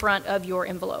in the front of your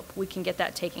envelope. We can get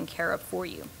that taken care of for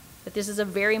you. But this is a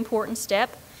very important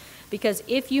step because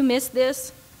if you miss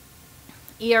this,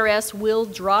 ERS will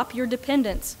drop your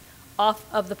dependents off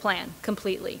of the plan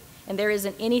completely. And there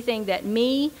isn't anything that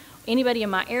me, anybody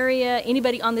in my area,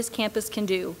 anybody on this campus can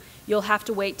do. You'll have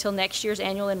to wait till next year's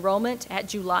annual enrollment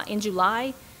in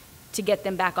July to get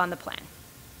them back on the plan.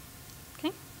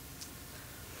 Okay?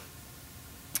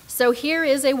 So here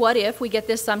is a what if. We get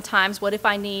this sometimes. What if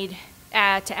I need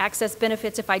to access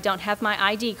benefits if I don't have my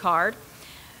ID card?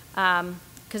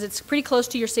 Because it's pretty close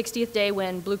to your 60th day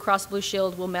when Blue Cross Blue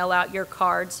Shield will mail out your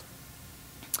cards.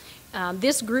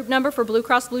 This group number for Blue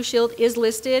Cross Blue Shield is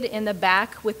listed in the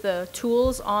back with the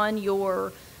tools on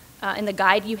your, in the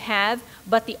guide you have,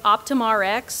 but the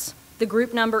OptumRx, the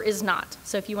group number is not.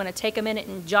 So if you want to take a minute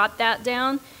and jot that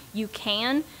down, you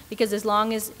can, because as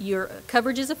long as your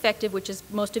coverage is effective, which is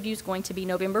most of you is going to be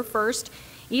November 1st,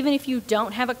 even if you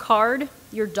don't have a card,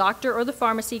 your doctor or the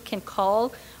pharmacy can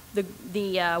call the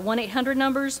 1-800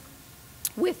 numbers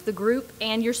with the group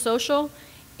and your social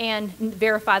and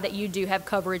verify that you do have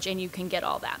coverage and you can get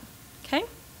all that, okay?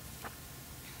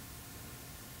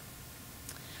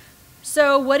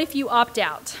 So what if you opt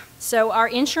out? So our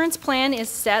insurance plan is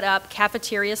set up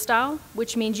cafeteria style,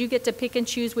 which means you get to pick and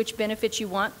choose which benefits you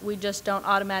want. We just don't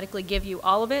automatically give you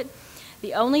all of it.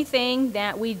 The only thing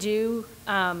that we do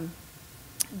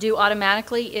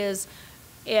automatically is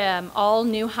all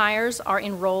new hires are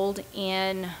enrolled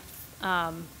in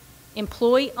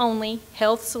employee-only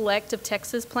Health Select of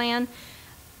Texas plan,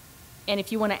 and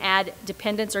if you want to add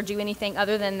dependents or do anything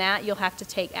other than that, you'll have to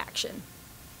take action.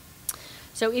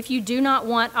 So if you do not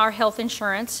want our health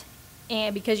insurance,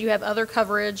 and because you have other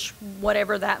coverage,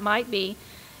 whatever that might be,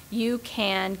 you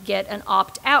can get an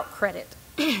opt-out credit.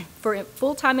 For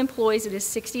full-time employees, it is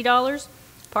 $60.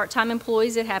 Part-time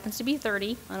employees, it happens to be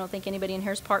 $30. I don't think anybody in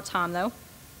here is part-time, though.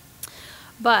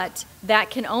 But that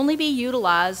can only be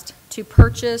utilized to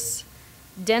purchase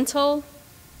dental,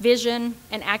 vision,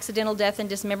 and accidental death and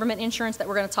dismemberment insurance that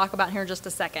we're going to talk about here in just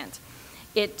a second.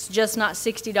 It's just not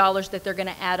 $60 that they're going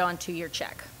to add on to your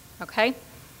check, okay?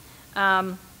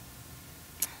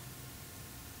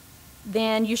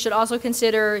 Then you should also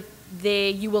consider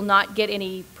you will not get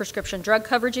any prescription drug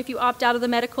coverage if you opt out of the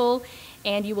medical,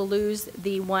 and you will lose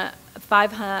the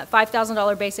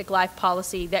 $5,000 basic life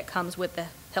policy that comes with the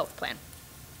health plan.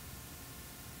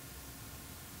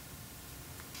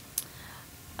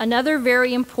 Another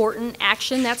very important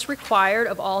action that's required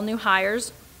of all new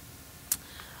hires,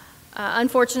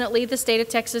 unfortunately, the state of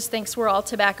Texas thinks we're all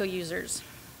tobacco users.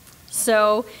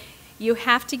 So you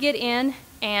have to get in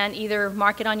and either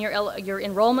mark it on your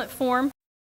enrollment form,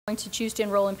 going to choose to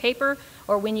enroll in paper,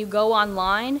 or when you go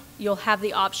online, you'll have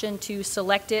the option to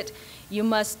select it. You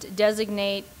must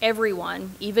designate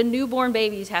everyone, even newborn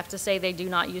babies have to say they do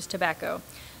not use tobacco.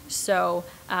 So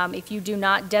if you do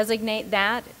not designate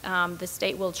that, the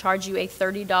state will charge you a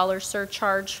 $30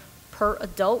 surcharge per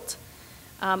adult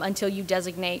until you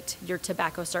designate your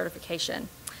tobacco certification.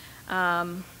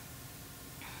 And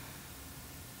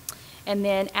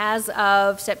then as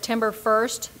of September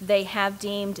 1st, they have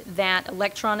deemed that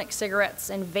electronic cigarettes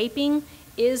and vaping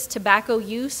is tobacco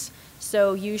use,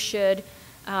 so you should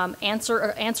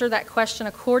answer that question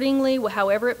accordingly,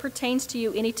 however it pertains to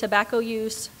you, any tobacco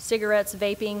use, cigarettes,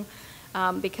 vaping,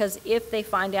 because if they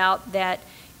find out that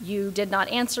you did not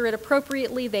answer it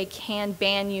appropriately, they can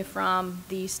ban you from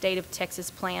the state of Texas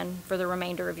plan for the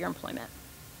remainder of your employment.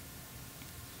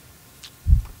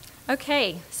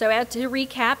 Okay, so to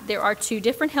recap, there are 2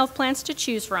 different health plans to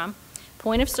choose from: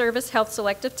 Point of Service Health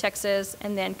Select of Texas,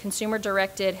 and then Consumer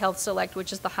Directed Health Select,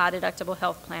 which is the high deductible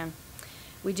health plan.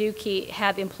 We do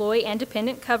have employee and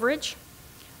dependent coverage.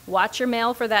 Watch your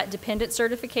mail for that dependent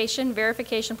certification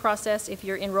verification process if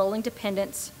you're enrolling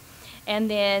dependents. And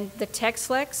then the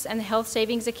TexFlex and the health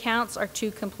savings accounts are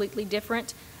 2 completely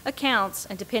different accounts,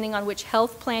 and depending on which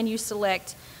health plan you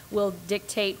select will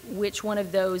dictate which one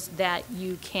of those that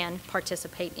you can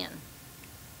participate in.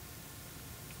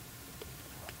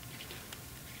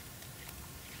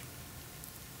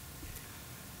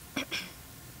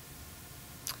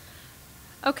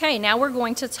 Okay, now we're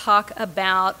going to talk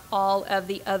about all of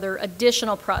the other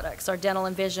additional products, our dental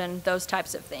and vision, those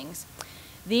types of things.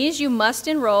 These you must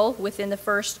enroll within the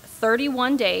first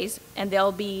 31 days, and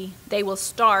they will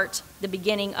start the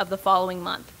beginning of the following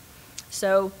month.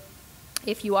 So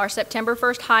if you are September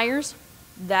 1st hires,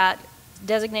 that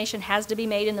designation has to be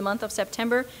made in the month of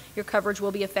September. Your coverage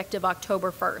will be effective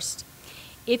October 1st.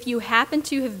 If you happen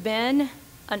to have been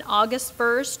an August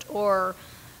 1st or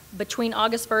between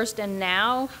August 1st and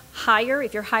now hire,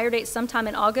 if your hire date sometime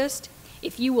in August,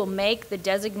 if you will make the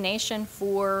designation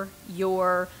for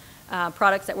your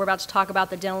products that we're about to talk about,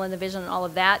 the dental and the vision and all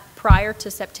of that, prior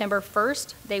to September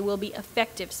 1st, they will be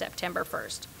effective September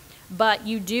 1st. But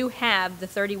you do have the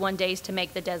 31 days to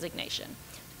make the designation.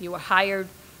 If you were hired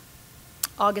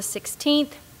August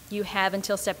 16th, you have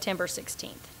until September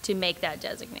 16th to make that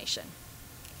designation.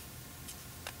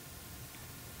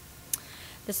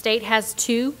 The state has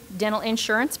 2 dental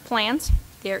insurance plans.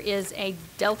 There is a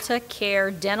Delta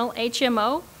Care Dental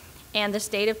HMO and the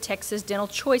State of Texas Dental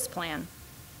Choice Plan.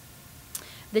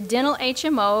 The dental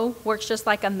HMO works just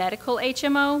like a medical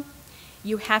HMO.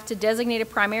 You have to designate a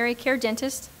primary care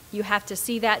dentist. You have to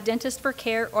see that dentist for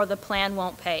care or the plan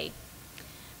won't pay.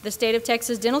 The State of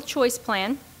Texas Dental Choice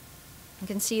Plan, you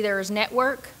can see there is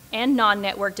network and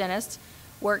non-network dentists,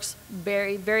 works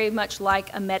very, very much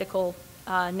like a medical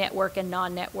network and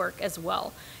non-network as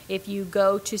well. If you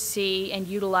go to see and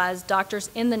utilize doctors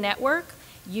in the network,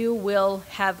 you will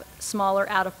have smaller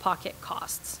out-of-pocket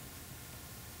costs.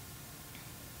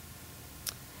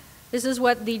 This is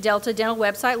what the Delta Dental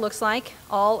website looks like.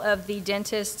 All of the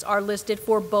dentists are listed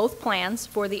for both plans,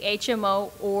 for the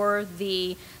HMO or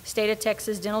the State of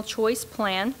Texas Dental Choice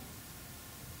Plan.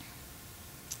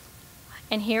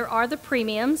 And here are the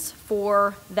premiums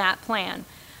for that plan.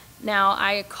 Now,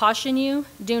 I caution you,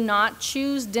 do not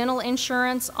choose dental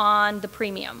insurance on the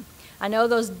premium. I know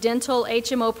those dental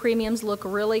HMO premiums look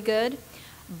really good,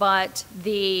 but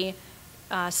the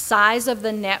size of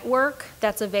the network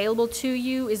that's available to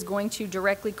you is going to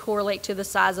directly correlate to the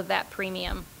size of that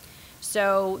premium.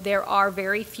 So there are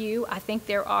very few. I think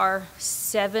there are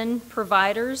 7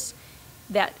 providers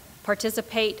that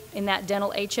participate in that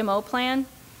dental HMO plan,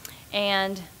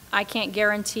 and I can't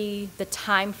guarantee the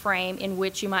time frame in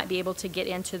which you might be able to get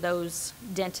into those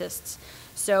dentists.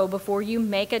 So before you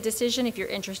make a decision, if you're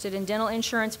interested in dental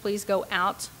insurance, please go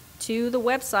out to the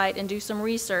website and do some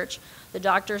research. The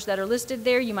doctors that are listed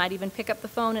there, you might even pick up the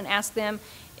phone and ask them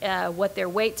what their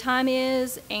wait time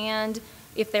is and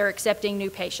if they're accepting new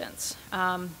patients,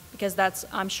 because that's,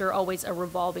 I'm sure, always a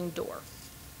revolving door.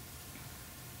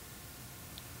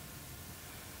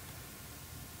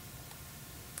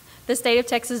 The state of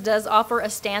Texas does offer a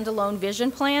standalone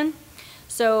vision plan.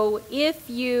 So if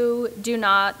you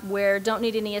don't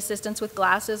need any assistance with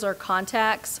glasses or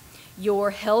contacts,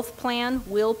 your health plan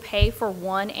will pay for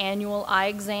 1 annual eye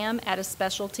exam at a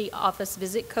specialty office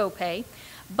visit copay,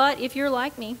 But if you're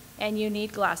like me and you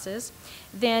need glasses,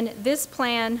 then this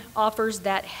plan offers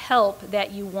that help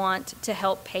that you want to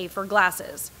help pay for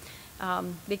glasses,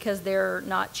 because they're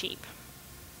not cheap.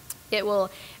 It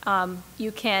will,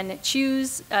 you can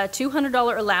choose a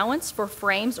 $200 allowance for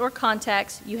frames or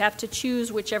contacts. You have to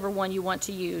choose whichever one you want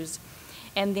to use.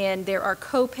 And then there are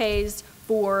co-pays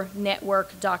for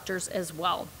network doctors as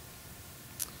well.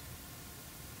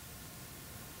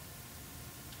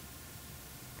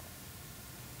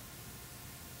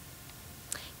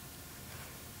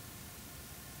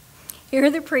 Here are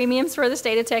the premiums for the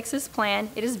state of Texas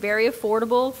plan. It is very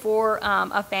affordable for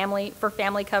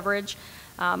family coverage.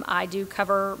 I do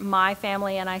cover my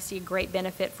family, and I see great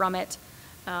benefit from it.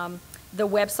 The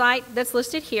website that's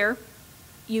listed here,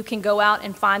 you can go out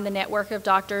and find the network of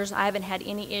doctors. I haven't had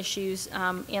any issues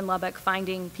in Lubbock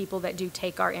finding people that do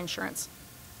take our insurance.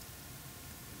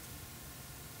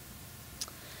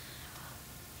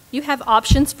 You have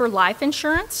options for life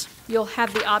insurance. You'll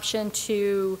have the option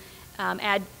to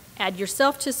add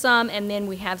yourself to some, and then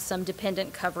we have some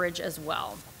dependent coverage as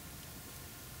well.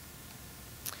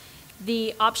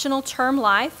 The optional term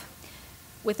life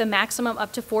with a maximum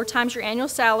up to 4 times your annual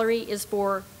salary is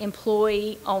for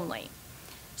employee only.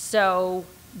 So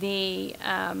the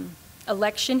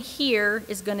election here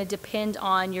is going to depend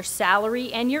on your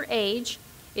salary and your age.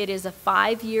 It is a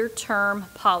 5-year term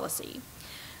policy.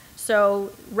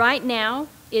 So right now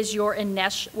is your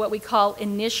what we call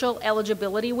initial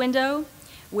eligibility window,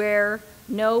 where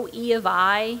no E of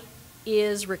I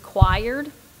is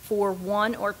required for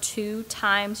 1 or 2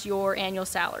 times your annual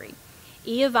salary.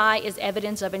 E of I is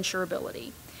evidence of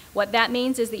insurability. What that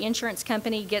means is the insurance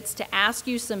company gets to ask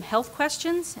you some health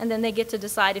questions, and then they get to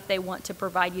decide if they want to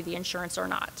provide you the insurance or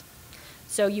not.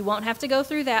 So you won't have to go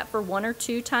through that for 1 or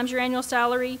 2 times your annual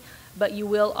salary, but you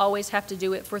will always have to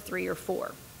do it for 3 or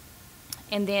 4.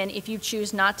 And then if you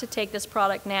choose not to take this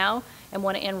product now and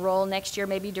want to enroll next year,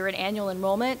 maybe during annual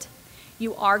enrollment,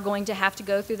 you are going to have to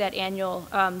go through that annual,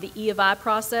 the E of I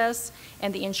process,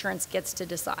 and the insurance gets to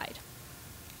decide.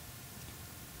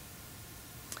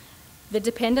 The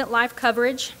dependent life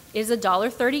coverage is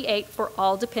 $1.38 for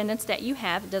all dependents that you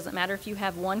have. It doesn't matter if you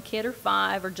have 1 kid or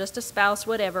 5 or just a spouse,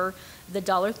 whatever. The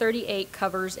 $1.38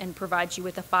 covers and provides you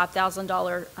with a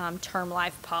 $5,000 term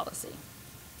life policy.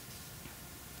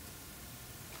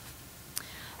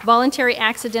 Voluntary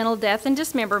accidental death and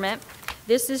dismemberment.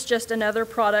 This is just another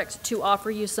product to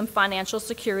offer you some financial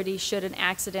security should an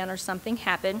accident or something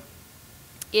happen.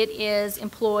 It is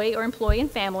employee or employee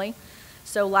and family.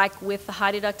 So like with the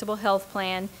high deductible health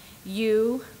plan,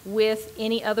 you with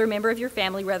any other member of your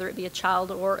family, whether it be a child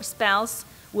or a spouse,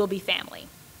 will be family.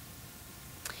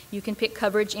 You can pick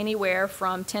coverage anywhere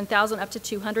from $10,000 up to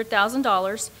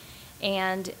 $200,000,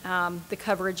 and the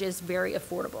coverage is very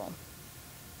affordable.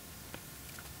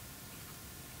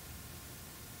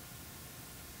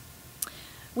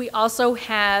 We also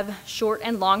have short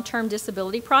and long-term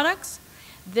disability products.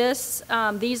 These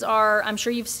are, I'm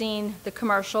sure you've seen the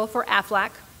commercial for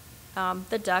Aflac,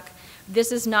 the duck.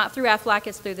 This is not through Aflac,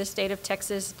 it's through the state of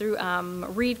Texas, through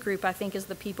Reed Group, I think is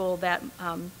the people that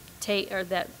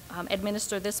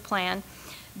administer this plan.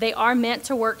 They are meant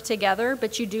to work together,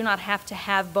 but you do not have to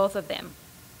have both of them.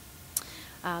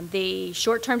 The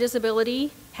short-term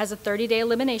disability has a 30-day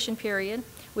elimination period,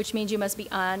 which means you must be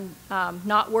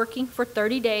not working for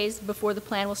 30 days before the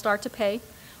plan will start to pay.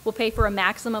 Will pay for a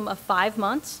maximum of 5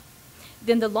 months.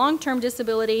 Then the long-term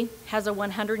disability has a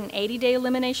 180-day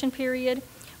elimination period,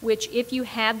 which if you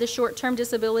have the short-term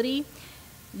disability,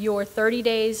 your 30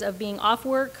 days of being off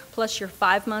work plus your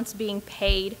 5 months being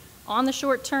paid on the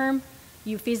short term,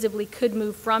 you feasibly could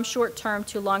move from short-term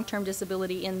to long-term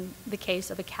disability in the case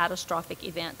of a catastrophic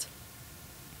event.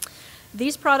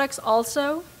 These products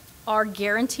also are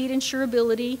guaranteed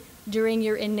insurability during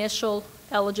your initial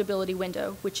eligibility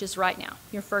window, which is right now,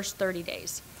 your first 30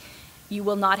 days. You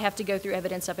will not have to go through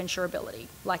evidence of insurability,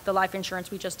 like the life insurance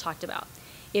we just talked about.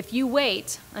 If you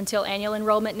wait until annual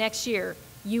enrollment next year,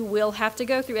 you will have to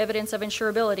go through evidence of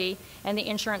insurability, and the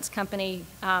insurance company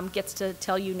gets to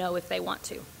tell you no if they want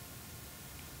to.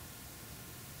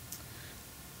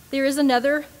 There is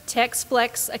another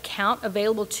TexFlex account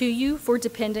available to you for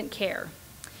dependent care.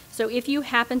 So if you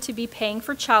happen to be paying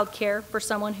for child care for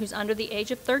someone who's under the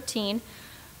age of 13,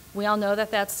 we all know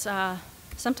that that's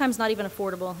sometimes not even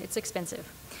affordable, it's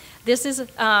expensive. This is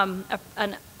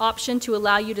an option to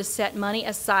allow you to set money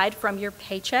aside from your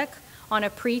paycheck on a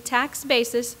pre-tax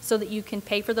basis so that you can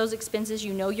pay for those expenses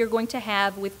you know you're going to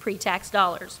have with pre-tax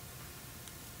dollars.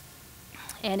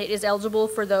 And it is eligible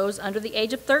for those under the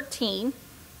age of 13.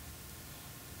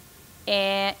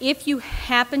 And if you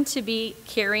happen to be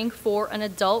caring for an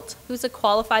adult who's a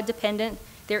qualified dependent,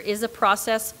 there is a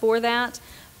process for that,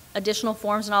 additional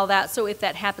forms and all that. So if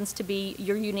that happens to be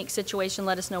your unique situation,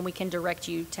 let us know. We can direct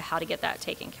you to how to get that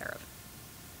taken care of.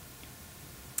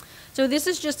 So this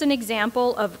is just an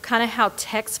example of kind of how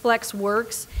TextFlex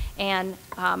works, and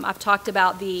I've talked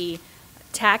about the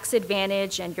tax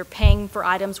advantage, and you're paying for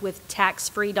items with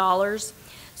tax-free dollars.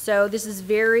 So this is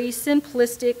very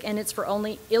simplistic, and it's for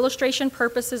only illustration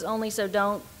purposes only, so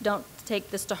don't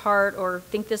take this to heart or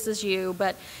think this is you.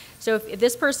 But so if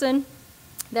this person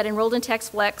that enrolled in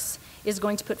TextFlex is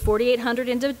going to put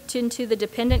 $4,800 into the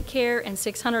dependent care and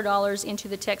 $600 into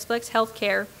the TextFlex health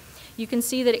care, you can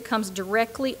see that it comes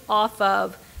directly off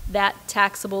of that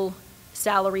taxable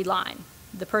salary line.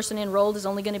 The person enrolled is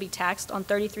only going to be taxed on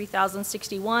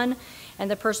 $33,061, and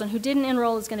the person who didn't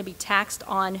enroll is going to be taxed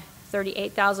on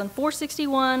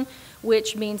 $38,461,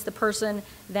 which means the person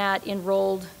that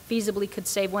enrolled feasibly could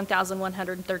save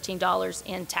 $1,113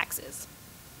 in taxes.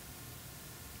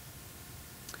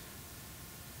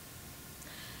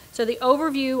 So the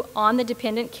overview on the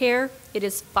dependent care, it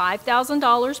is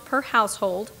 $5,000 per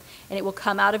household, and it will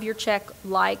come out of your check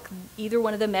like either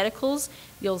one of the medicals.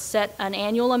 You'll set an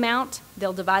annual amount,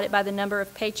 they'll divide it by the number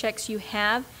of paychecks you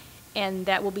have, and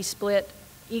that will be split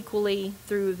equally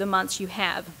through the months you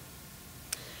have.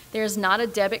 There's not a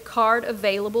debit card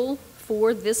available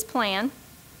for this plan.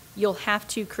 You'll have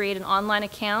to create an online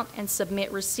account and submit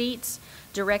receipts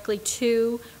directly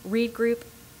to Reed Group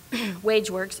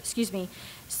WageWorks, excuse me,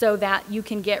 so that you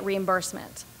can get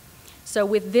reimbursement. So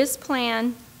with this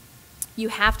plan, you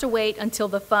have to wait until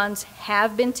the funds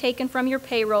have been taken from your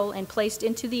payroll and placed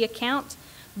into the account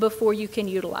before you can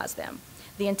utilize them.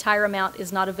 The entire amount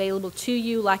is not available to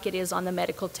you like it is on the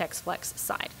medical TextFlex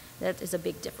side. That is a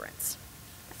big difference.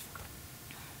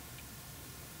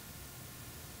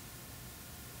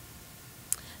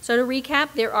 So to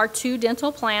recap, there are 2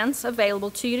 dental plans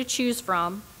available to you to choose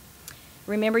from.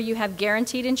 Remember, you have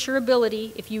guaranteed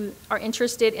insurability if you are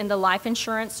interested in the life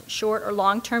insurance, short or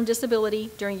long-term disability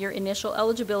during your initial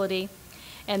eligibility,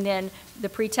 and then the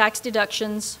pre-tax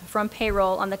deductions from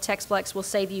payroll on the TextFlex will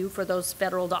save you for those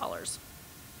federal dollars.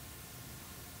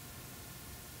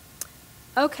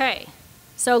 Okay,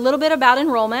 so a little bit about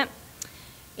enrollment.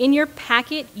 In your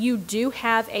packet, you do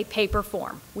have a paper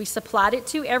form. We supplied it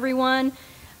to everyone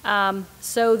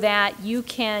so that you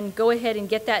can go ahead and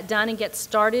get that done and get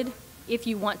started if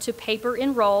you want to paper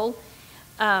enroll.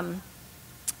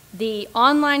 The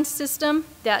online system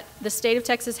that the state of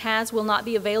Texas has will not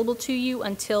be available to you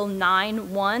until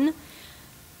 9/1.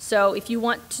 So if you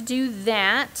want to do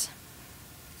that,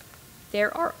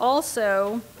 there are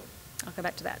also, I'll go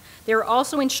back to that. There are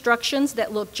also instructions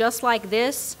that look just like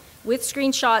this with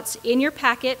screenshots in your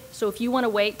packet. So if you want to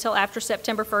wait till after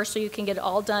September 1st so you can get it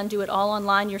all done, do it all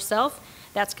online yourself,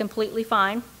 that's completely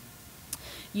fine.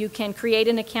 You can create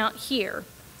an account here.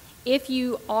 If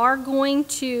you are going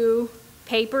to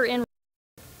paper enroll,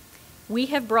 we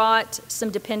have brought some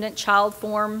dependent child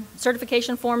form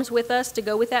certification forms with us to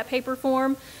go with that paper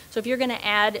form. So if you're going to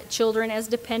add children as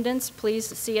dependents, please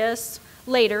see us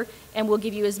later, and we'll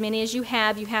give you as many as you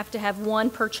have. You have to have 1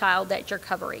 per child that you're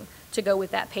covering to go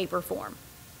with that paper form.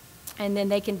 And then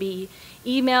they can be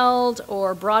emailed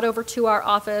or brought over to our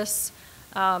office,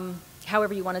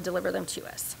 however you want to deliver them to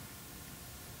us.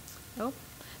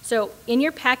 So in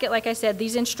your packet, like I said,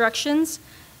 these instructions,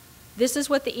 this is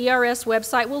what the ERS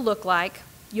website will look like.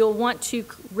 You'll want to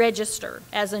register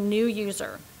as a new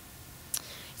user.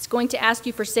 It's going to ask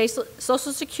you for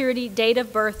Social Security, date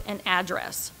of birth, and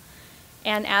address.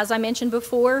 And as I mentioned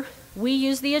before, we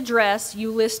use the address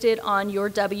you listed on your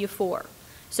W-4.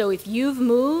 So if you've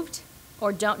moved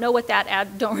or don't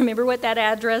remember what that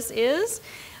address is,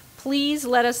 please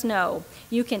let us know.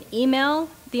 You can email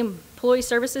the Employee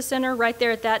Services Center right there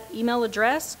at that email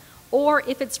address, or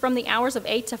if it's from the hours of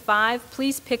 8 to 5,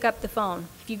 please pick up the phone.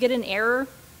 If you get an error,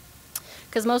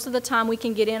 because most of the time we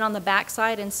can get in on the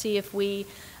backside and see if we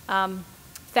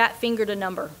fat-fingered a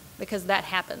number, because that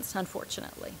happens,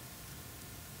 unfortunately.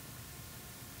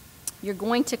 You're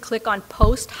going to click on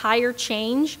Post Hire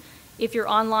Change if you're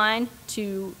online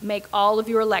to make all of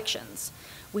your elections.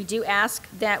 We do ask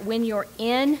that when you're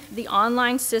in the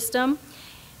online system,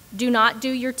 do not do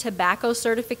your tobacco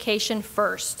certification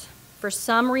first. For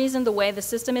some reason, the way the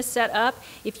system is set up,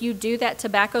 if you do that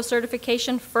tobacco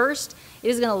certification first, it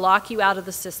is going to lock you out of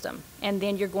the system. And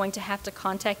then you're going to have to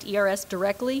contact ERS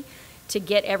directly to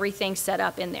get everything set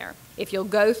up in there. If you'll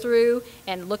go through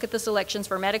and look at the selections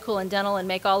for medical and dental and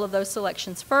make all of those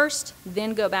selections first,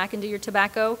 then go back and do your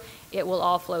tobacco, it will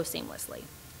all flow seamlessly.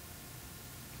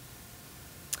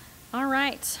 All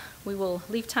right, we will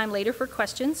leave time later for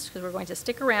questions because we're going to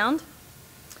stick around.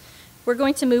 We're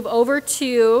going to move over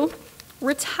to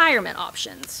retirement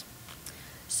options.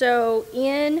 So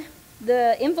in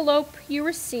the envelope you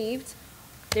received,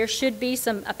 there should be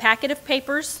a packet of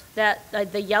papers that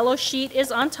the yellow sheet is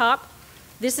on top.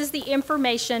 This is the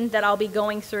information that I'll be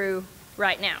going through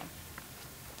right now.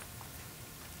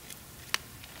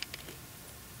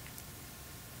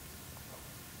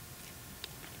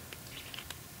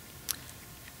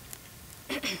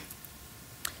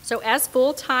 So as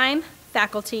full-time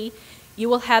faculty, you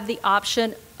will have the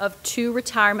option of 2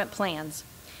 retirement plans.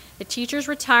 The Teachers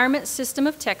Retirement System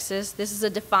of Texas, this is a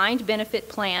defined benefit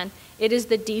plan. It is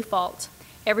the default.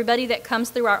 Everybody that comes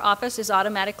through our office is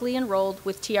automatically enrolled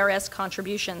with TRS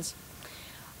contributions.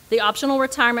 The optional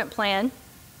retirement plan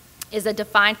is a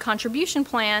defined contribution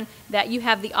plan that you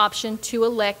have the option to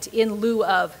elect in lieu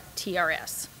of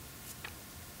TRS.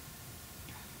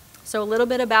 So a little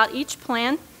bit about each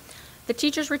plan. The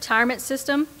Teachers Retirement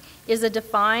System is a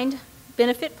defined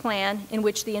benefit plan in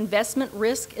which the investment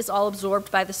risk is all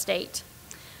absorbed by the state.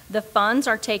 The funds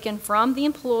are taken from the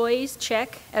employee's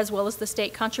check as well as the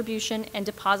state contribution and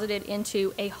deposited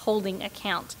into a holding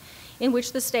account in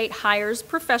which the state hires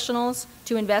professionals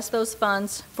to invest those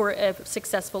funds for a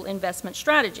successful investment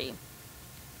strategy.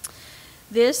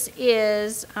 This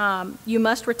is, you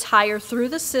must retire through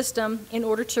the system in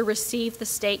order to receive the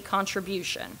state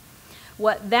contribution.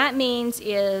 What that means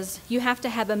is you have to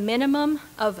have a minimum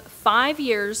of 5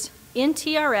 years in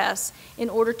TRS in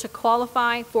order to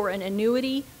qualify for an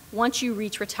annuity once you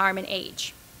reach retirement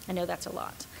age. I know that's a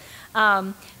lot.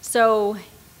 So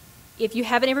if you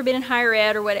haven't ever been in higher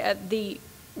ed or whatever, the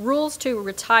rules to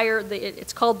retire,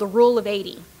 it's called the Rule of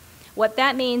 80. What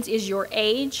that means is your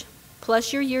age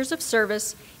plus your years of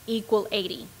service equal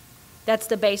 80. That's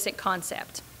the basic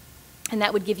concept. And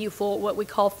that would give you what we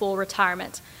call full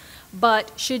retirement.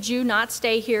 But should you not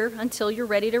stay here until you're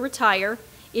ready to retire,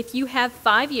 if you have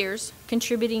 5 years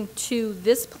contributing to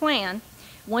this plan,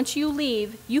 once you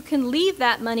leave, you can leave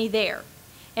that money there.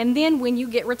 And then when you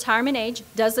get retirement age,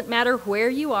 doesn't matter where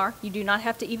you are, you do not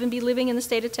have to even be living in the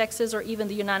state of Texas or even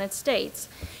the United States.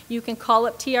 You can call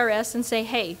up TRS and say,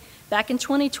 hey, back in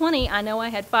 2020, I know I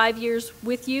had 5 years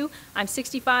with you. I'm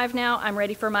 65 now. I'm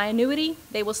ready for my annuity.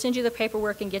 They will send you the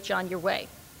paperwork and get you on your way.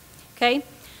 Okay?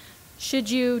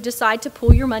 Should you decide to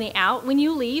pull your money out when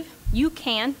you leave, you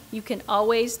can. You can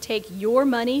always take your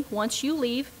money once you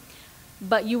leave,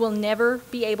 but you will never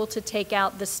be able to take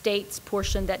out the state's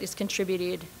portion that is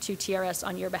contributed to TRS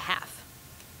on your behalf.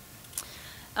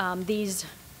 These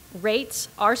rates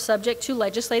are subject to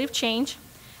legislative change.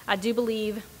 I do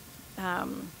believe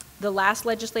the last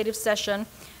legislative session,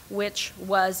 which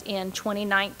was in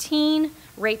 2019,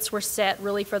 rates were set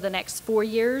really for the next 4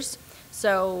 years.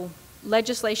 So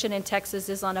legislation in Texas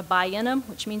is on a biennium,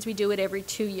 which means we do it every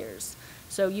 2 years.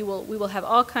 So we will have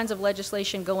all kinds of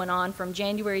legislation going on from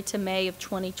January to May of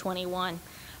 2021.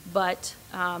 But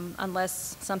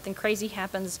unless something crazy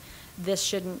happens, this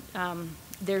shouldn't,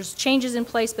 there's changes in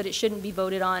place, but it shouldn't be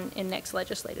voted on in next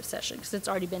legislative session because it's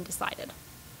already been decided.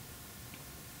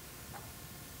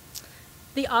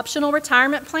 The optional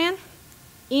retirement plan.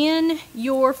 In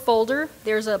your folder,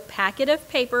 there's a packet of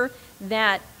paper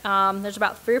that there's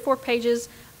about 3 or 4 pages.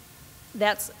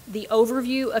 That's the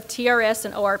overview of TRS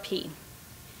and ORP.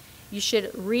 You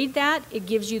should read that. It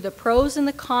gives you the pros and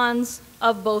the cons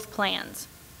of both plans.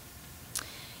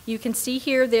 You can see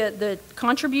here the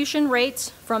contribution rates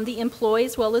from the employee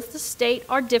as well as the state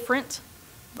are different.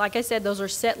 Like I said, those are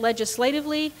set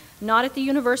legislatively, not at the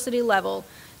university level.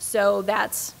 So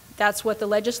that's what the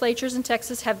legislatures in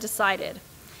Texas have decided.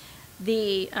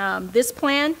 This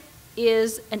plan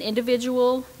is an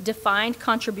individual defined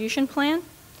contribution plan,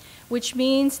 which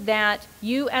means that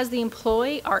you as the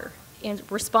employee are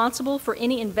responsible for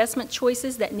any investment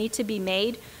choices that need to be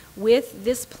made with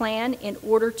this plan in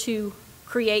order to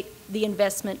create the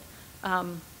investment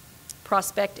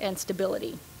prospect and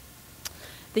stability.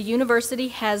 The university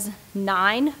has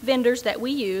 9 vendors that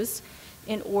we use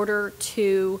in order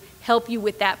to help you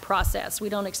with that process. We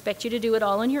don't expect you to do it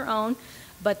all on your own,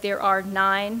 but there are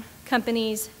 9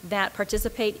 companies that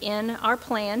participate in our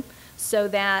plan so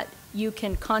that you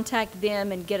can contact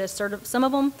them and get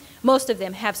most of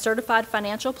them have certified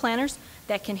financial planners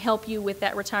that can help you with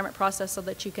that retirement process so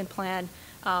that you can plan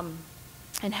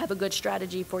and have a good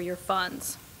strategy for your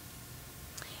funds.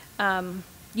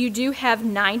 You do have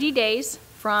 90 days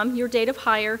from your date of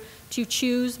hire to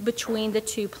choose between the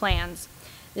 2 plans.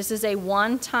 This is a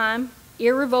one-time,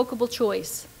 irrevocable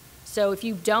choice. So if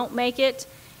you don't make it,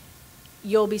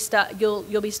 you'll be stuck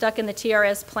in the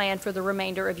TRS plan for the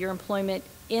remainder of your employment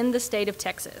in the state of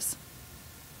Texas.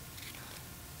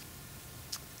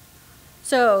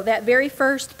 So that very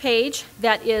first page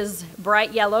that is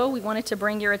bright yellow, we wanted to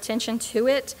bring your attention to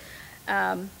it.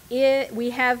 We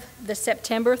have the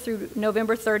September through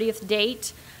November 30th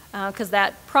date, because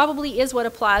that probably is what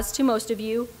applies to most of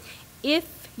you.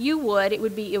 If you would, it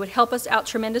would help us out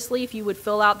tremendously if you would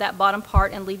fill out that bottom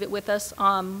part and leave it with us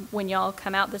when y'all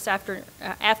come out this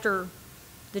after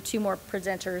the two more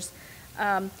presenters.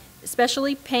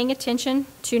 Especially paying attention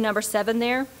to number 7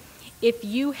 there. If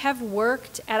you have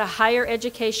worked at a higher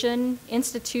education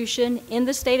institution in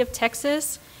the state of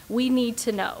Texas, we need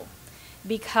to know.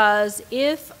 Because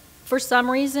if, for some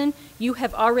reason, you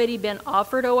have already been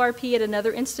offered ORP at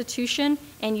another institution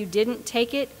and you didn't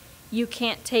take it, you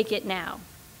can't take it now.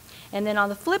 And then on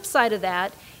the flip side of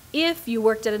that, if you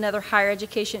worked at another higher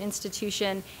education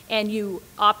institution and you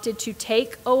opted to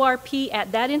take ORP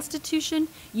at that institution,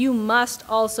 you must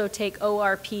also take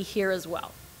ORP here as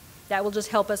well. That will just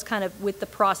help us kind of with the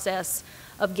process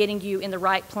of getting you in the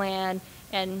right plan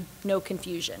and no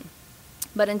confusion.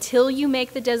 But until you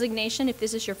make the designation, if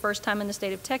this is your first time in the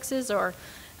state of Texas or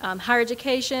higher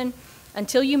education,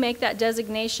 until you make that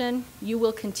designation, you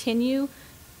will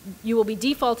be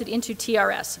defaulted into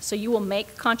TRS. So you will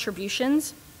make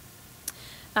contributions.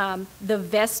 The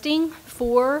vesting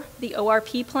for the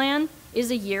ORP plan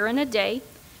is a year and a day,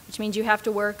 which means you have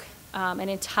to work an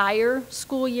entire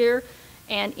school year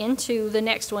and into the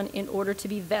next one in order to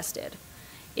be vested.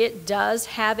 It does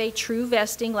have a true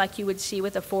vesting like you would see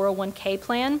with a 401k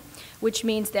plan, which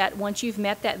means that once you've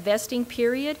met that vesting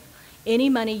period, any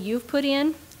money you've put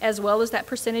in, as well as that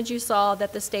percentage you saw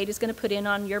that the state is going to put in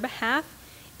on your behalf,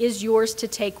 is yours to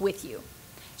take with you.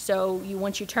 So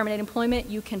once you terminate employment,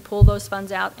 you can pull those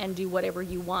funds out and do whatever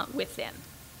you want with them.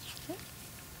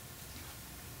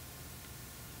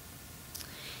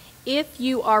 If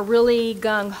you are really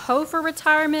gung-ho for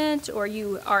retirement, or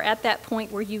you are at that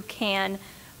point where you can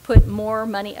put more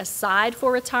money aside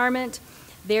for retirement,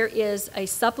 there is a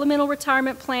supplemental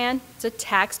retirement plan. It's a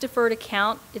tax-deferred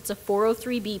account. It's a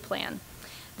 403B plan.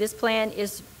 This plan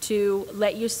is to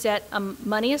let you set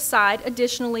money aside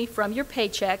additionally from your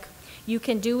paycheck. You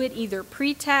can do it either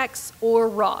pre-tax or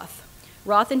Roth.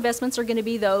 Roth investments are going to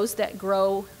be those that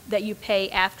grow, that you pay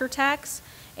after tax,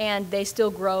 and they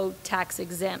still grow tax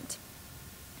exempt.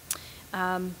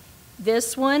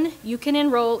 This one you can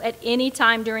enroll at any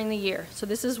time during the year. So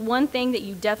this is one thing that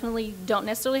you definitely don't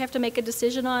necessarily have to make a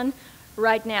decision on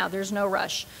right now. There's no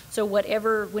rush. So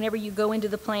whenever you go into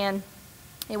the plan,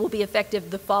 it will be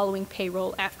effective the following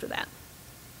payroll after that.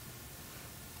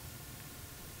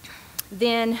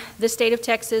 Then the state of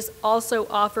Texas also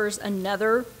offers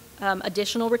another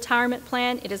additional retirement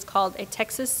plan. It is called a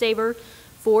Texas Saver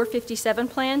 457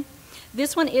 plan.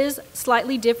 This one is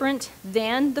slightly different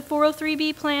than the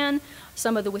 403B plan.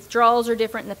 Some of the withdrawals are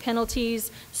different and the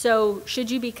penalties. So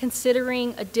should you be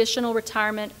considering additional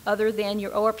retirement other than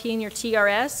your ORP and your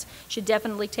TRS, you should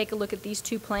definitely take a look at these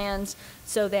two plans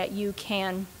so that you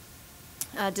can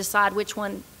decide which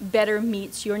one better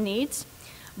meets your needs.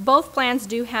 Both plans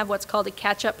do have what's called a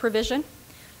catch-up provision.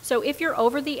 So if you're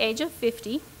over the age of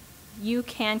 50, you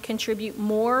can contribute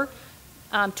more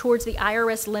towards the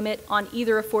IRS limit on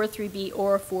either a 403B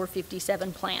or a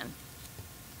 457 plan.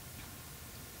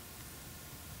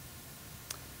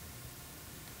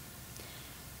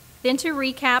 Then to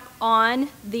recap on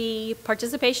the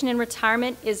participation in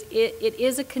retirement, it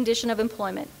is a condition of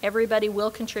employment. Everybody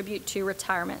will contribute to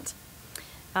retirement.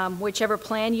 Whichever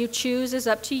plan you choose is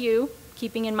up to you,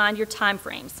 keeping in mind your time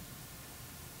frames.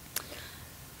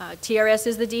 TRS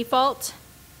is the default.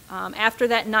 After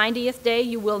that 90th day,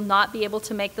 you will not be able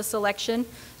to make the selection.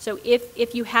 So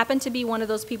if you happen to be one of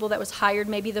those people that was hired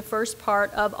maybe the first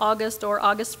part of August or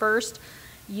August 1st,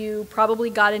 you probably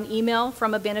got an email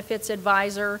from a benefits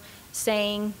advisor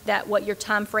saying that what your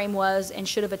time frame was and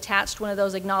should have attached one of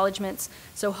those acknowledgments.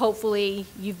 So hopefully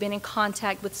you've been in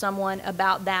contact with someone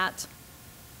about that.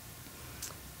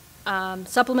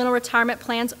 Supplemental retirement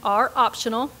plans are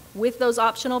optional. With those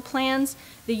optional plans,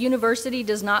 the university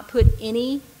does not put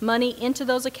any money into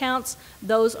those accounts.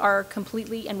 Those are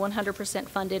completely and 100%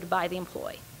 funded by the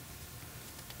employee.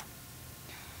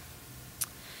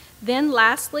 Then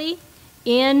lastly,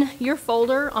 in your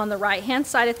folder on the right-hand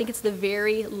side, I think it's the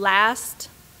very last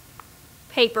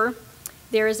paper,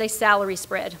 there is a salary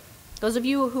spread. Those of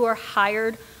you who are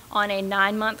hired on a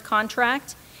 9-month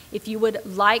contract, if you would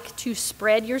like to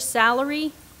spread your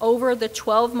salary over the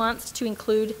 12 months to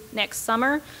include next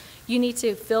summer, you need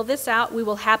to fill this out. We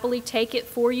will happily take it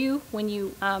for you when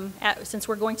you, since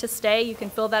we're going to stay, you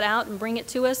can fill that out and bring it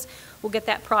to us. We'll get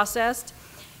that processed.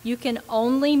 You can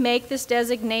only make this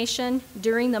designation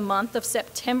during the month of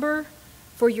September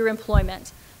for your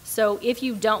employment. So if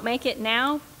you don't make it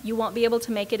now, you won't be able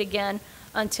to make it again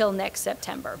until next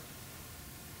September.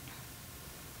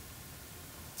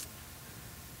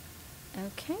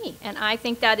 Okay, and I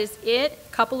think that is it.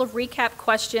 A couple of recap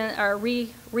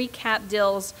recap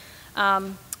deals.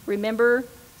 Remember,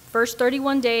 first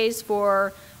 31 days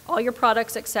for all your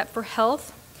products except for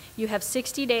health. You have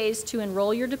 60 days to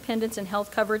enroll your dependents in health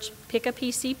coverage, pick a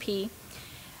PCP.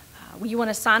 You want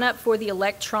to sign up for the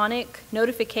electronic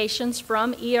notifications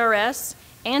from ERS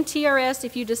and TRS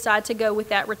if you decide to go with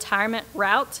that retirement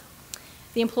route.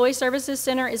 The Employee Services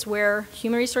Center is where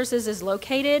Human Resources is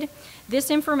located.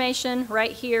 This information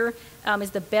right here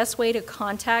is the best way to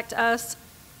contact us.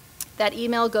 That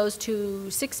email goes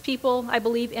to 6 people, I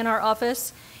believe, in our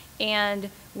office, and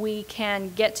we can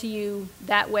get to you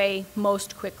that way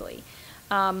most quickly.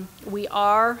 We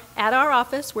are at our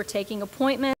office. We're taking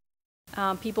appointments.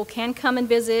 People can come and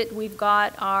visit. We've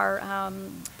got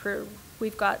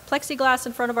plexiglass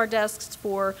in front of our desks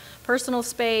for personal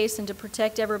space and to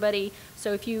protect everybody.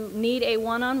 So if you need a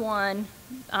one-on-one,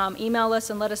 email us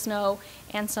and let us know,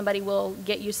 and somebody will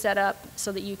get you set up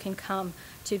so that you can come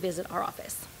to visit our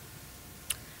office.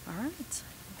 All right.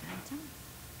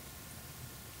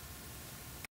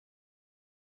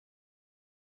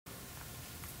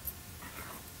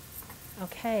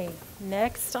 Okay,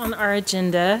 next on our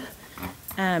agenda,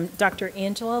 Dr.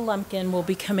 Angela Lumpkin will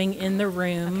be coming in the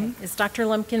room. As Dr.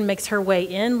 Lumpkin makes her way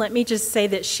in, let me just say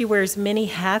that she wears many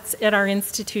hats at our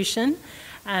institution.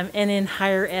 And in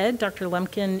higher ed, Dr.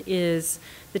 Lumpkin is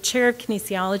the chair of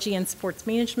kinesiology and sports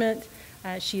management.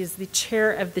 She is the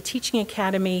chair of the Teaching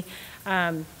Academy.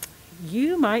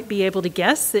 You might be able to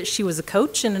guess that she was a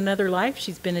coach in another life.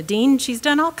 She's been a dean. She's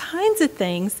done all kinds of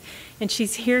things. And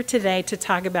she's here today to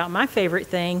talk about my favorite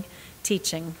thing,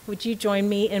 teaching. Would you join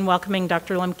me in welcoming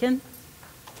Dr. Lumpkin?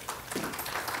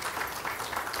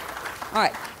 All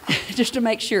right, just to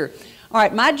make sure. All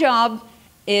right, my job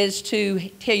is to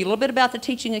tell you a little bit about the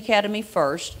Teaching Academy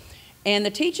first. And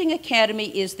the Teaching Academy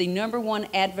is the #1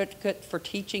 advocate for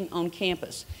teaching on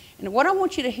campus. And what I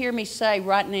want you to hear me say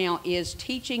right now is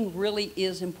teaching really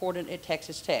is important at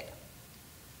Texas Tech.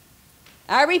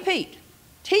 I repeat,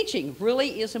 teaching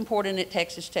really is important at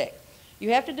Texas Tech.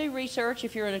 You have to do research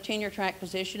if you're in a tenure track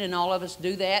position, and all of us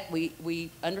do that. We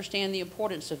understand the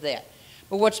importance of that.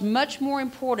 But what's much more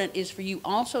important is for you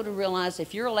also to realize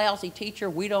if you're a lousy teacher,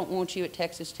 we don't want you at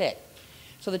Texas Tech.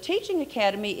 So the Teaching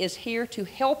Academy is here to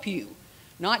help you,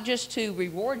 not just to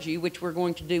reward you, which we're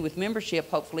going to do with membership,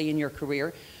 hopefully, in your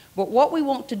career, but what we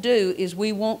want to do is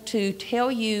we want to tell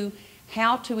you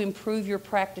how to improve your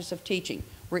practice of teaching.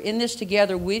 We're in this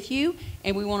together with you,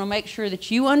 and we want to make sure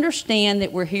that you understand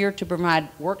that we're here to provide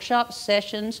workshop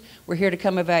sessions. We're here to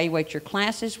come evaluate your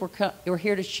classes. We're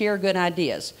here to share good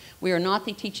ideas. We are not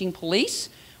the teaching police.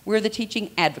 We're the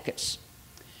teaching advocates.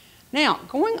 Now,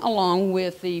 going along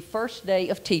with the first day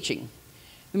of teaching,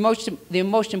 the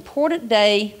most important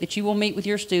day that you will meet with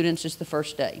your students is the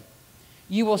first day.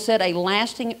 You will set a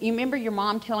lasting, you remember your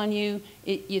mom telling you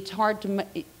it's hard to,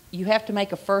 you have to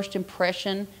make a first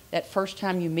impression that first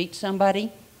time you meet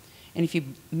somebody, and if you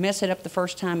mess it up the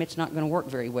first time, it's not going to work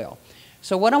very well.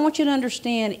 So what I want you to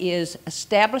understand is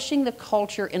establishing the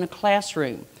culture in a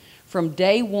classroom from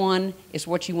day one is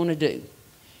what you want to do.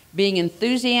 Being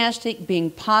enthusiastic, being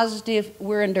positive,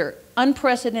 we're under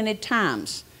unprecedented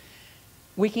times.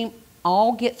 We can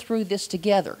all get through this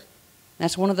together.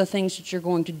 That's one of the things that you're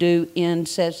going to do in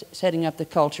setting up the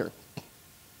culture.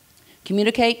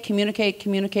 Communicate, communicate,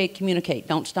 communicate, communicate.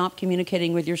 Don't stop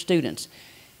communicating with your students.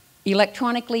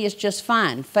 Electronically is just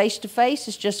fine. Face-to-face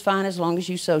is just fine as long as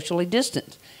you socially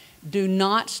distance. Do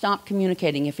not stop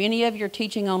communicating. If any of you are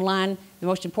teaching online, the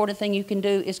most important thing you can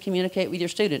do is communicate with your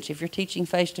students. If you're teaching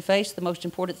face-to-face, the most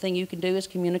important thing you can do is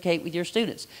communicate with your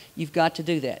students. You've got to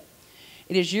do that.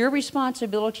 It is your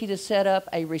responsibility to set up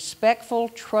a respectful,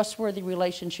 trustworthy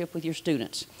relationship with your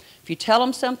students. If you tell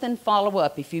them something, follow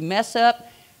up. If you mess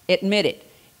up, admit it.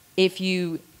 If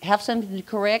you have something to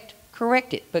correct,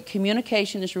 correct it. But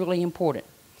communication is really important.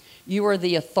 You are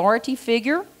the authority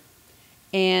figure,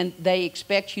 and they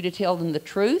expect you to tell them the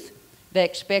truth. They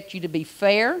expect you to be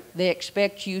fair. They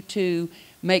expect you to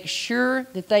make sure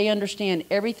that they understand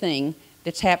everything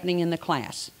that's happening in the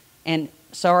class. And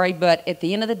sorry, but at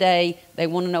the end of the day, they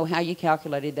want to know how you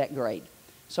calculated that grade.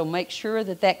 So make sure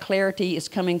that that clarity is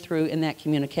coming through in that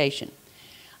communication.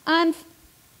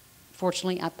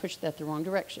 Unfortunately, I pushed that the wrong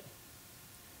direction.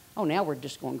 Oh, now we're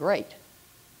just going great.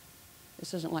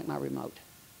 This isn't like my remote.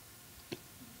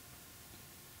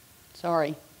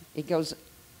 Sorry, it goes.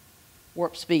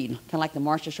 warp speed, kind of like the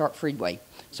Marcia Sharp Freeway,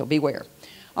 so beware.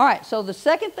 All right, so the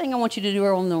second thing I want you to do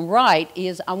on the right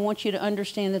is I want you to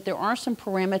understand that there are some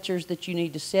parameters that you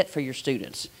need to set for your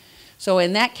students. So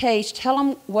in that case, tell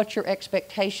them what your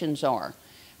expectations are.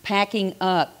 Packing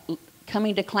up,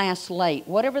 coming to class late,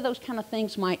 whatever those kind of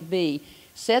things might be.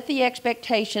 Set the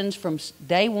expectations from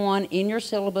day one in your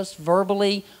syllabus,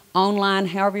 verbally, online,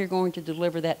 however you're going to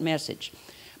deliver that message.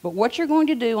 But what you're going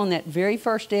to do on that very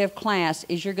first day of class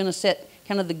is you're going to set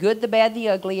kind of the good, the bad, the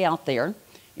ugly out there.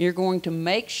 You're going to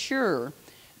make sure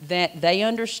that they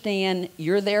understand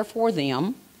you're there for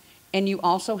them, and you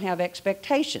also have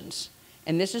expectations.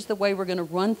 And this is the way we're going to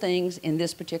run things in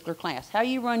this particular class. How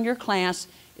you run your class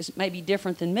is maybe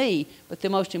different than me, but the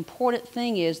most important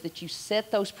thing is that you set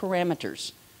those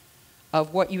parameters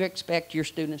of what you expect your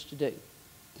students to do.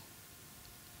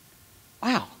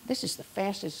 Wow, this is the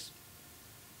fastest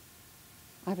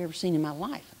I've ever seen in my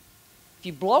life. If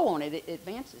you blow on it, it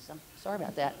advances. I'm sorry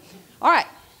about that. All right.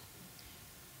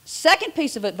 Second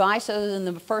piece of advice, other than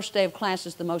the first day of class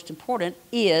is the most important,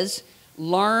 is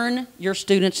learn your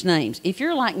students' names. If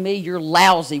you're like me, you're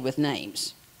lousy with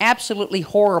names. Absolutely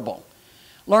horrible.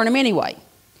 Learn them anyway.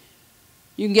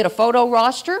 You can get a photo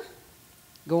roster.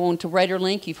 Go on to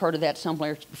RadarLink. You've heard of that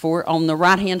somewhere before. On the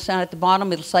right-hand side at the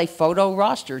bottom, it'll say photo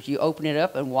rosters. You open it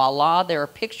up, and voila, there are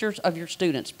pictures of your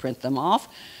students. Print them off.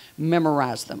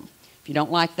 Memorize them. If you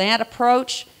don't like that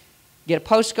approach, get a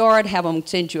postcard, have them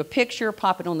send you a picture,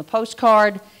 pop it on the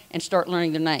postcard, and start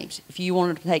learning their names. If you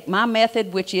wanted to take my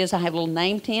method, which is I have little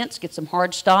name tents, get some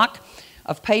hard stock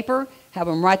of paper, have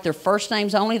them write their first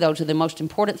names only. Those are the most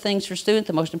important things for students.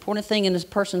 The most important thing in this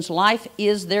person's life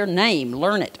is their name.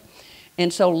 Learn it.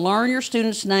 And so learn your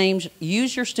students' names,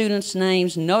 use your students'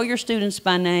 names, know your students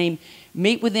by name,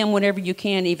 meet with them whenever you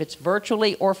can, if it's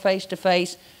virtually or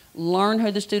face-to-face. Learn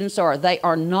who the students are. They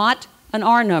are not an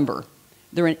R number.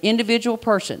 They're an individual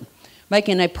person.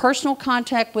 Making a personal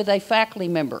contact with a faculty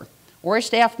member or a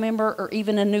staff member or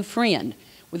even a new friend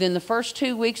within the first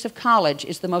 2 weeks of college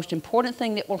is the most important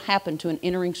thing that will happen to an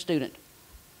entering student.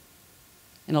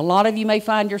 And a lot of you may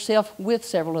find yourself with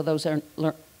several of those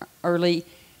early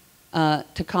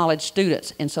to college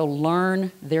students. And so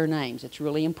learn their names. It's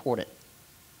really important.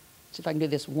 See if I can do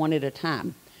this one at a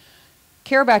time.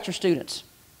 Care about your students.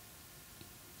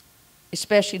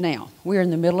 Especially now. We're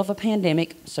in the middle of a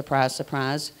pandemic, surprise,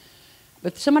 surprise.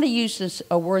 But somebody used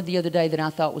a word the other day that I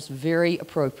thought was very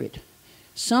appropriate.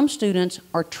 Some students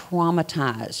are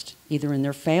traumatized, either in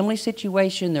their family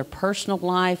situation, their personal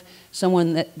life,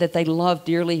 someone that they love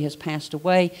dearly has passed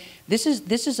away. This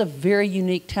is a very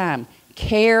unique time.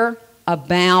 Care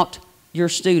about your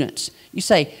students. You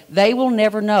say, they will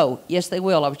never know. Yes, they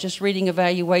will. I was just reading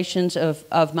evaluations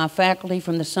of my faculty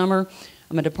from the summer.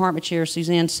 I'm a department chair,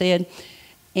 Suzanne said,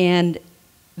 and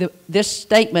this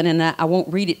statement, and I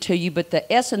won't read it to you, but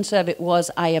the essence of it was,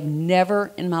 I have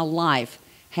never in my life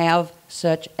have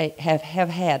had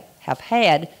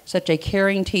such a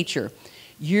caring teacher.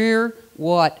 You're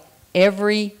what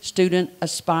every student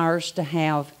aspires to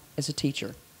have as a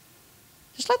teacher.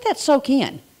 Just let that soak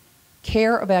in.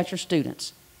 Care about your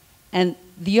students. And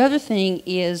the other thing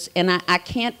is, and I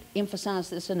can't emphasize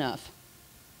this enough,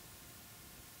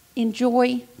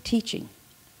 enjoy teaching.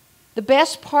 The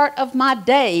best part of my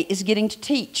day is getting to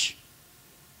teach.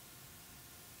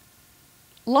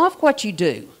 Love what you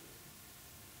do.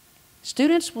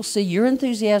 Students will see your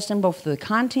enthusiasm both for the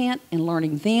content and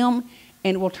learning them,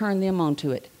 and it will turn them on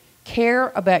to it.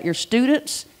 Care about your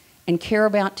students and care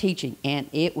about teaching, and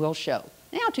it will show.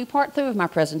 Now to part 2 of my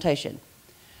presentation.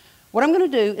 What I'm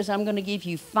going to do is I'm going to give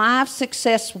you 5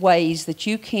 success ways that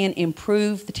you can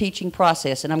improve the teaching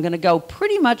process. And I'm going to go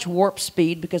pretty much warp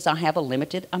speed because I have a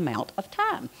limited amount of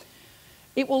time.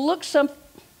 It will look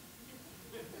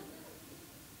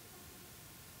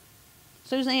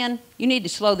Suzanne, you need to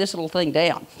slow this little thing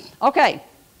down. Okay.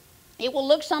 It will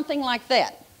look something like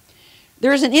that.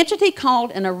 There is an entity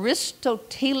called an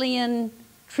Aristotelian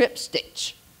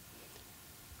triptych.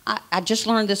 I just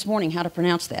learned this morning how to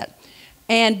pronounce that.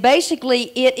 And basically,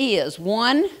 it is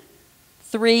 1,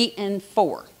 3, and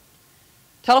 4.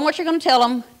 Tell them what you're going to tell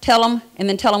them, and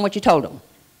then tell them what you told them.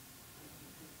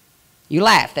 You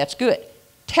laugh. That's good.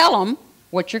 Tell them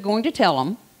what you're going to tell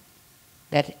them.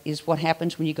 That is what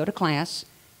happens when you go to class.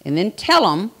 And then tell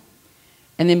them,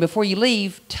 and then before you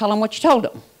leave, tell them what you told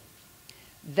them.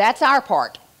 That's our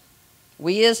part.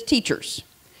 We as teachers.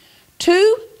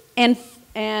 2 and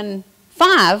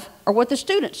 5 are what the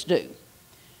students do.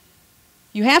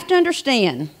 You have to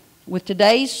understand, with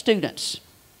today's students,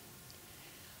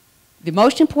 the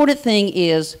most important thing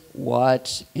is,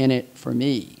 what's in it for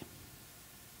me?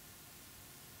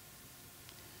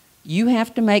 You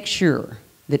have to make sure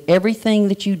that everything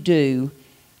that you do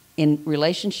in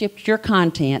relationship to your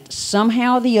content,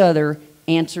 somehow or the other,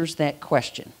 answers that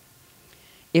question.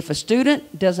 If a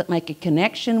student doesn't make a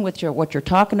connection with what you're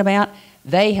talking about,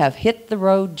 they have hit the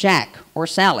road Jack or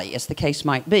Sally, as the case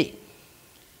might be.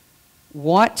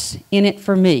 What's in it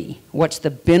for me? What's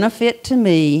the benefit to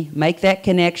me? Make that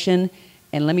connection.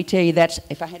 And let me tell you, that's,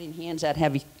 if I had any hands, I'd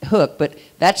have a hook, but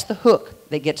that's the hook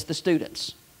that gets the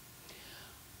students.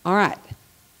 All right,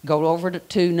 go over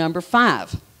to number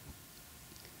 5.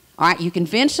 All right, you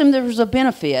convince them there's a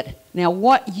benefit. Now,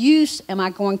 what use am I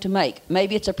going to make?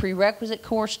 Maybe it's a prerequisite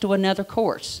course to another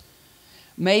course.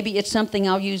 Maybe it's something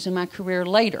I'll use in my career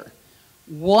later.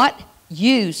 What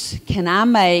use can I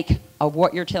make of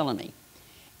what you're telling me?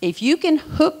 If you can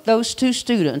hook those two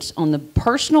students on the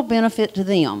personal benefit to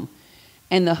them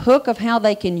and the hook of how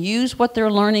they can use what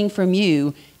they're learning from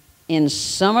you in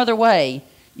some other way,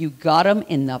 you got them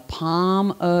in the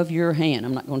palm of your hand.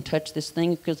 I'm not going to touch this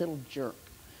thing because it'll jerk.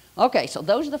 Okay, so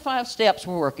those are the 5 steps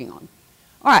we're working on.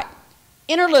 All right,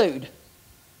 interlude.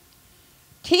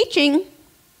 Teaching,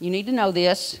 you need to know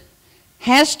this,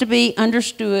 has to be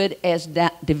understood as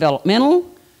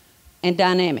developmental and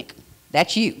dynamic.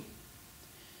 That's you.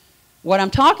 What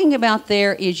I'm talking about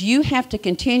there is you have to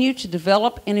continue to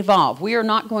develop and evolve. We are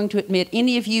not going to admit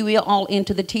any of you all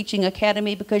into the teaching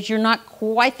academy because you're not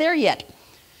quite there yet.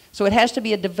 So it has to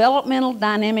be a developmental,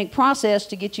 dynamic process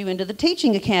to get you into the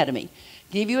teaching academy.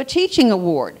 Give you a teaching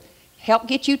award, help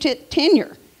get you to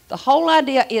tenure. The whole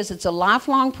idea is it's a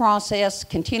lifelong process,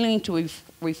 continuing to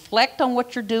reflect on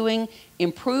what you're doing,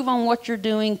 improve on what you're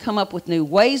doing, come up with new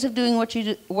ways of doing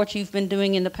what you've been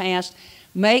doing in the past.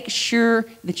 Make sure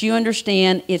that you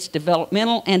understand it's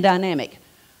developmental and dynamic.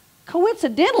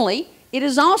 Coincidentally, it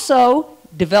is also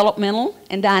developmental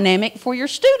and dynamic for your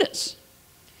students.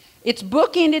 It's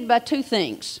bookended by 2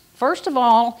 things. First of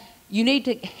all, you need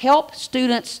to help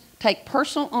students take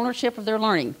personal ownership of their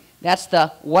learning. That's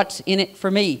the what's in it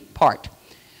for me part.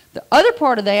 The other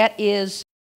part of that is,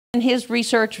 in his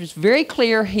research is very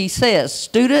clear, he says,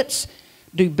 students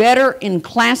do better in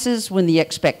classes when the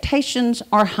expectations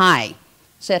are high.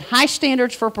 Set high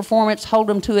standards for performance, hold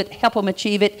them to it, help them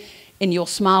achieve it, and you'll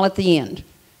smile at the end.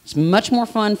 It's much more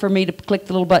fun for me to click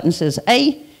the little button that says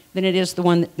A than it is the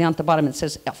one down at the bottom that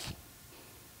says F.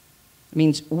 It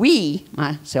means we,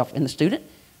 myself and the student,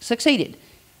 succeeded.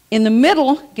 In the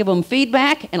middle, give them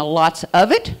feedback and lots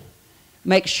of it.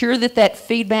 Make sure that that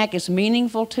feedback is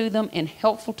meaningful to them and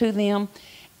helpful to them.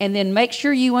 And then make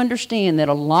sure you understand that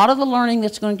a lot of the learning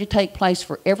that's going to take place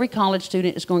for every college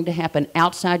student is going to happen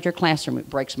outside your classroom. It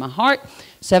breaks my heart.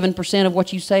 7% of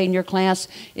what you say in your class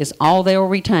is all they'll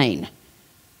retain.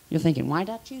 You're thinking, why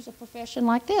not choose a profession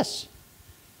like this?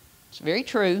 It's very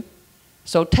true.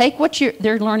 So take what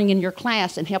they're learning in your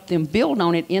class and help them build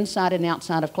on it inside and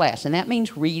outside of class. And that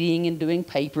means reading and doing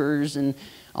papers and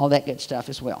all that good stuff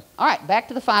as well. All right, back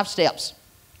to the 5 steps.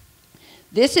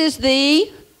 This is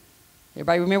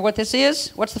everybody remember what this is?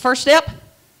 What's the first step?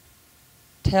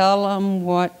 Tell them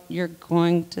what you're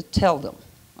going to tell them.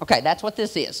 Okay, that's what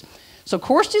this is. So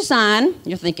course design,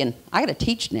 you're thinking, I got to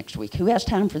teach next week. Who has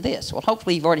time for this? Well,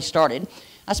 hopefully you've already started.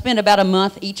 I spend about a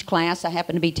month each class. I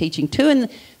happen to be teaching 2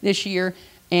 this year,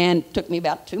 and it took me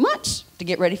about 2 months to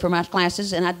get ready for my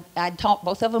classes, and I'd taught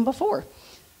both of them before.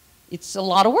 It's a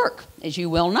lot of work, as you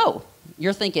well know.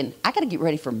 You're thinking, I got to get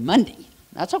ready for Monday.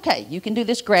 That's okay. You can do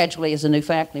this gradually as a new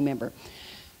faculty member.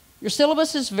 Your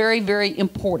syllabus is very, very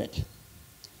important.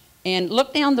 And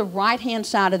look down the right-hand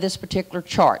side of this particular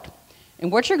chart.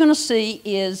 And what you're going to see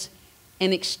is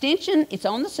an extension. It's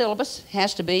on the syllabus.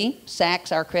 Has to be.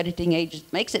 SACS, our accrediting agency,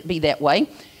 makes it be that way.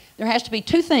 There has to be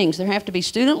 2 things. There have to be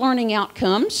student learning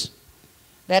outcomes.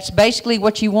 That's basically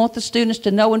what you want the students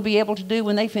to know and be able to do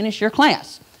when they finish your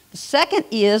class. The second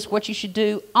is what you should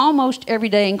do almost every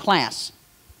day in class.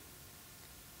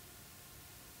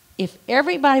 If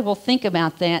everybody will think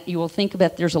about that, you will think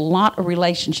about there's a lot of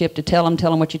relationship to tell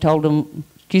them what you told them,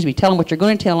 tell them what you're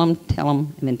going to tell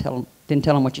them, and then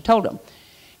tell them what you told them.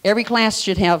 Every class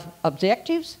should have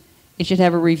objectives, it should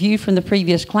have a review from the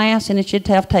previous class, and it should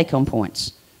have take-home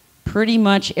points. Pretty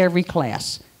much every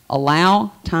class.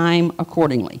 Allow time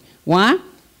accordingly. Why?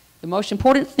 The most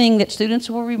important thing that students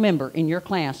will remember in your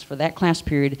class for that class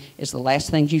period is the last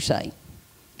things you say,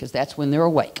 because that's when they're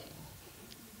awake.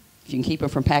 If you can keep them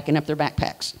from packing up their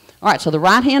backpacks. All right, so the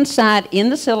right-hand side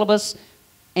in the syllabus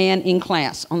and in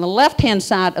class. On the left-hand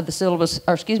side of the syllabus,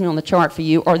 or excuse me, on the chart for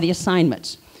you, are the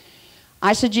assignments.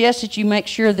 I suggest that you make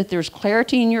sure that there's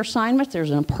clarity in your assignments.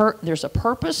 There's a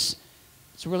purpose.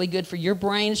 It's really good for your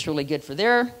brain. It's really good for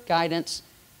their guidance.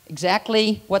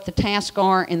 exactly what the tasks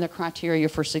are and the criteria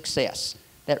for success.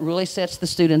 That really sets the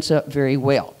students up very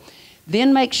well.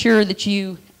 Then make sure that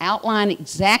you outline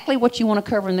exactly what you want to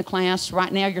cover in the class.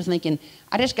 Right now you're thinking,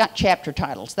 I just got chapter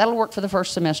titles. That'll work for the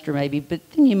first semester maybe, but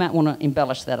then you might want to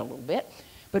embellish that a little bit.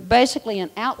 But basically an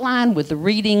outline with the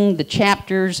reading, the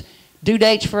chapters, due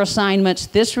dates for assignments.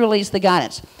 This really is the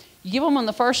guidance. You give them on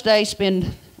the first day,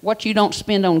 spend what you don't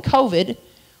spend on COVID.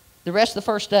 The rest of the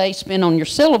first day, spend on your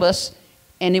syllabus,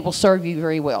 and it will serve you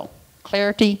very well.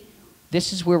 Clarity,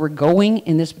 this is where we're going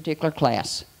in this particular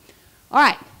class. All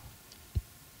right.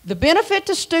 The benefit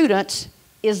to students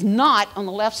is not on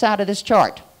the left side of this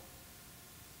chart.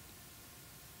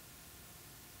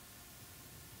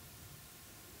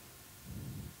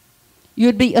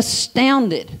 You'd be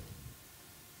astounded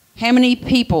how many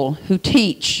people who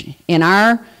teach in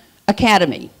our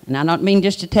academy, and I don't mean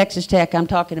just at Texas Tech, I'm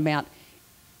talking about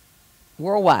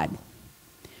worldwide,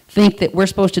 think that we're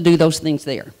supposed to do those things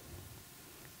there.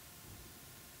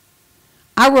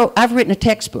 I've written a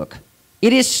textbook.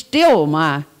 It is still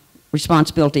my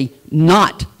responsibility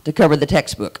not to cover the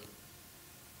textbook.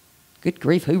 Good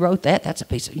grief, who wrote that? That's a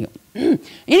piece of...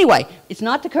 Anyway, it's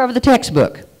not to cover the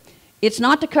textbook. It's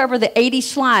not to cover the 80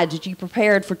 slides that you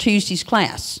prepared for Tuesday's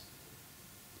class.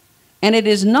 And it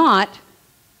is not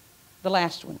the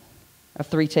last one of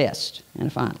 3 tests and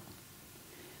a final.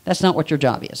 That's not what your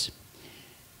job is.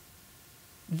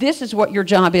 This is what your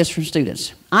job is for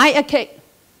students.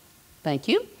 Thank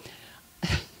you.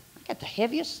 I got the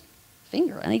heaviest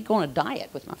finger. I need to go on a diet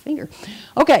with my finger.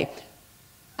 Okay.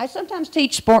 I sometimes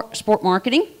teach sport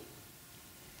marketing,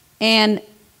 and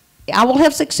I will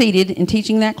have succeeded in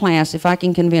teaching that class if I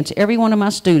can convince every one of my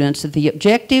students that the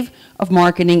objective of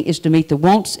marketing is to meet the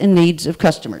wants and needs of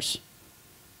customers.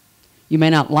 You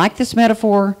may not like this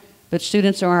metaphor, but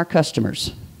students are our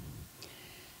customers.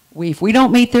 If we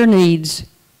don't meet their needs,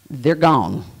 they're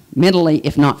gone, mentally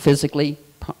if not physically,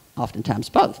 oftentimes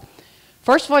both.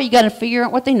 First of all, you got to figure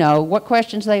out what they know, what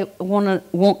questions they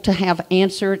want to have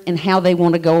answered, and how they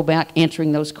want to go about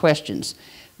answering those questions.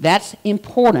 That's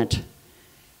important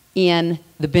in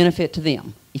the benefit to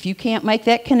them. If you can't make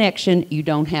that connection, you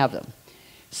don't have them.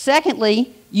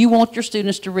 Secondly, you want your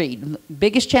students to read. The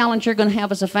biggest challenge you're going to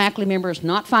have as a faculty member is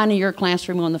not finding your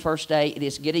classroom on the first day. It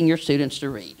is getting your students to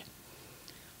read.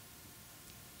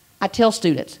 I tell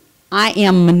students, I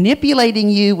am manipulating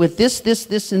you with this,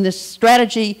 and this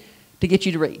strategy to get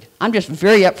you to read. I'm just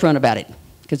very upfront about it.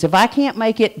 Because if I can't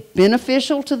make it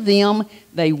beneficial to them,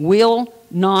 they will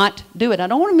not do it. I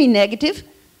don't want to be negative.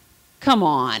 Come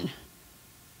on.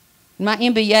 In my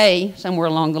MBA, somewhere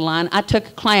along the line, I took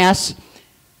a class.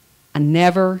 I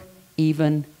never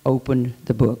even opened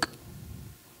the book.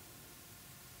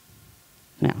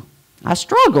 Now, I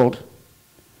struggled,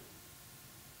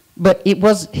 but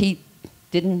he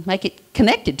didn't make it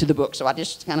connected to the book, so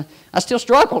I still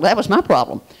struggled. That was my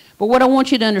problem. But what I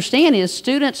want you to understand is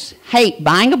students hate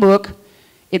buying a book,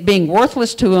 it being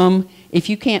worthless to them if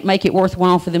you can't make it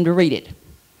worthwhile for them to read it.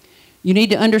 You need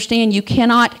to understand you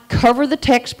cannot cover the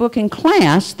textbook in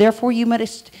class, therefore you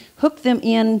must hook them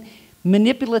in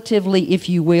manipulatively, if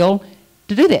you will,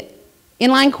 to do that.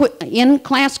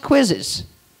 In-class quizzes,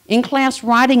 in-class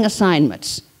writing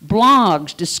assignments,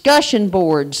 blogs, discussion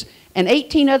boards, and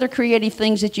 18 other creative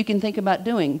things that you can think about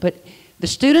doing. But the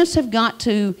students have got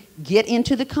to get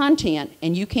into the content,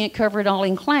 and you can't cover it all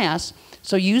in class,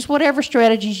 so use whatever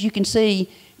strategies you can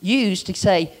use to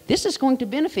say, this is going to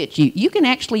benefit you. You can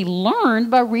actually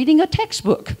learn by reading a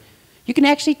textbook. You can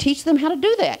actually teach them how to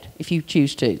do that if you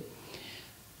choose to.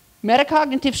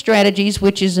 Metacognitive strategies,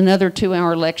 which is another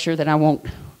 2-hour lecture that I won't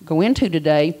go into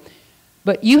today,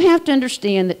 but you have to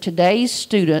understand that today's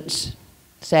students,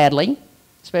 sadly,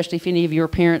 especially if any of your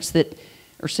parents that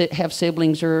have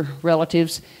siblings or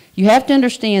relatives, you have to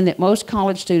understand that most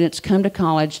college students come to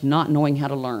college not knowing how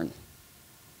to learn.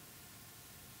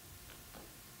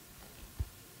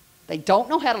 They don't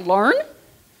know how to learn.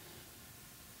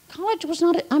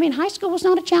 High school was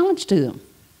not a challenge to them.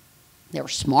 They were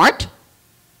smart.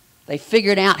 They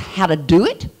figured out how to do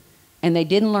it, and they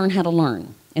didn't learn how to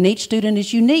learn. And each student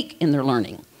is unique in their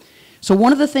learning. So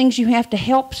one of the things you have to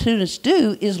help students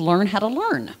do is learn how to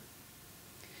learn.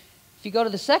 If you go to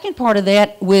the second part of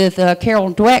that with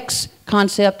Carol Dweck's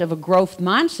concept of a growth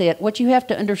mindset, what you have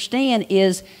to understand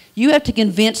is you have to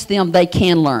convince them they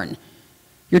can learn.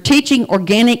 You're teaching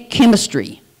organic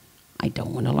chemistry. I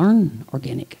don't want to learn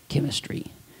organic chemistry.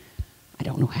 I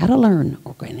don't know how to learn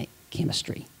organic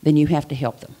chemistry. Then you have to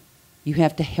help them. You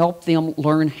have to help them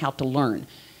learn how to learn.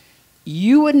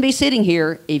 You wouldn't be sitting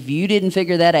here if you didn't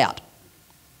figure that out.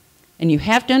 And you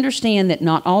have to understand that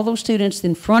not all those students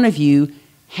in front of you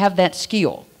have that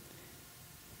skill.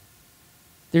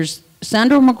 There's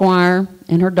Sandra McGuire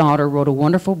and her daughter wrote a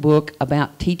wonderful book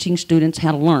about teaching students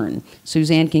how to learn.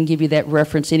 Suzanne can give you that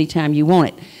reference anytime you want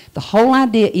it. The whole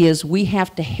idea is we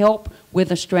have to help with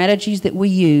the strategies that we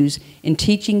use in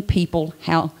teaching people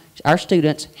our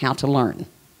students how to learn.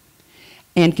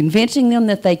 And convincing them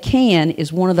that they can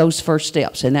is one of those first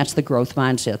steps, and that's the growth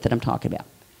mindset that I'm talking about.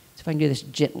 So if I can do this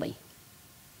gently.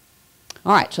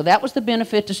 All right, so that was the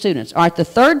benefit to students. All right, the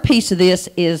third piece of this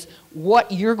is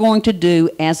what you're going to do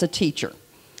as a teacher.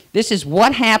 This is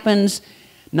what happens,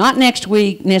 not next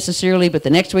week necessarily, but the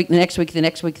next week, the next week, the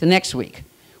next week, the next week.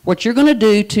 What you're going to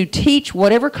do to teach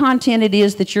whatever content it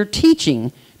is that you're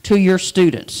teaching to your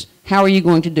students. How are you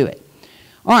going to do it?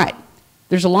 All right,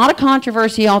 there's a lot of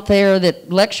controversy out there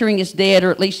that lecturing is dead,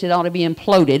 or at least it ought to be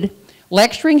imploded.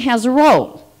 Lecturing has a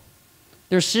role.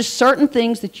 There's just certain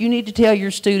things that you need to tell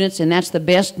your students, and that's the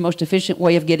best, most efficient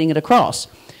way of getting it across.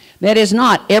 That is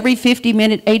not every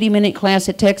 50-minute, 80-minute class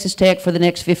at Texas Tech for the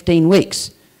next 15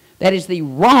 weeks. That is the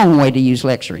wrong way to use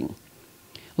lecturing.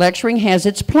 Lecturing has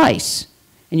its place,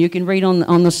 and you can read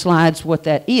on the slides what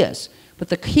that is. But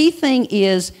the key thing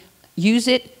is use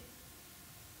it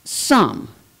some.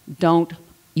 Don't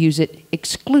use it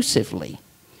exclusively.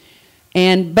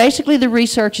 And basically the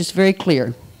research is very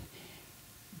clear.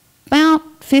 About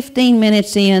 15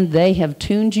 minutes in, they have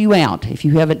tuned you out if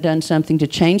you haven't done something to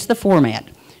change the format.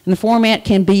 And the format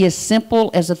can be as simple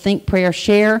as a think, prayer,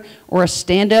 share, or a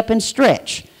stand up and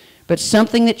stretch, but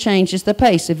something that changes the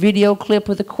pace, a video clip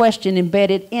with a question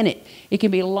embedded in it. It can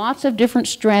be lots of different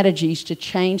strategies to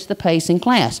change the pace in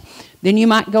class. Then you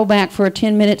might go back for a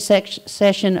 10-minute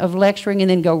session of lecturing and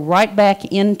then go right back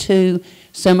into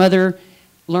some other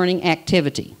learning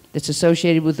activity that's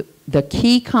associated with the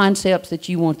key concepts that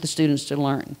you want the students to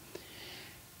learn.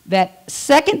 That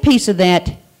second piece of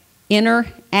that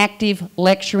interactive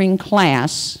lecturing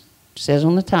class, says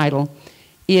on the title,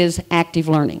 is active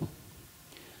learning.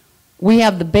 We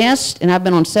have the best, and I've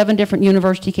been on 7 different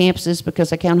university campuses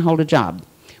because I can't hold a job.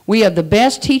 We have the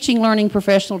best teaching, learning,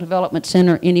 professional development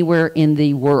center anywhere in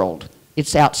the world.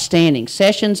 It's outstanding.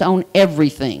 Sessions on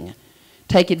everything.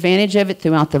 Take advantage of it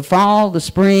throughout the fall, the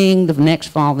spring, the next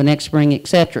fall, the next spring,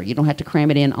 etc. You don't have to cram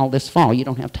it in all this fall. You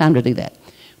don't have time to do that.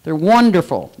 They're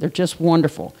wonderful. They're just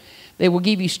wonderful. They will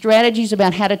give you strategies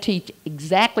about how to teach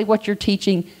exactly what you're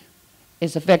teaching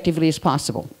as effectively as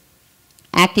possible.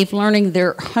 Active learning,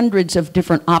 there are hundreds of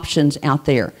different options out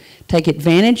there. Take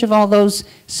advantage of all those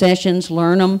sessions,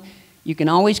 learn them. You can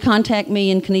always contact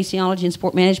me in kinesiology and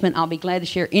sport management. I'll be glad to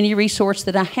share any resource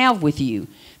that I have with you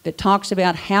that talks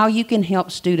about how you can help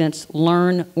students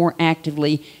learn more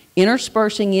actively,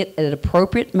 interspersing it in an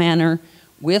appropriate manner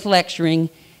with lecturing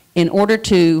in order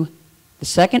to, the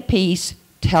second piece,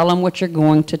 tell them what you're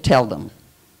going to tell them.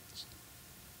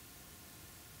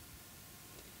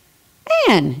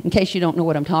 And in case you don't know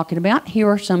what I'm talking about, here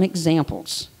are some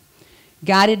examples.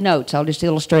 Guided notes, I'll just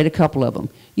illustrate a couple of them.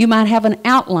 You might have an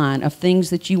outline of things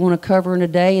that you want to cover in a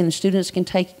day, and the students can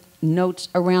take notes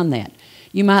around that.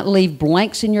 You might leave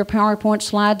blanks in your PowerPoint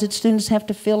slides that students have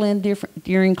to fill in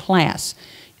during class.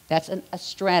 That's a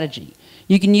strategy.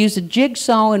 You can use a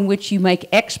jigsaw in which you make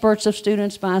experts of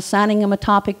students by assigning them a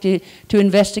topic to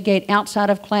investigate outside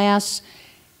of class,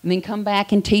 and then come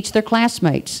back and teach their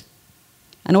classmates.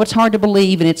 I know it's hard to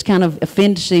believe and it's kind of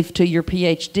offensive to your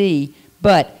PhD,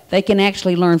 but they can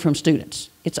actually learn from students.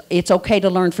 It's okay to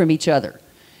learn from each other.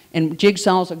 And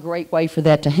Jigsaw is a great way for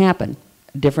that to happen.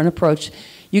 A different approach.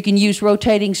 You can use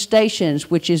rotating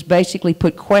stations, which is basically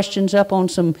put questions up on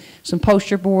some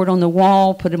poster board on the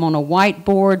wall, put them on a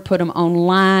whiteboard, put them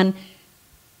online,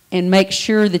 and make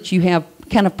sure that you have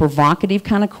kind of provocative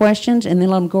kind of questions, and then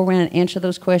let them go around and answer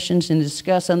those questions and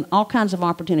discuss on all kinds of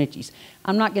opportunities.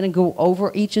 I'm not going to go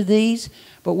over each of these,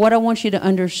 but what I want you to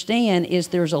understand is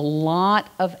there's a lot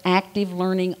of active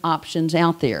learning options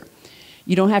out there.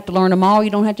 You don't have to learn them all.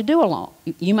 You don't have to do them all.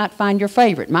 You might find your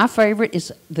favorite. My favorite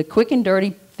is the quick and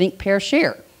dirty think, pair,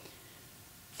 share.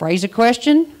 Phrase a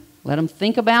question, let them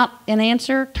think about an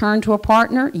answer, turn to a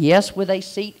partner, yes, with a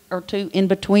seat or two in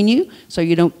between you so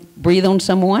you don't breathe on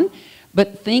someone.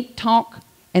 But think, talk,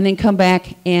 and then come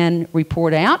back and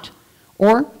report out.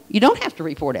 Or you don't have to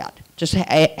report out. Just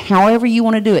however you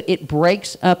want to do it. It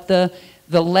breaks up the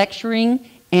lecturing,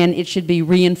 and it should be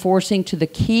reinforcing to the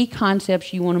key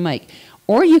concepts you want to make.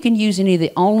 Or you can use any of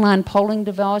the online polling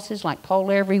devices like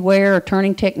Poll Everywhere or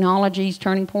Turning Technologies,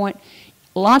 Turning Point.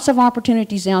 Lots of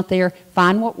opportunities out there.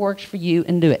 Find what works for you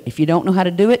and do it. If you don't know how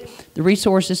to do it, the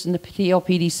resources in the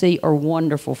TLPDC are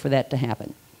wonderful for that to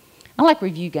happen. I like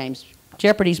review games.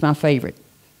 Jeopardy's my favorite.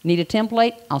 Need a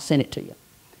template? I'll send it to you.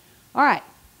 All right.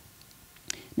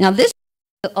 Now this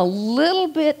is a little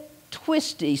bit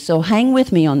twisty, so hang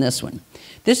with me on this one.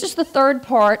 This is the third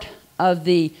part of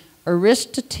the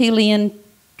Aristotelian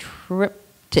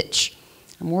triptych.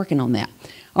 I'm working on that.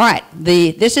 All right,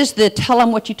 this is the tell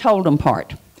them what you told them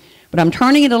part. But I'm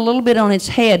turning it a little bit on its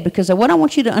head because what I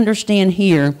want you to understand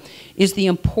here is the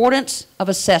importance of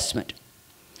assessment.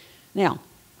 Now,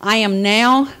 I am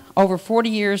now over 40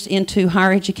 years into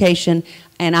higher education,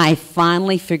 and I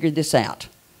finally figured this out.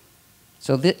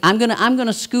 So I'm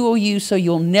gonna school you so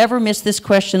you'll never miss this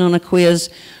question on a quiz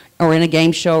or in a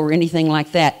game show or anything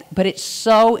like that. But it's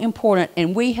so important,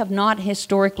 and we have not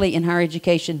historically in higher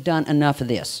education done enough of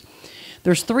this.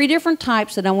 There's 3 different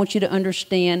types that I want you to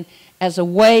understand as a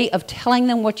way of telling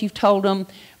them what you've told them,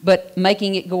 but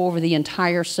making it go over the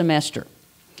entire semester.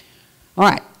 All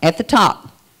right, at the top,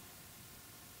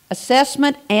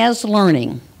 assessment as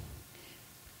learning.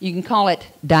 You can call it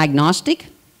diagnostic,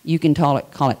 you can call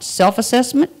it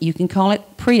self-assessment, you can call it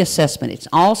pre-assessment. It's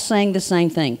all saying the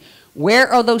same thing.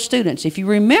 Where are those students? If you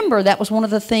remember, that was one of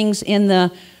the things in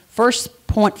the first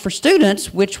point for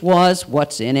students, which was,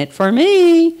 what's in it for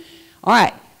me? All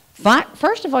right,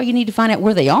 first of all, you need to find out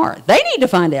where they are. They need to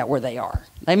find out where they are.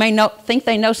 They may think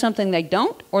they know something they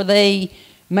don't, or they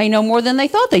may know more than they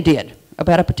thought they did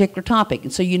about a particular topic.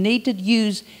 And so you need to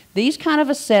use these kind of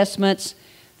assessments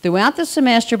throughout the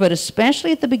semester, but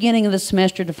especially at the beginning of the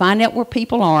semester to find out where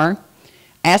people are,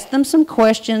 ask them some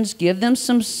questions, give them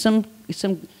some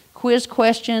quiz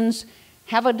questions,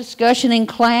 have a discussion in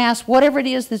class, whatever it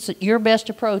is that's your best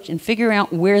approach, and figure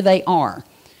out where they are.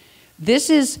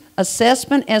 This is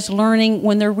assessment as learning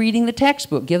when they're reading the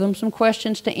textbook. Give them some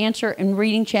questions to answer in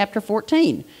reading chapter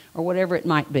 14 or whatever it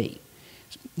might be.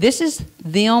 This is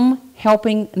them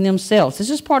helping themselves. This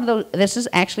is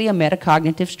actually a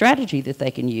metacognitive strategy that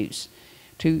they can use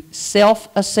to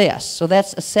self-assess. So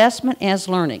that's assessment as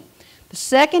learning. The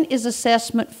second is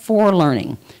assessment for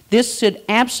learning. This should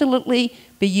absolutely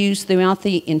be used throughout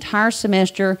the entire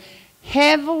semester,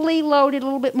 heavily loaded a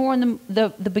little bit more in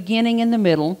the beginning and the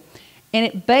middle. And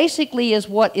it basically is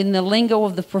what in the lingo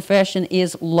of the profession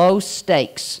is low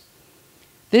stakes.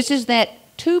 This is that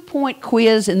 2-point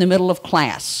quiz in the middle of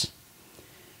class.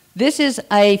 This is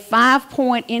a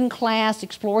 5-point in-class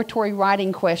exploratory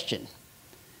writing question.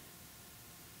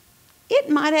 It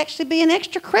might actually be an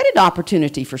extra credit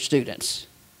opportunity for students.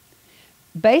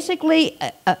 Basically,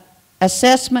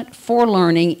 assessment for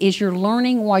learning is you're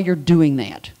learning while you're doing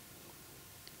that.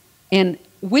 And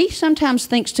we sometimes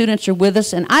think students are with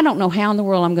us, and I don't know how in the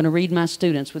world I'm going to read my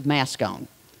students with masks on.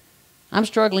 I'm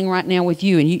struggling right now with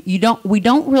you, and we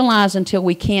don't realize until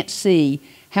we can't see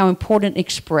how important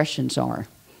expressions are.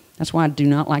 That's why I do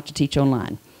not like to teach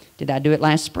online. Did I do it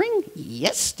last spring?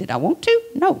 Yes. Did I want to?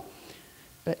 No.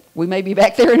 But we may be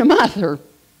back there in a month or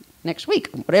next week,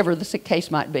 whatever the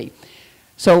case might be.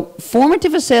 So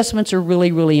formative assessments are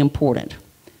really, really important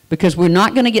because we're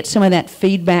not going to get some of that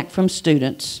feedback from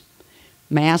students,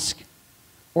 mask,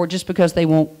 or just because they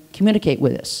won't communicate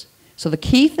with us. So the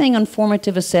key thing on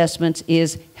formative assessments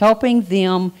is helping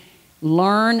them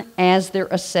learn as they're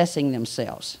assessing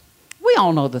themselves. We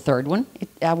all know the third one.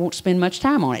 I won't spend much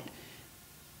time on it.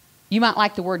 You might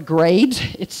like the word grades.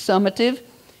 It's summative,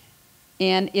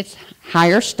 and it's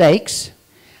higher stakes.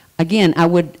 Again,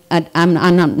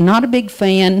 I'm not a big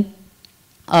fan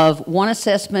of one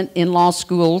assessment in law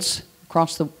schools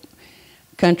across the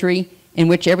country in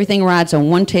which everything rides on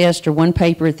one test or one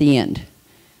paper at the end.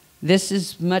 This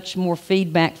is much more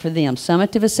feedback for them.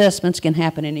 Summative assessments can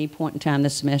happen at any point in time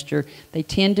this semester. They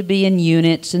tend to be in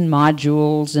units and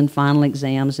modules and final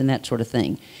exams and that sort of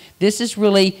thing. This is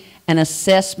really an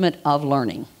assessment of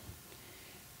learning.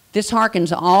 This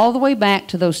harkens all the way back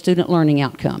to those student learning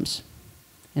outcomes,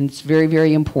 and it's very,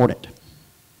 very important.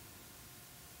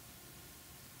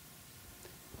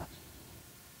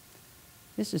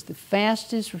 This is the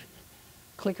fastest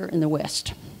clicker in the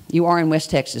West. You are in West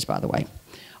Texas, by the way.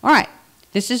 All right,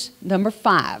 this is number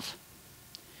 5.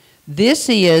 This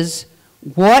is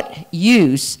what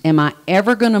use am I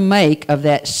ever going to make of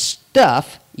that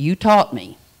stuff you taught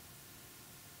me?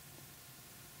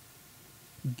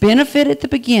 Benefit at the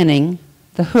beginning,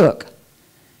 the hook.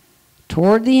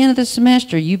 Toward the end of the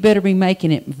semester, you better be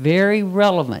making it very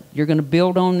relevant. You're going to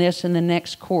build on this in the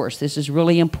next course. This is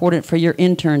really important for your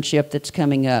internship that's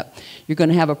coming up. You're going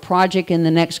to have a project in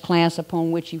the next class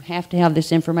upon which you have to have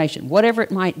this information, whatever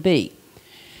it might be.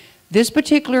 This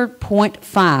particular point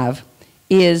 5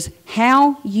 is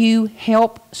how you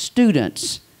help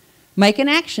students make an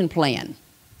action plan.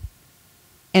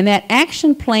 And that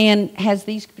action plan has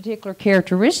these particular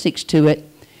characteristics to it.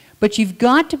 But you've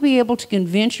got to be able to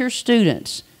convince your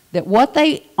students that what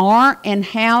they are and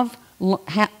have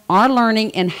are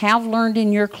learning and have learned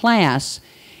in your class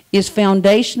is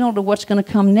foundational to what's going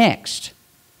to come next.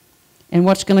 And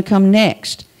what's going to come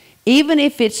next. Even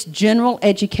if it's general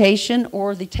education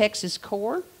or the Texas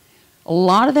core, a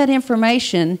lot of that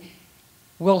information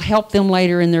will help them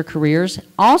later in their careers.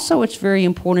 Also, it's very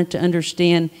important to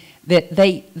understand that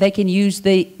they can use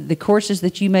the courses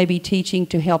that you may be teaching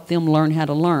to help them learn how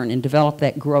to learn and develop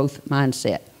that growth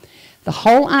mindset. The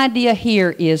whole idea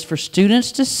here is for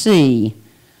students to see,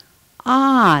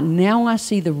 now I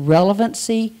see the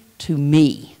relevancy to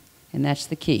me, and that's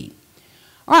the key.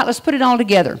 All right, let's put it all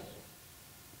together.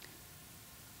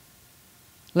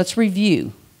 Let's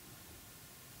review.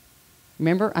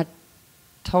 Remember, I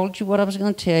told you what I was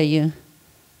going to tell you.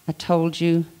 I told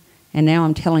you, and now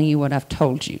I'm telling you what I've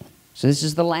told you. So this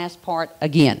is the last part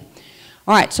again.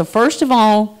 All right, so first of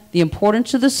all, the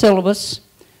importance of the syllabus,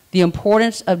 the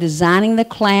importance of designing the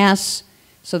class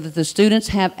so that the students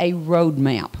have a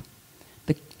roadmap.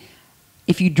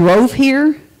 If you drove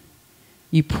here,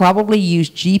 you probably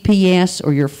used GPS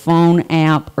or your phone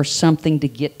app or something to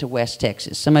get to West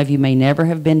Texas. Some of you may never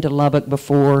have been to Lubbock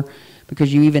before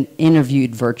because you even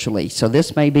interviewed virtually, so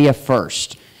this may be a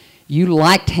first. You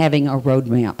liked having a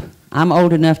roadmap. I'm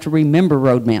old enough to remember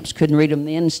roadmaps. Couldn't read them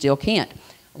then, still can't.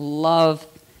 Love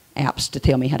apps to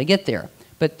tell me how to get there.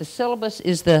 But the syllabus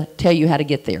is to tell you how to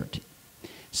get there.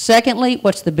 Secondly,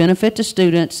 what's the benefit to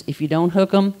students? If you don't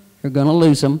hook them, you're going to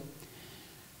lose them.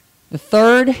 The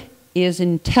third is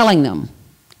in telling them.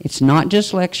 It's not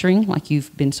just lecturing, like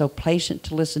you've been so patient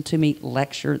to listen to me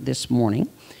lecture this morning,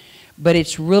 but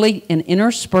it's really an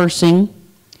interspersing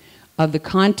of the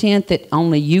content that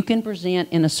only you can present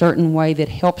in a certain way that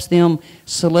helps them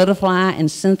solidify and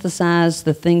synthesize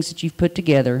the things that you've put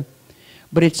together.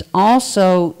 But it's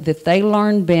also that they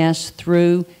learn best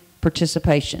through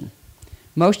participation.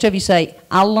 Most of you say,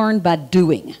 I learn by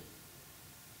doing.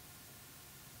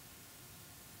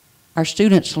 Our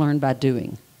students learn by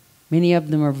doing. Many of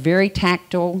them are very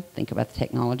tactile, think about the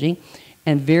technology,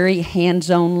 and very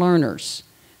hands-on learners.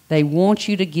 They want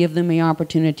you to give them the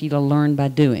opportunity to learn by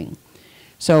doing.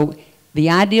 So the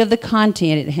idea of the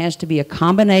content, it has to be a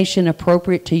combination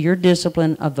appropriate to your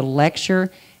discipline of the lecture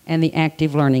and the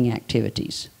active learning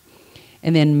activities.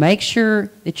 And then make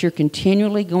sure that you're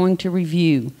continually going to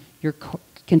review. You're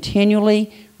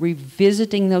continually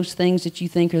revisiting those things that you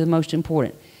think are the most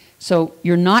important. So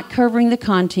you're not covering the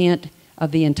content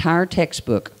of the entire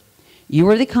textbook. You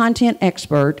are the content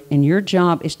expert, and your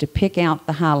job is to pick out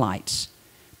the highlights,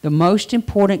 the most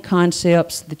important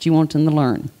concepts that you want them to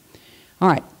learn. All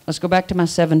right, let's go back to my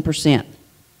 7%.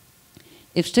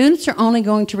 If students are only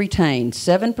going to retain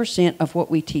 7% of what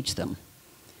we teach them,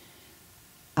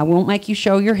 I won't make you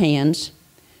show your hands,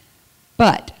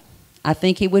 but I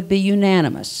think it would be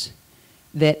unanimous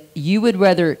that you would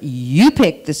rather you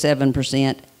pick the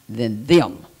 7% than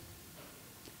them.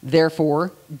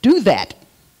 Therefore, do that.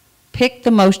 Pick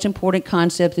the most important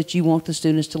concept that you want the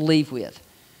students to leave with.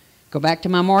 Go back to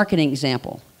my marketing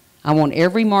example. I want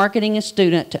every marketing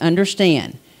student to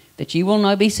understand that you will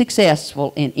not be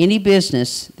successful in any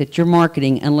business that you're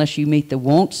marketing unless you meet the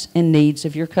wants and needs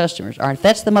of your customers. All right,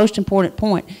 that's the most important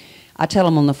point. I tell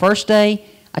them on the first day,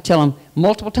 I tell them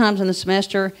multiple times in the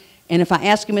semester, and if I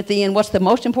ask them at the end, what's the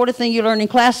most important thing you learned in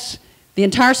class the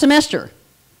entire semester?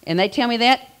 And they tell me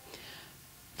that,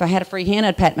 if I had a free hand,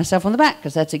 I'd pat myself on the back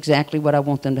because that's exactly what I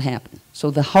want them to happen. So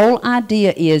the whole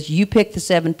idea is you pick the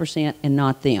 7% and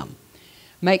not them.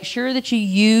 Make sure that you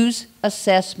use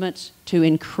assessments to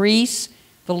increase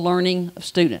the learning of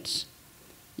students.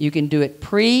 You can do it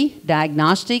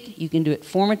pre-diagnostic, you can do it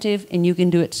formative, and you can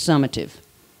do it summative.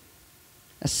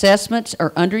 Assessments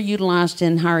are underutilized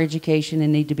in higher education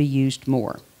and need to be used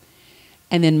more.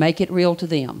 And then make it real to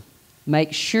them.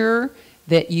 Make sure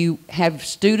that you have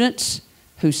students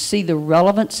who see the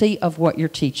relevancy of what you're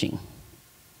teaching.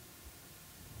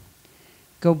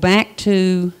 Go back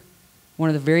to one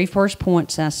of the very first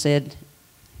points I said,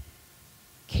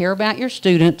 care about your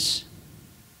students,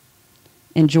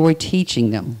 enjoy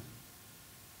teaching them.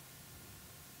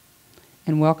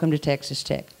 And welcome to Texas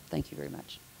Tech. Thank you very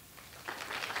much.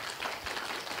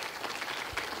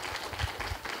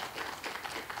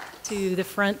 To the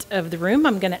front of the room,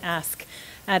 I'm going to ask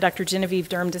Dr. Genevieve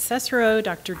Durham DeCicero,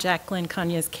 Dr. Jacqueline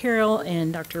Conyers-Carroll,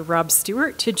 and Dr. Rob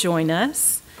Stewart to join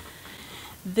us.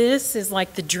 This is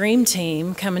like the dream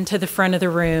team coming to the front of the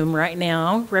room right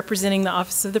now, representing the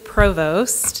Office of the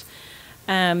Provost.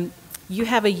 You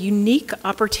have a unique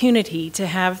opportunity to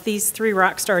have these three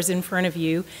rock stars in front of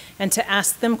you and to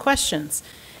ask them questions.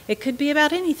 It could be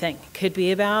about anything. It could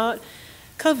be about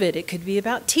COVID. It could be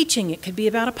about teaching. It could be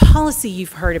about a policy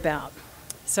you've heard about.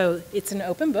 So it's an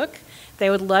open book. They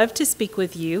would love to speak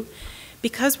with you.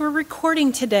 Because we're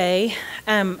recording today,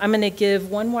 I'm going to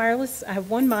give I have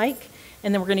one mic,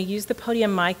 and then we're going to use the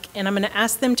podium mic, and I'm going to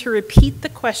ask them to repeat the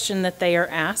question that they are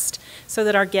asked so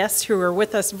that our guests who are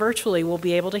with us virtually will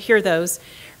be able to hear those.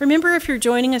 Remember, if you're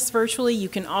joining us virtually, you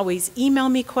can always email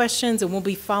me questions, and we'll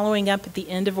be following up at the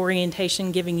end of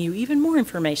orientation, giving you even more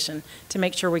information to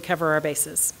make sure we cover our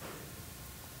bases.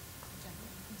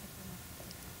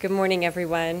 Good morning,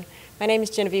 everyone. My name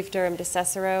is Genevieve Durham de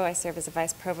Cicero. I serve as a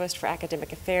Vice Provost for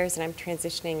Academic Affairs, and I'm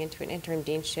transitioning into an interim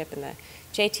deanship in the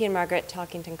J.T. and Margaret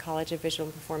Talkington College of Visual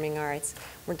and Performing Arts.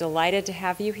 We're delighted to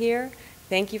have you here.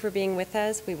 Thank you for being with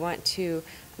us. We want to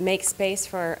make space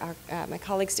for my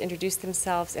colleagues to introduce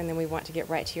themselves, and then we want to get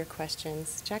right to your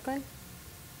questions. Jacqueline?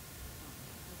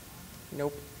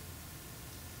 Nope.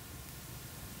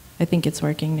 I think it's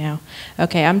working now.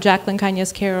 Okay, I'm Jacqueline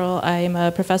Cañas-Carroll. I'm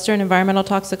a professor in environmental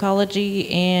toxicology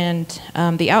and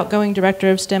the outgoing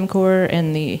director of STEM Corps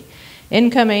and the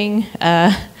incoming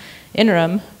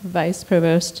interim vice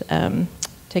provost,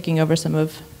 taking over some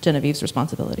of Genevieve's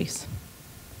responsibilities.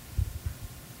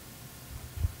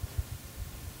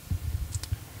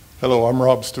 Hello, I'm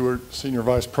Rob Stewart, Senior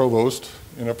Vice Provost,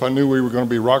 and if I knew we were going to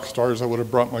be rock stars, I would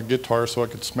have brought my guitar so I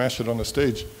could smash it on the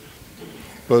stage.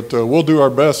 But we'll do our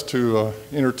best to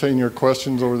entertain your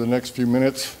questions over the next few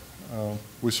minutes.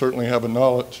 We certainly have a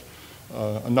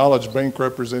knowledge bank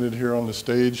represented here on the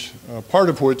stage, part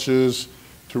of which is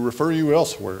to refer you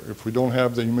elsewhere if we don't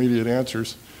have the immediate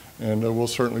answers, and we'll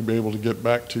certainly be able to get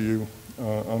back to you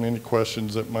on any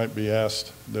questions that might be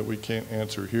asked that we can't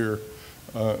answer here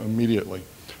immediately.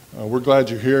 We're glad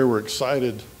you're here. We're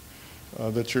excited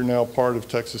that you're now part of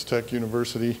Texas Tech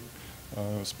University,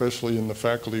 especially in the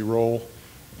faculty role.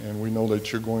 And we know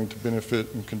that you're going to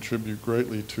benefit and contribute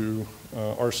greatly to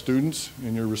our students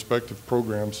in your respective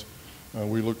programs.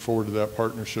 We look forward to that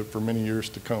partnership for many years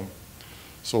to come.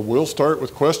 So we'll start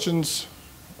with questions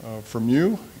from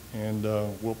you, and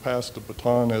we'll pass the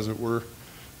baton, as it were,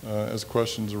 as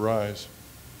questions arise.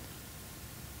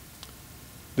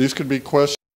 These could be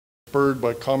questions spurred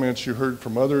by comments you heard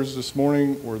from others this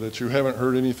morning or that you haven't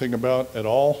heard anything about at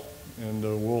all, and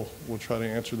we'll try to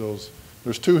answer those.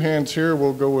 There's two hands here.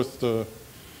 We'll go with the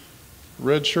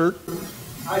red shirt.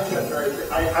 I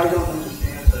don't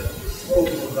understand the scope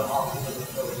of the office of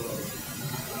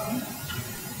the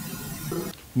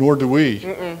provost. Nor do we.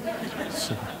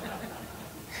 So.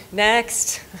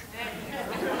 Next.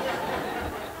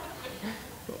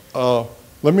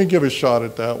 Let me give a shot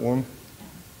at that one.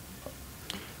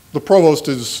 The provost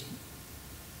is,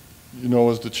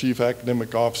 as the chief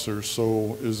academic officer,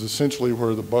 so is essentially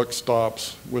where the buck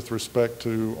stops with respect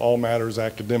to all matters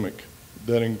academic.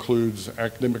 That includes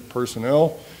academic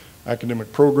personnel,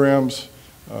 academic programs,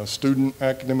 student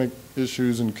academic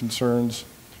issues and concerns,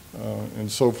 and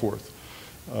so forth.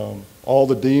 All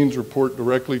the deans report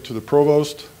directly to the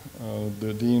provost.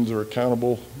 The deans are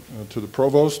accountable to the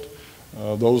provost.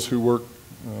 Those who work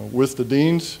with the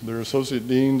deans, their associate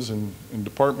deans and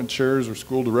department chairs or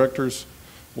school directors,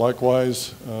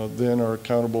 likewise, then are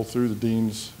accountable through the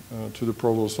deans to the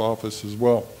provost's office as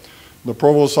well. The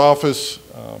provost's office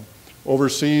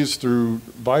oversees through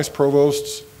vice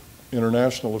provosts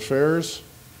international affairs,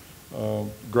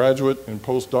 graduate and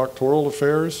postdoctoral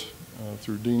affairs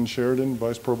through Dean Sheridan,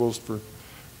 vice provost for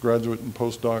graduate and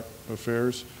postdoc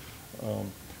affairs.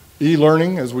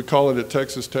 E-learning, as we call it at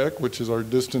Texas Tech, which is our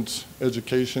distance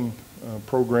education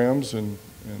programs and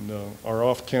our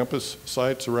off-campus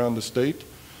sites around the state.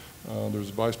 There's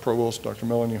a Vice Provost, Dr.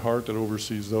 Melanie Hart, that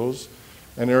oversees those.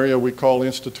 An area we call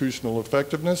institutional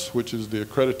effectiveness, which is the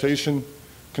accreditation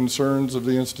concerns of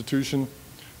the institution.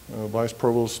 Vice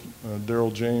Provost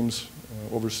Daryl James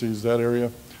oversees that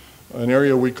area. An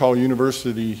area we call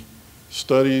university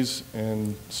studies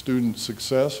and student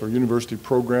success, or university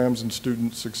programs and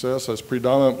student success. That's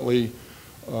predominantly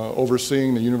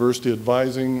overseeing the university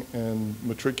advising and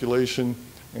matriculation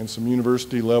and some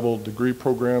university level degree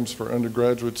programs for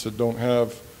undergraduates that don't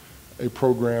have a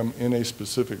program in a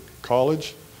specific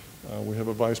college. We have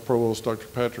a Vice Provost, Dr.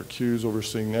 Patrick Hughes,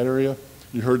 overseeing that area.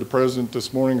 You heard the President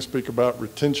this morning speak about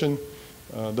retention.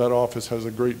 That office has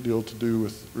a great deal to do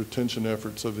with retention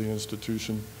efforts of the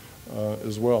institution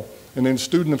as well. And then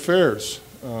student affairs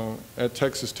at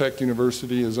Texas Tech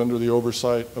University is under the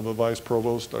oversight of a Vice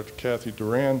Provost, Dr. Kathy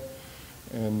Duran,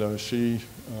 and she,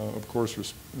 of course,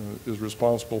 is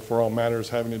responsible for all matters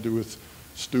having to do with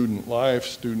student life,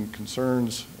 student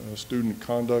concerns, student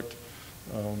conduct,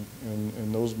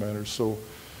 and those matters. So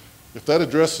if that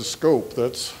addresses scope,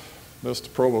 that's the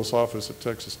Provost's office at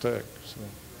Texas Tech. So,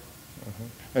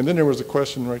 And then there was a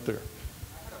question right there.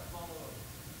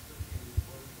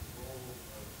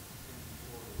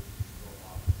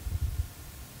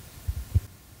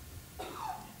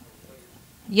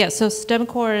 Yeah, so STEM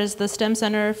Core is the STEM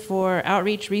Center for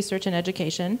Outreach, Research, and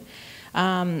Education.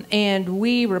 And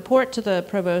we report to the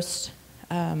provost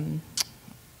in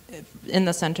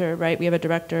the center, right? We have a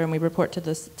director and we report to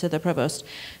the provost.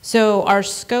 So our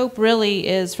scope really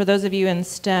is, for those of you in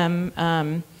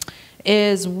STEM,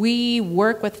 is we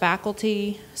work with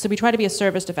faculty. So we try to be a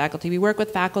service to faculty. We work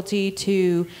with faculty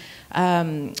to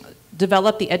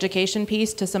develop the education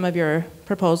piece to some of your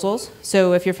proposals.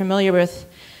 So if you're familiar with,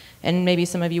 and maybe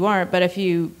some of you aren't, but if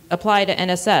you apply to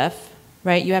NSF,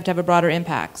 right, you have to have a broader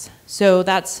impacts. So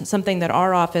that's something that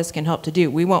our office can help to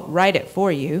do. We won't write it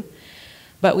for you,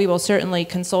 but we will certainly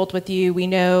consult with you. We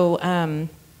know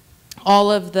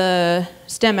all of the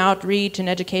STEM outreach and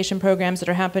education programs that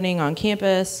are happening on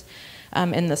campus,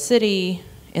 in the city,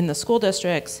 in the school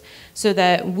districts, so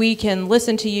that we can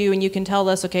listen to you and you can tell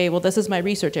us, okay, well, this is my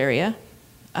research area,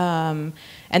 and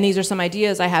these are some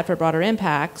ideas I had for broader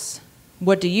impacts.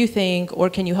 What do you think,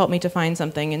 or can you help me to find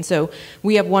something? And so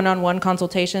we have one-on-one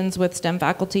consultations with STEM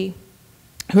faculty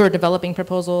who are developing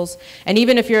proposals. And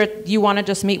even if you want to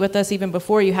just meet with us even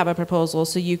before you have a proposal,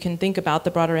 so you can think about the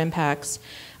broader impacts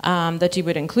that you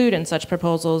would include in such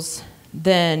proposals,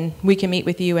 then we can meet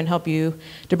with you and help you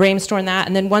to brainstorm that.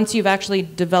 And then once you've actually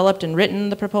developed and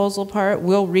written the proposal part,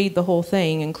 we'll read the whole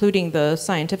thing, including the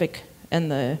scientific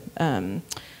and the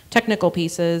technical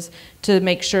pieces, to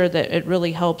make sure that it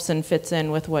really helps and fits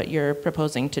in with what you're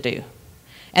proposing to do.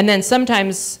 And then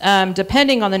sometimes,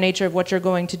 depending on the nature of what you're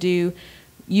going to do,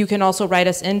 you can also write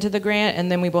us into the grant,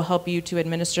 and then we will help you to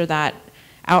administer that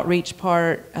outreach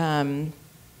part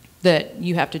that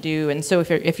you have to do. And so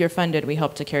if you're funded, we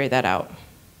help to carry that out.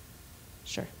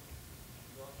 Sure.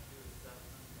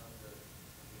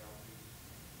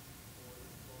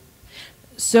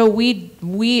 So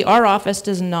our office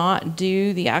does not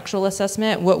do the actual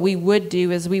assessment. What we would do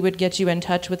is we would get you in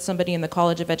touch with somebody in the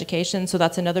College of Education. So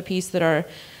that's another piece that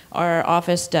our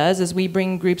office does, is we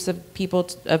bring groups of people,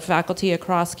 of faculty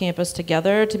across campus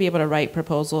together to be able to write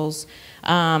proposals.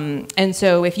 And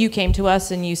so if you came to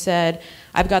us and you said,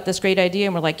 I've got this great idea,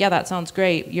 and we're like, yeah, that sounds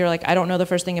great. You're like, I don't know the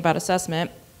first thing about assessment.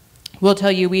 We'll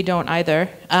tell you we don't either.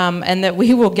 And that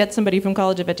we will get somebody from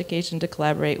College of Education to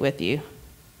collaborate with you.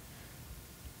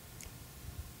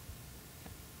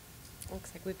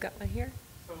 Looks like we've got one here.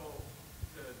 So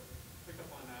to pick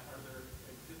up on that, are there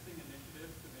existing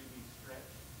initiatives to maybe stretch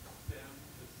STEM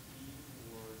to STEAM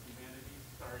or humanities?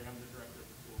 Sorry, I'm the director of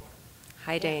the school library.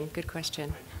 Hi, Dane. Good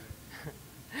question.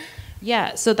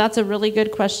 Yeah, so that's a really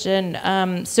good question.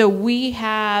 So we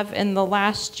have in the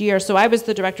last year, so I was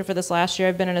the director for this last year.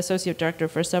 I've been an associate director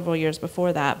for several years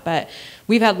before that, but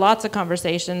we've had lots of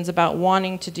conversations about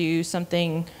wanting to do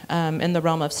something in the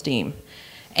realm of STEAM.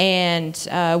 And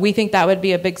we think that would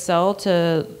be a big sell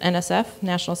to NSF,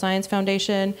 National Science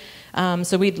Foundation.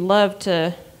 So we'd love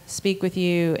to speak with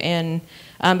you, and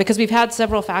because we've had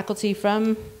several faculty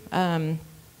from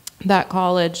that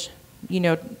college, you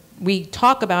know, we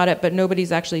talk about it, but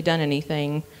nobody's actually done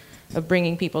anything of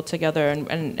bringing people together,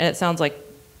 and it sounds like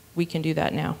we can do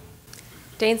that now.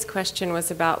 Dane's question was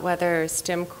about whether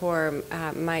STEM Core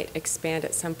might expand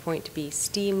at some point to be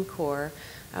STEAM Core.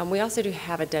 We also do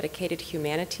have a dedicated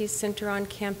humanities center on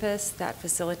campus that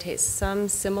facilitates some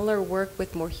similar work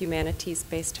with more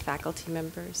humanities-based faculty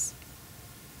members.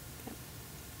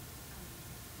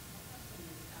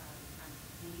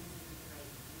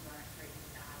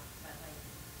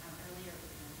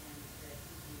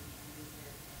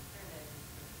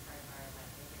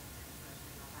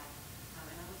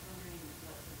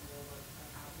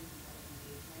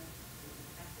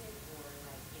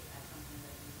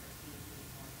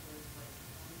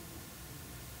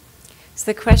 So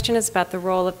the question is about the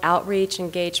role of outreach,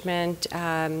 engagement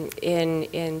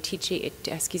in teaching,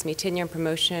 tenure and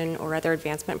promotion or other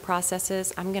advancement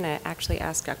processes. I'm going to actually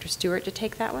ask Dr. Stewart to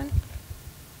take that one.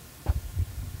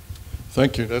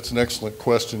 Thank you. That's an excellent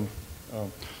question. I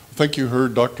think you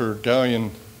heard Dr.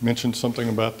 Gallion mention something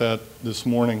about that this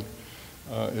morning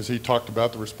as he talked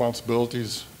about the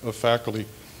responsibilities of faculty.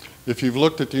 If you've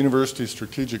looked at the university's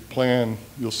strategic plan,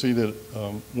 you'll see that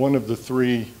one of the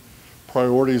three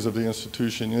priorities of the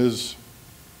institution is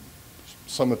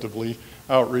summatively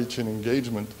outreach and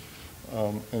engagement,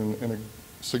 and a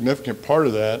significant part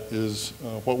of that is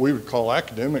what we would call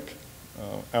academic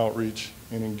outreach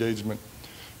and engagement.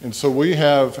 And so we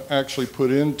have actually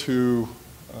put into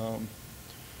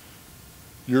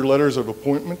your letters of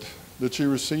appointment that you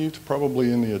received,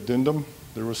 probably in the addendum,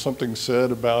 there was something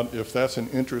said about if that's an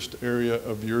interest area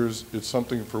of yours, it's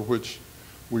something for which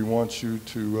we want you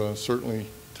to certainly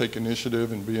take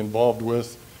initiative and be involved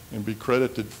with and be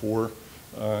credited for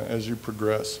as you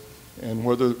progress. and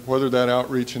whether that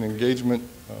outreach and engagement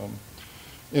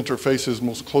interfaces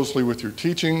most closely with your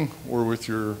teaching or with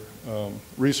your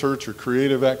research or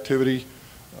creative activity,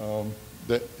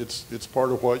 that it's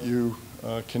part of what you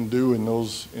can do in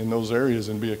those areas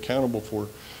and be accountable for.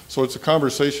 So it's a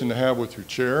conversation to have with your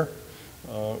chair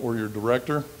or your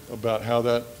director about how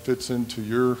that fits into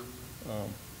your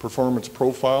performance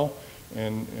profile,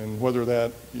 and whether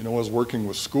that is working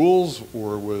with schools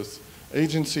or with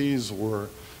agencies or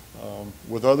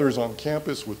with others on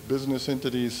campus, with business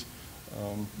entities.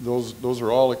 Those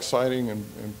are all exciting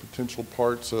and potential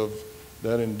parts of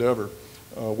that endeavor.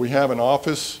 We have an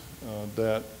office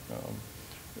that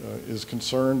is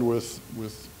concerned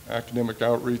with academic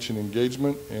outreach and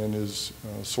engagement, and is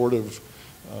sort of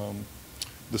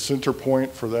the center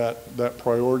point for that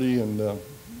priority in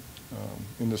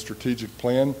the strategic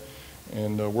plan,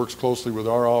 and works closely with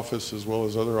our office as well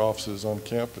as other offices on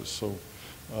campus. So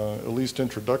at least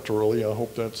introductorily, I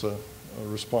hope that's a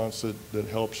response that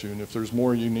helps you. And if there's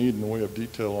more you need in the way of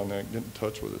detail on that, get in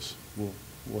touch with us.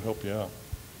 We'll help you out.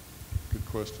 Good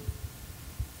question.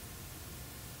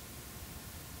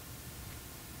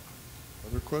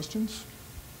 Other questions?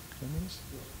 Comments?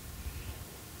 So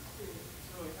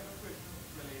I have a question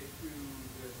related to the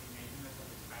engagement of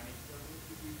Hispanic serving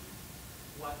institutions.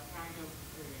 What kind of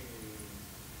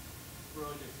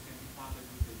projects can be funded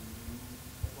with the new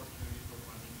opportunities for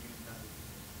funding in that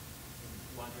in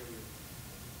one area?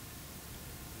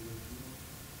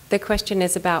 The question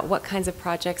is about what kinds of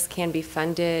projects can be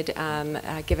funded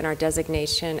given our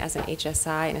designation as an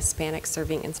HSI, an Hispanic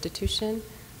serving institution.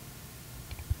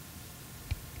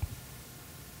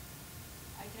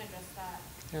 I can address that.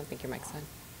 I don't think your mic's on.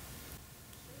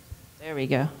 There we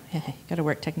go. Got to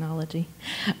work technology.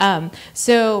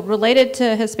 So related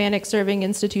to Hispanic serving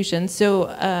institutions, so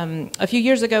a few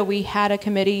years ago we had a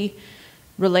committee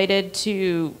related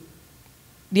to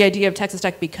the idea of Texas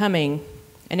Tech becoming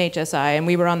an HSI, and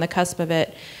we were on the cusp of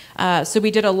it. So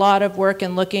we did a lot of work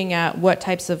in looking at what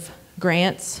types of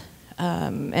grants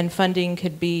and funding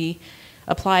could be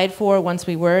applied for once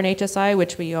we were an HSI,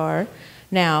 which we are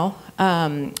now.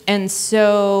 And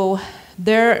so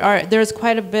there's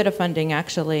quite a bit of funding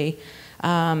actually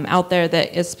out there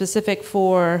that is specific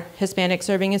for Hispanic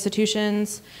serving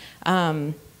institutions.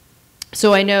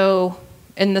 So I know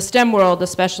in the STEM world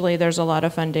especially, there's a lot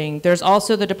of funding. There's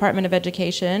also the Department of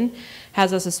Education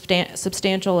has a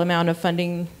substantial amount of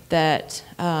funding that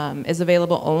is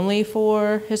available only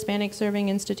for Hispanic serving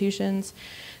institutions.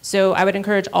 So I would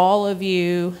encourage all of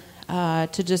you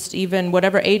to just even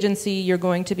whatever agency you're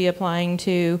going to be applying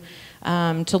to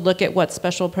look at what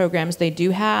special programs they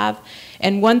do have.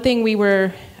 And one thing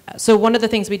one of the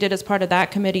things we did as part of that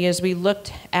committee is we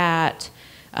looked at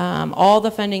all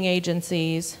the funding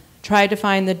agencies, tried to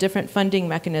find the different funding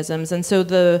mechanisms. And so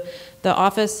the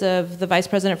Office of the Vice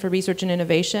President for Research and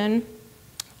Innovation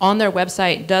on their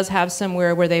website does have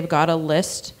somewhere where they've got a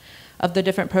list of the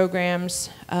different programs,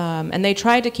 and they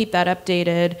try to keep that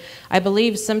updated. I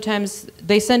believe sometimes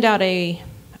they send out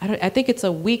I think it's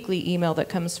a weekly email that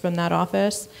comes from that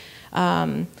office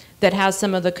that has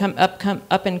some of the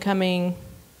up and coming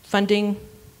funding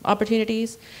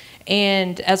opportunities.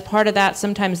 And as part of that,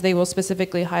 sometimes they will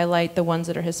specifically highlight the ones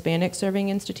that are Hispanic serving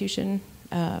institution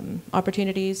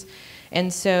opportunities.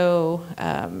 And so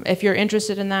if you're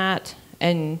interested in that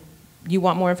and you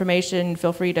want more information,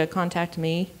 feel free to contact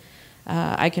me.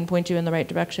 I can point you in the right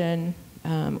direction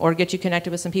or get you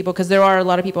connected with some people, because there are a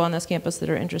lot of people on this campus that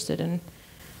are interested in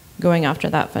going after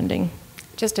that funding.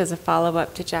 Just as a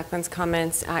follow-up to Jacqueline's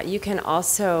comments, you can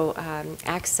also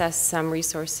access some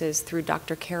resources through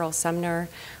Dr. Carol Sumner,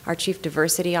 our Chief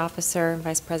Diversity Officer,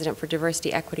 Vice President for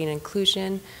Diversity, Equity, and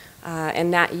Inclusion.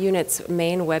 And that unit's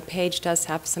main webpage does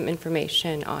have some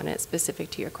information on it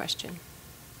specific to your question.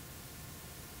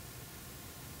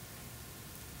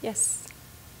 Yes?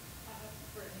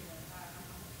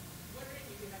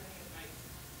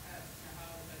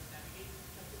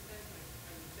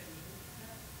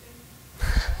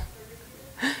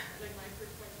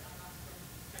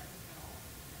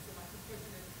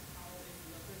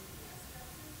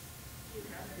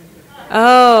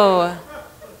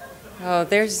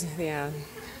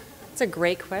 That's a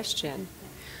great question.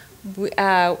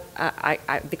 The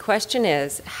question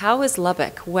is, how is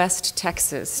Lubbock, West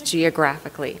Texas,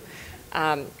 geographically?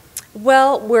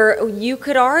 Well, you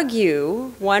could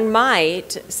argue, one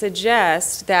might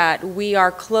suggest that we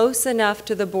are close enough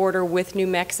to the border with New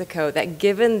Mexico that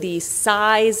given the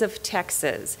size of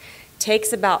Texas,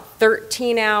 takes about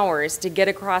 13 hours to get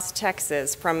across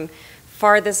Texas from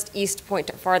farthest east point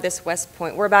to farthest west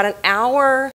point. We're about an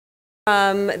hour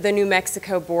from the New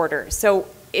Mexico border. So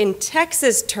in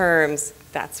Texas terms,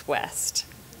 that's west.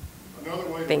 Another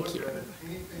way to Thank look you. at it,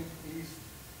 anything east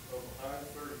of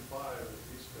I-35 is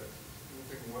East Texas.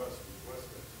 Anything west is West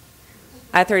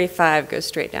Texas. I-35 goes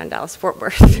straight down Dallas-Fort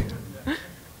Worth.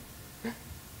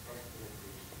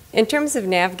 In terms of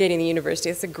navigating the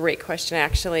university, that's a great question,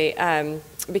 actually,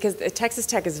 because Texas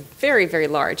Tech is very, very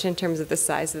large in terms of the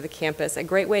size of the campus. A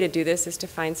great way to do this is to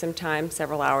find some time,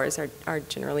 several hours are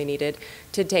generally needed,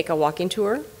 to take a walking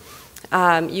tour.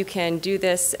 You can do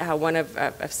this, one of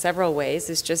several ways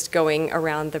is just going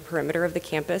around the perimeter of the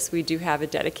campus. We do have a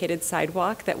dedicated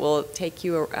sidewalk that will take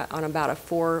you on about a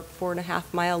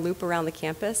 4.5 mile loop around the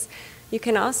campus. You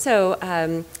can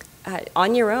also,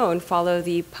 on your own, follow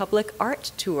the public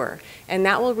art tour, and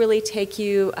that will really take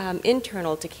you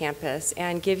internal to campus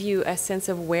and give you a sense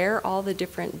of where all the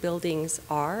different buildings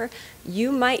are.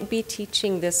 You might be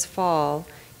teaching this fall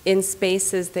in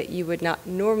spaces that you would not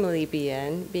normally be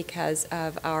in because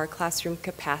of our classroom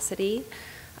capacity.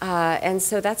 And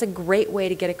so that's a great way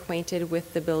to get acquainted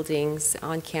with the buildings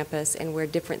on campus and where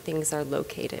different things are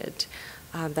located.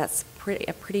 That's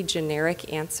a pretty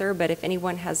generic answer, but if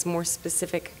anyone has more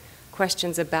specific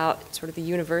questions about sort of the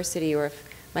university, or if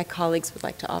my colleagues would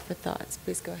like to offer thoughts,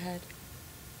 please go ahead.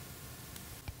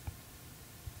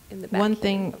 In the back One here.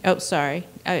 thing, oh, sorry.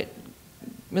 I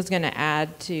was going to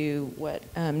add to what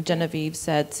Genevieve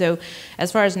said. So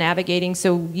as far as navigating,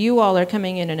 so you all are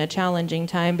coming in a challenging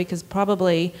time because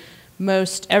probably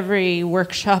most every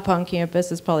workshop on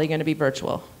campus is probably going to be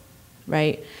virtual,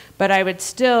 right? But I would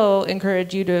still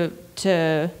encourage you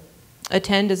to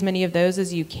attend as many of those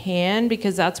as you can,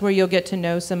 because that's where you'll get to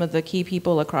know some of the key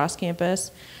people across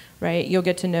campus, right? You'll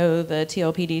get to know the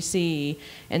TLPDC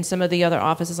and some of the other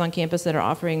offices on campus that are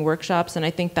offering workshops, and I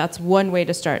think that's one way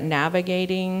to start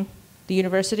navigating the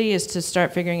university, is to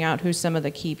start figuring out who some of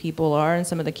the key people are and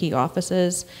some of the key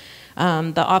offices.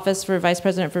 The Office for Vice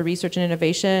President for Research and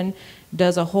Innovation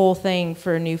does a whole thing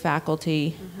for new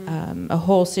faculty, a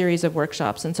whole series of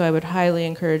workshops, and so I would highly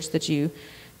encourage that you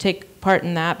take part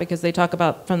in that, because they talk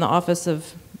about from the Office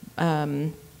of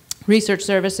Research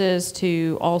Services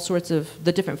to all sorts of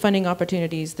the different funding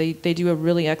opportunities. They do a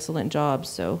really excellent job,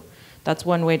 so that's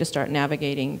one way to start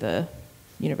navigating the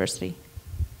university.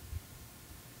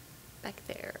 Back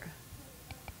there.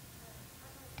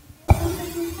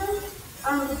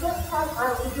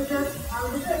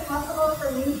 Is it possible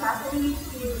for new faculty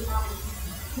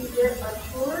to get a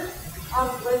tour,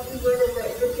 like we were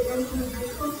with the NC high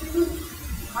school students?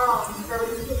 That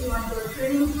was taking like a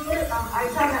recruiting tour. I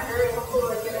found that very helpful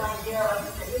to get an idea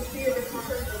of the history of the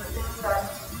campus and the things that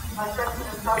freshmen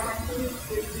and sophomore students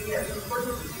would be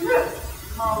important to it.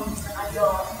 And I feel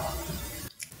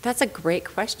That's a great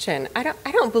question. I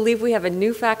don't believe we have a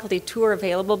new faculty tour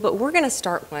available, but we're going to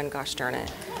start one, gosh darn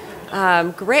it.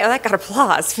 Great, oh, that got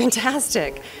applause,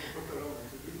 fantastic.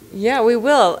 Yeah, we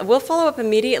will. We'll follow up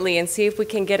immediately and see if we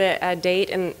can get a date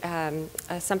and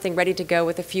something ready to go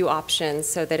with a few options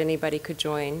so that anybody could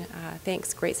join.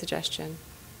 Thanks, great suggestion.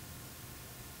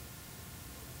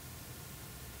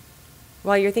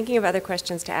 While you're thinking of other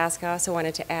questions to ask, I also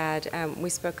wanted to add,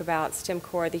 we spoke about STEM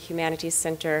Core, the Humanities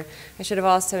Center. I should have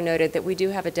also noted that we do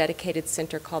have a dedicated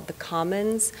center called the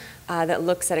Commons that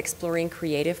looks at exploring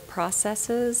creative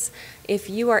processes.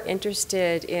 If you are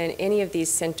interested in any of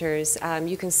these centers,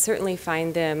 you can certainly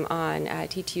find them on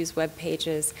TTU's web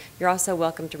pages. You're also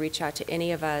welcome to reach out to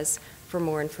any of us for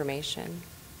more information.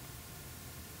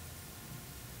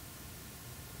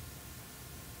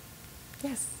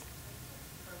 Yes.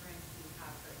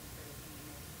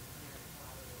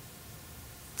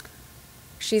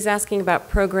 She's asking about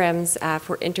programs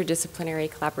for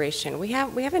interdisciplinary collaboration. We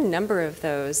have a number of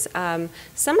those.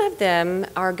 Some of them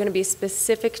are going to be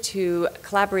specific to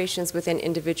collaborations within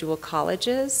individual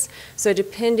colleges. So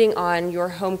depending on your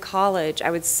home college, I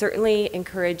would certainly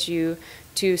encourage you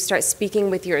to start speaking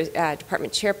with your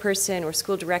department chairperson or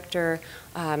school director,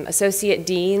 associate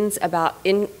deans about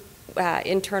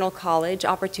internal college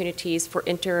opportunities for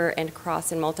inter and cross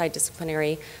and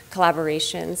multidisciplinary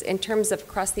collaborations. In terms of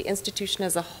across the institution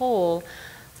as a whole,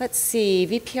 let's see,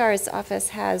 VPR's office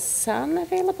has some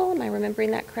available. Am I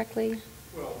remembering that correctly?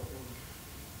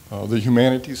 Well, the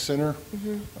Humanities Center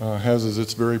has as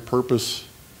its very purpose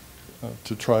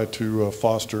to try to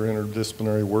foster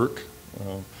interdisciplinary work,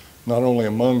 not only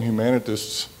among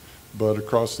humanists, but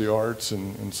across the arts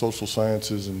and social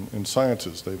sciences and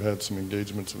sciences. They've had some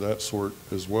engagements of that sort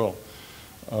as well.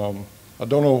 I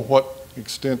don't know what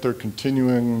extent they're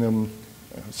continuing them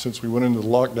since we went into the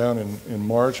lockdown in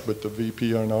March, but the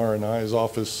VP on R&I's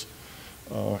office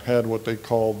had what they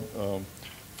called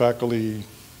faculty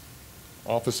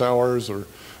office hours or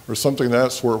or something of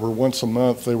that sort, where once a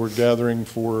month they were gathering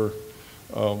for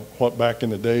what back in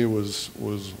the day was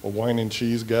a wine and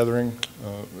cheese gathering,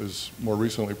 is more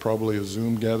recently probably a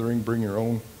Zoom gathering, bring your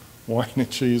own wine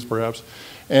and cheese perhaps.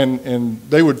 And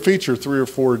they would feature 3 or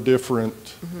 4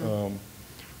 different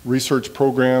research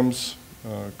programs,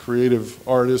 creative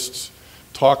artists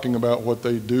talking about what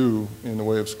they do in the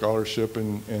way of scholarship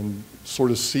and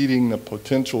sort of seeding the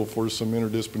potential for some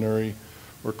interdisciplinary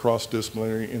or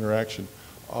cross-disciplinary interaction.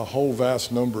 A whole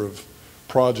vast number of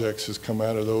projects has come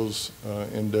out of those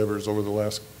endeavors over the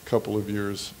last couple of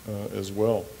years as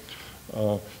well.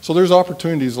 So there's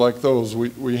opportunities like those.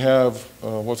 We have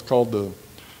what's called the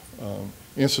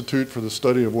Institute for the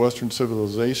Study of Western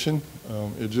Civilization.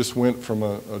 It just went from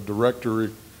a directory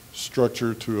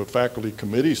structure to a faculty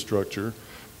committee structure,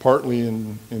 partly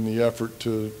in the effort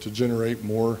to generate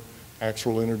more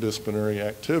actual interdisciplinary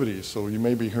activities. So you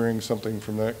may be hearing something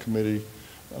from that committee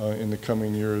in the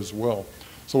coming year as well.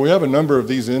 So we have a number of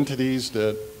these entities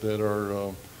that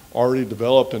are already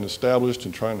developed and established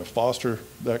and trying to foster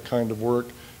that kind of work.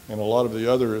 And a lot of the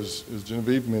other, as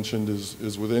Genevieve mentioned,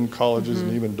 is within colleges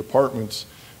and even departments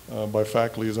by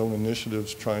faculty's own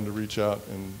initiatives trying to reach out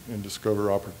and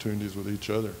discover opportunities with each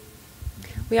other.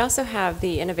 We also have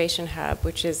the Innovation Hub,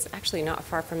 which is actually not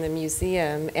far from the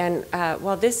museum. And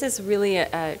while this is really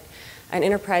an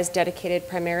enterprise dedicated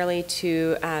primarily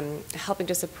to helping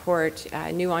to support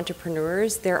new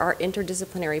entrepreneurs, there are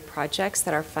interdisciplinary projects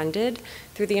that are funded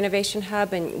through the Innovation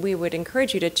Hub, and we would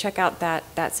encourage you to check out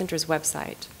that center's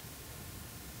website.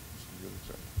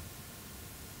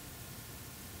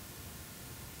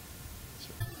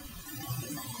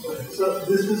 So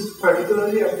this is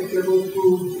particularly applicable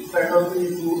to faculty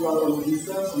who are on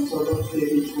visa, some sort of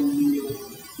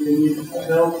H-1B. They need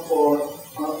help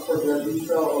for their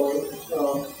visa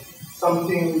or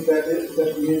something that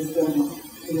makes them,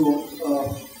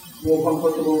 more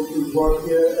comfortable to work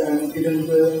here, and given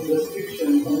the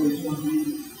restriction on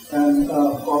H-1B and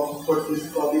for this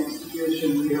COVID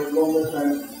situation, we have longer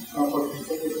time for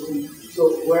participation.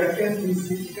 So where can we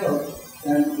seek help,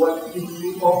 and what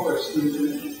TTU offers to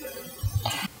international?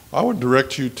 I would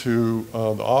direct you to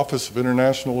the Office of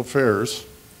International Affairs.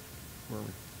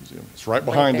 It's right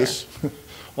behind us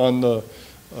on the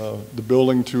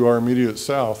building to our immediate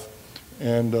south.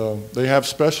 And they have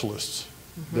specialists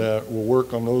that will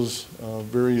work on those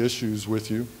very issues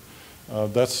with you.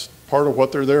 That's part of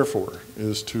what they're there for,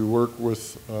 is to work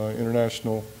with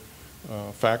international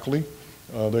faculty.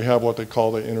 They have what they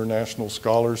call the International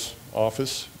Scholars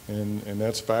Office, and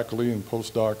that's faculty and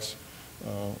postdocs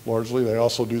largely. They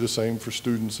also do the same for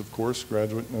students, of course,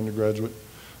 graduate and undergraduate,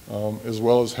 as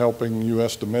well as helping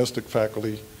U.S. domestic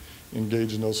faculty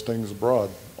engage in those things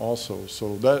abroad also.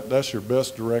 So that's your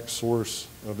best direct source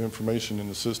of information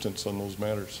and assistance on those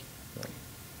matters.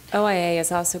 OIA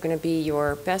is also going to be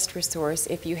your best resource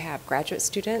if you have graduate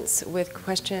students with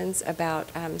questions about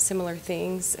similar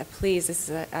things. Please, this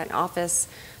is an office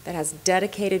that has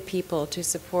dedicated people to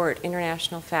support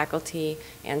international faculty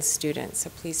and students, so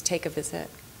please take a visit.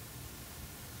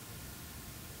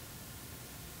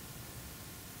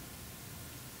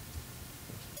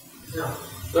 Yeah.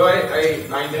 So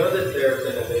I know that there have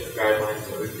been ethics guidelines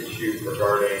that were issued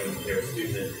regarding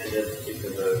student attendance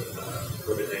because of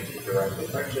COVID-19 direct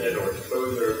infection or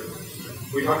exposure.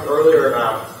 We talked earlier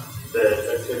about the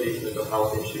sensitivity to mental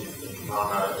health issues and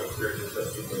trauma experiences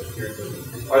that people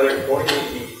experience. Are there going to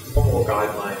be formal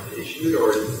guidelines issued,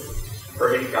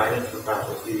 or any guidance for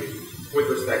faculty with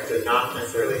respect to not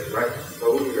necessarily direct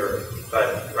exposure,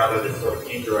 but rather the sort of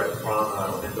indirect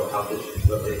trauma or mental health issues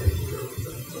that they experience?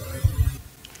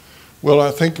 Well,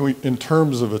 I think in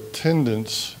terms of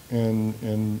attendance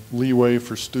and leeway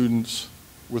for students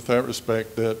with that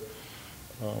respect, that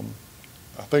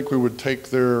I think we would take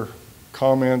their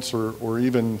comments or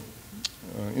even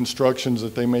instructions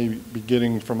that they may be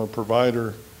getting from a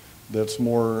provider that's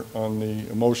more on the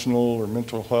emotional or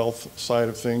mental health side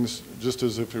of things, just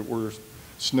as if it were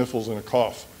sniffles and a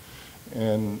cough,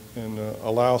 and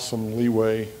allow some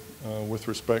leeway with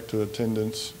respect to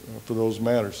attendance for those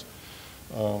matters.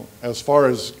 As far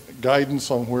as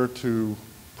guidance on where to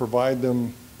provide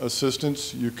them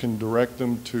assistance, you can direct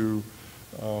them to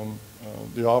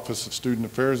the Office of Student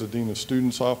Affairs. The Dean of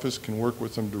Students Office can work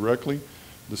with them directly.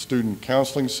 The Student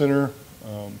Counseling Center.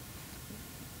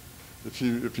 If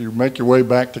you make your way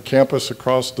back to campus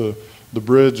across the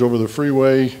bridge over the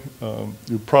freeway,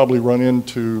 you probably run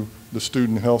into the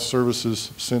Student Health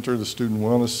Services Center, the Student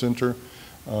Wellness Center,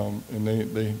 and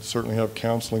they certainly have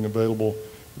counseling available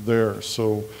there.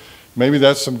 So maybe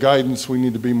that's some guidance we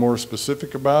need to be more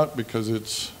specific about, because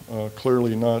it's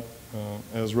clearly not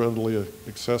as readily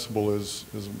accessible as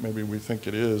maybe we think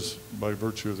it is by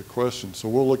virtue of the question. So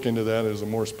we'll look into that as a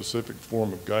more specific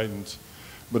form of guidance.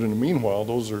 But in the meanwhile,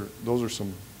 those are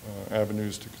some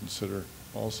avenues to consider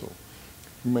also.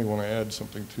 You may want to add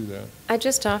something to that. I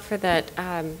just offer that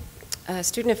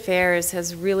Student Affairs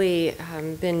has really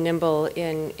been nimble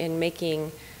in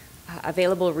making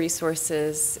available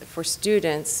resources for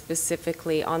students,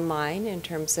 specifically online, in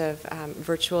terms of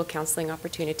virtual counseling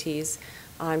opportunities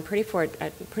on pretty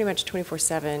much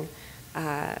 24/7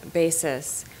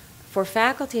 basis. For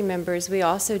faculty members, we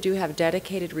also do have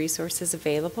dedicated resources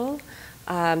available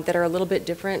that are a little bit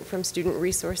different from student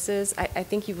resources. I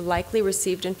think you've likely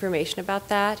received information about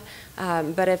that,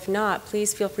 but if not,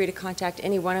 please feel free to contact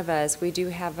any one of us. We do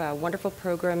have wonderful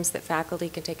programs that faculty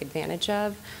can take advantage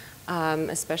of,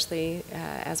 especially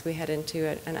as we head into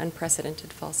an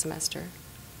unprecedented fall semester.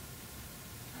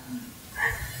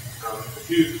 If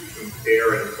you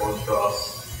compare and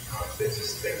contrast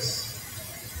statistics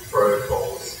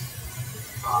protocols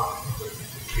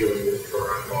dealing with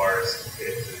coronavirus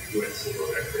compared to UNC or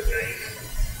Notre Dame,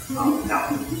 now,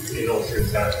 in all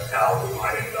seriousness, how we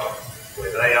might end up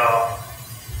where they are,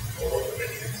 or what the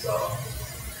metrics are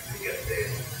to get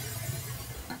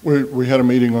there. We had a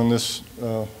meeting on this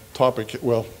topic.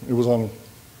 Well, it was on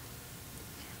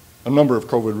a number of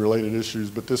COVID-related issues,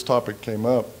 but this topic came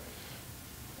up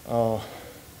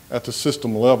at the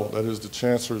system level, that is the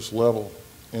chancellor's level.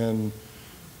 And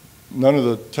none of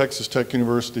the Texas Tech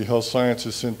University Health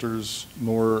Sciences Centers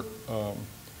nor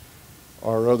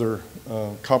our other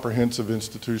comprehensive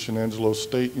institution, Angelo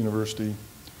State University,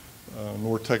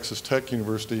 nor Texas Tech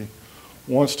University,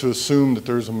 wants to assume that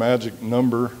there's a magic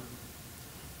number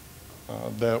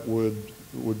that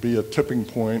would be a tipping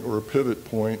point or a pivot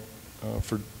point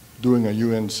for doing a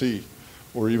UNC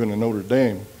or even a Notre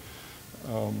Dame.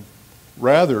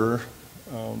 Rather,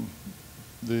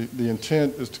 the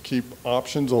intent is to keep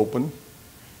options open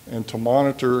and to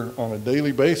monitor on a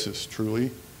daily basis, truly,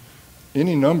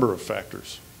 any number of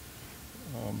factors.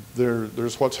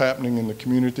 There's what's happening in the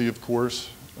community, of course.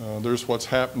 There's what's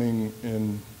happening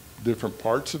in different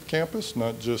parts of campus,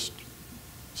 not just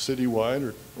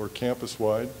citywide or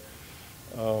campus-wide.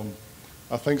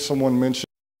 I think someone mentioned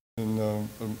in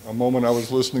a moment I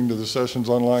was listening to the sessions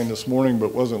online this morning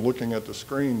but wasn't looking at the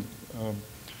screen.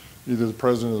 Either the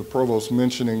president or the provost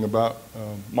mentioning about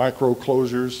micro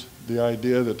closures, the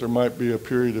idea that there might be a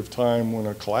period of time when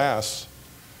a class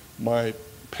might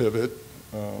pivot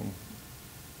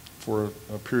for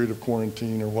a period of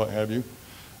quarantine or what have you.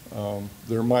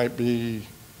 There might be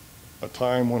a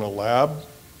time when a lab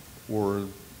or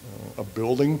a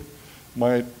building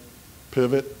might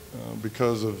pivot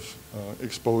because of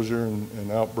exposure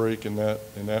and outbreak in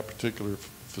that particular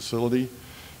facility.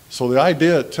 So the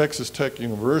idea at Texas Tech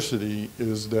University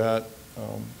is that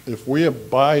if we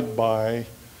abide by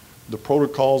the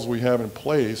protocols we have in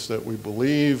place that we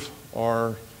believe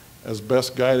are as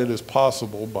best guided as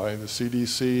possible by the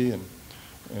CDC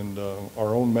and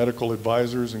our own medical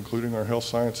advisors, including our health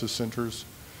sciences centers,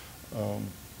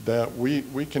 that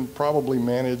we can probably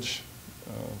manage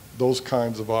those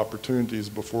kinds of opportunities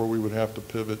before we would have to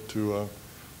pivot to a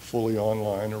fully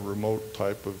online or remote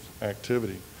type of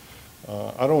activity.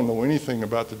 I don't know anything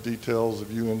about the details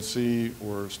of UNC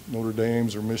or Notre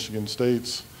Dame's or Michigan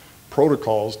State's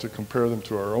protocols to compare them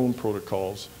to our own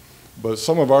protocols, but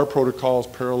some of our protocols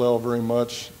parallel very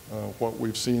much what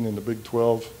we've seen in the Big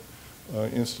 12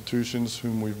 institutions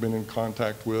whom we've been in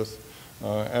contact with,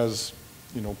 as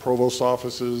you know, provost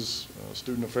offices,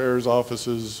 student affairs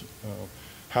offices,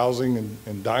 housing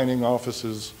and dining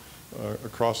offices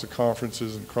across the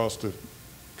conferences and across the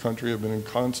country have been in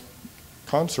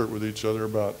concert with each other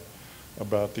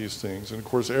about these things. And of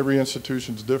course, every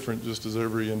institution is different, just as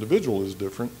every individual is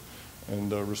different,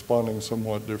 and responding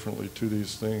somewhat differently to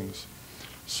these things.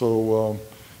 So,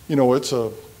 you know, it's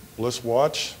a let's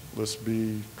watch, let's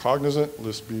be cognizant,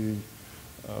 let's be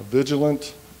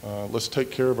vigilant, let's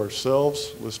take care of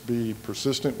ourselves, let's be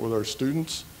persistent with our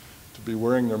students to be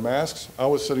wearing their masks. I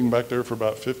was sitting back there for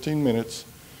about 15 minutes.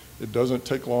 It doesn't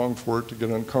take long for it to get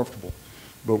uncomfortable,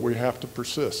 but we have to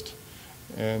persist.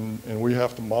 And we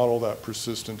have to model that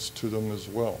persistence to them as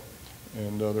well.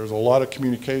 And there's a lot of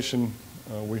communication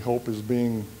we hope is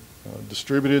being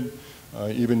distributed,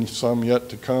 even some yet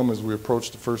to come as we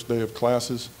approach the first day of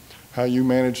classes. How you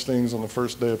manage things on the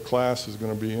first day of class is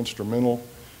going to be instrumental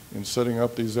in setting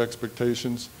up these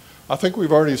expectations. I think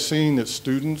we've already seen that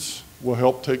students will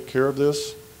help take care of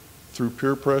this through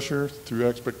peer pressure, through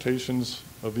expectations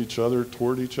of each other,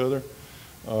 toward each other.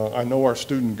 I know our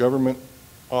student government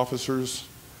officers,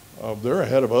 they're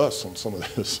ahead of us on some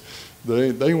of this.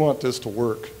 They want this to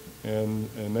work, and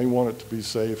they want it to be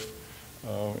safe.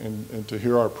 And to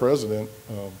hear our president,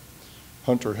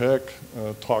 Hunter Heck,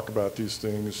 talk about these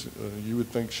things, you would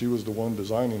think she was the one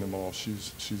designing them all.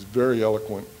 She's very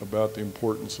eloquent about the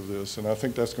importance of this, and I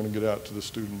think that's going to get out to the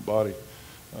student body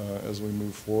as we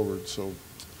move forward. So,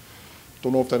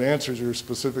 don't know if that answers your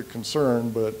specific concern,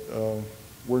 but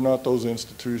we're not those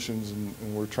institutions,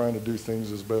 and we're trying to do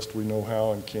things as best we know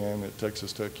how and can at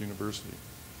Texas Tech University.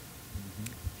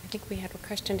 I think we had a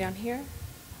question down here.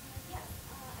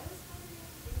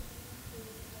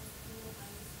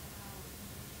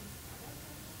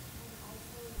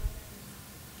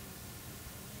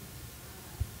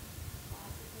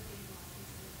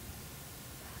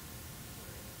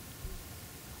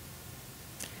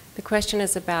 The question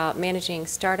is about managing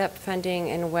startup funding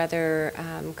and whether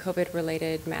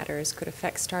COVID-related matters could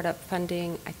affect startup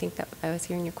funding. I think that I was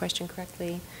hearing your question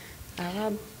correctly.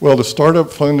 Rob? Well, the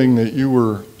startup funding that you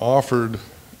were offered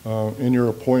in your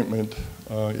appointment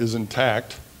is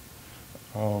intact.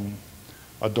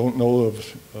 I don't know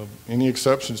of any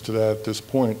exceptions to that at this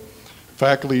point.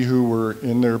 Faculty who were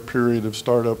in their period of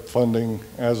startup funding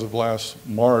as of last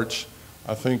March,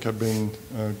 I think, have been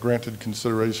granted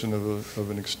consideration of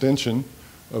an extension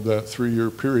of that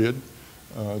 3-year period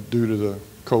due to the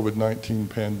COVID-19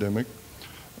 pandemic.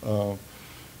 You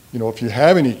know, if you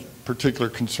have any particular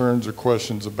concerns or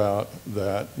questions about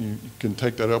that, you can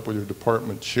take that up with your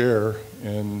department chair,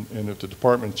 and if the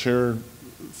department chair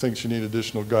thinks you need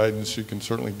additional guidance, you can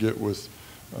certainly get with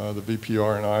the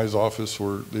VPR and I's office,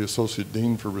 or the Associate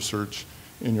Dean for Research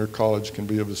in your college can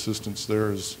be of assistance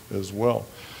there as well.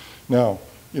 Now,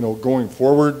 you know, going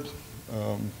forward,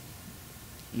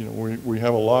 you know, we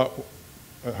have a lot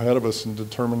ahead of us in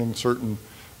determining certain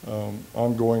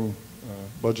ongoing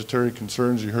budgetary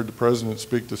concerns. You heard the President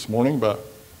speak this morning about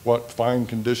what fine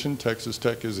condition Texas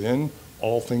Tech is in,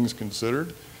 all things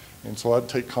considered. And so I'd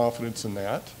take confidence in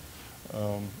that,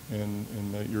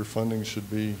 and that your funding should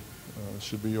be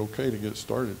okay to get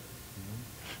started.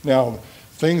 Now,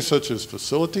 things such as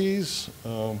facilities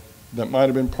that might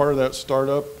have been part of that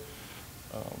startup,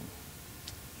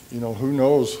 you know, who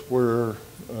knows where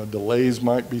delays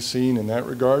might be seen in that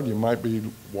regard. You might be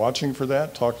watching for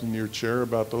that, talking to your chair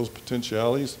about those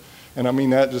potentialities. And I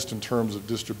mean that just in terms of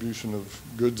distribution of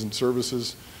goods and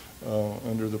services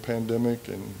under the pandemic,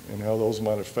 and how those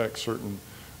might affect certain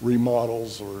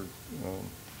remodels, or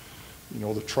you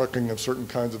know, the trucking of certain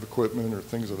kinds of equipment or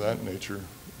things of that nature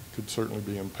could certainly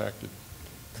be impacted.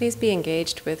 Please be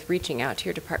engaged with reaching out to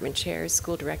your department chairs,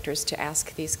 school directors, to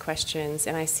ask these questions.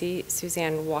 And I see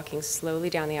Suzanne walking slowly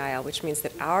down the aisle, which means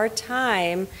that our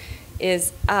time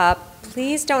is up.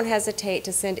 Please don't hesitate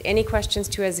to send any questions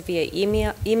to us via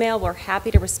email. We're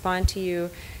happy to respond to you.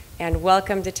 And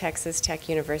welcome to Texas Tech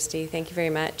University. Thank you very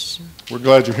much. We're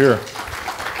glad you're here.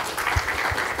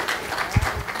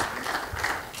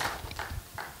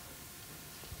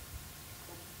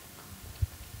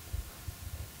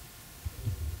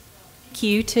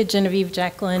 Thank you to Genevieve,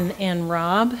 Jacqueline, and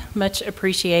Rob. Much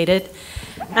appreciated.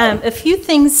 A few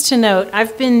things to note.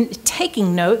 I've been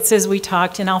taking notes as we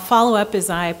talked, and I'll follow up,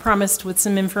 as I promised, with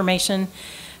some information.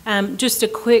 Just a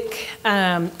quick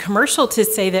commercial to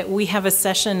say that we have a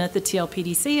session at the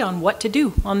TLPDC on what to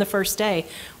do on the first day.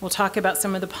 We'll talk about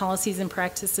some of the policies and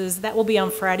practices. That will be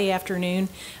on Friday afternoon.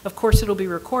 Of course, it'll be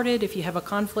recorded. If you have a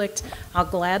conflict, I'll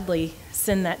gladly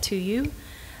send that to you.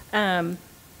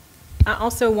 I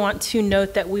also want to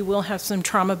note that we will have some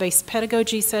trauma-based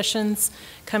pedagogy sessions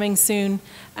coming soon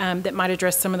that might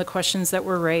address some of the questions that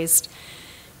were raised.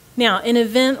 Now, an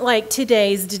event like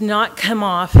today's did not come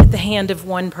off at the hand of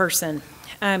one person.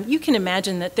 You can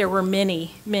imagine that there were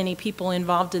many, many people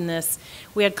involved in this.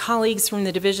 We had colleagues from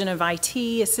the Division of IT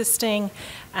assisting.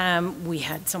 We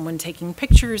had someone taking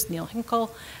pictures, Neil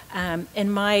Hinkle,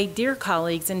 and my dear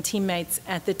colleagues and teammates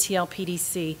at the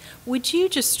TLPDC. Would you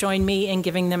just join me in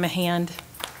giving them a hand?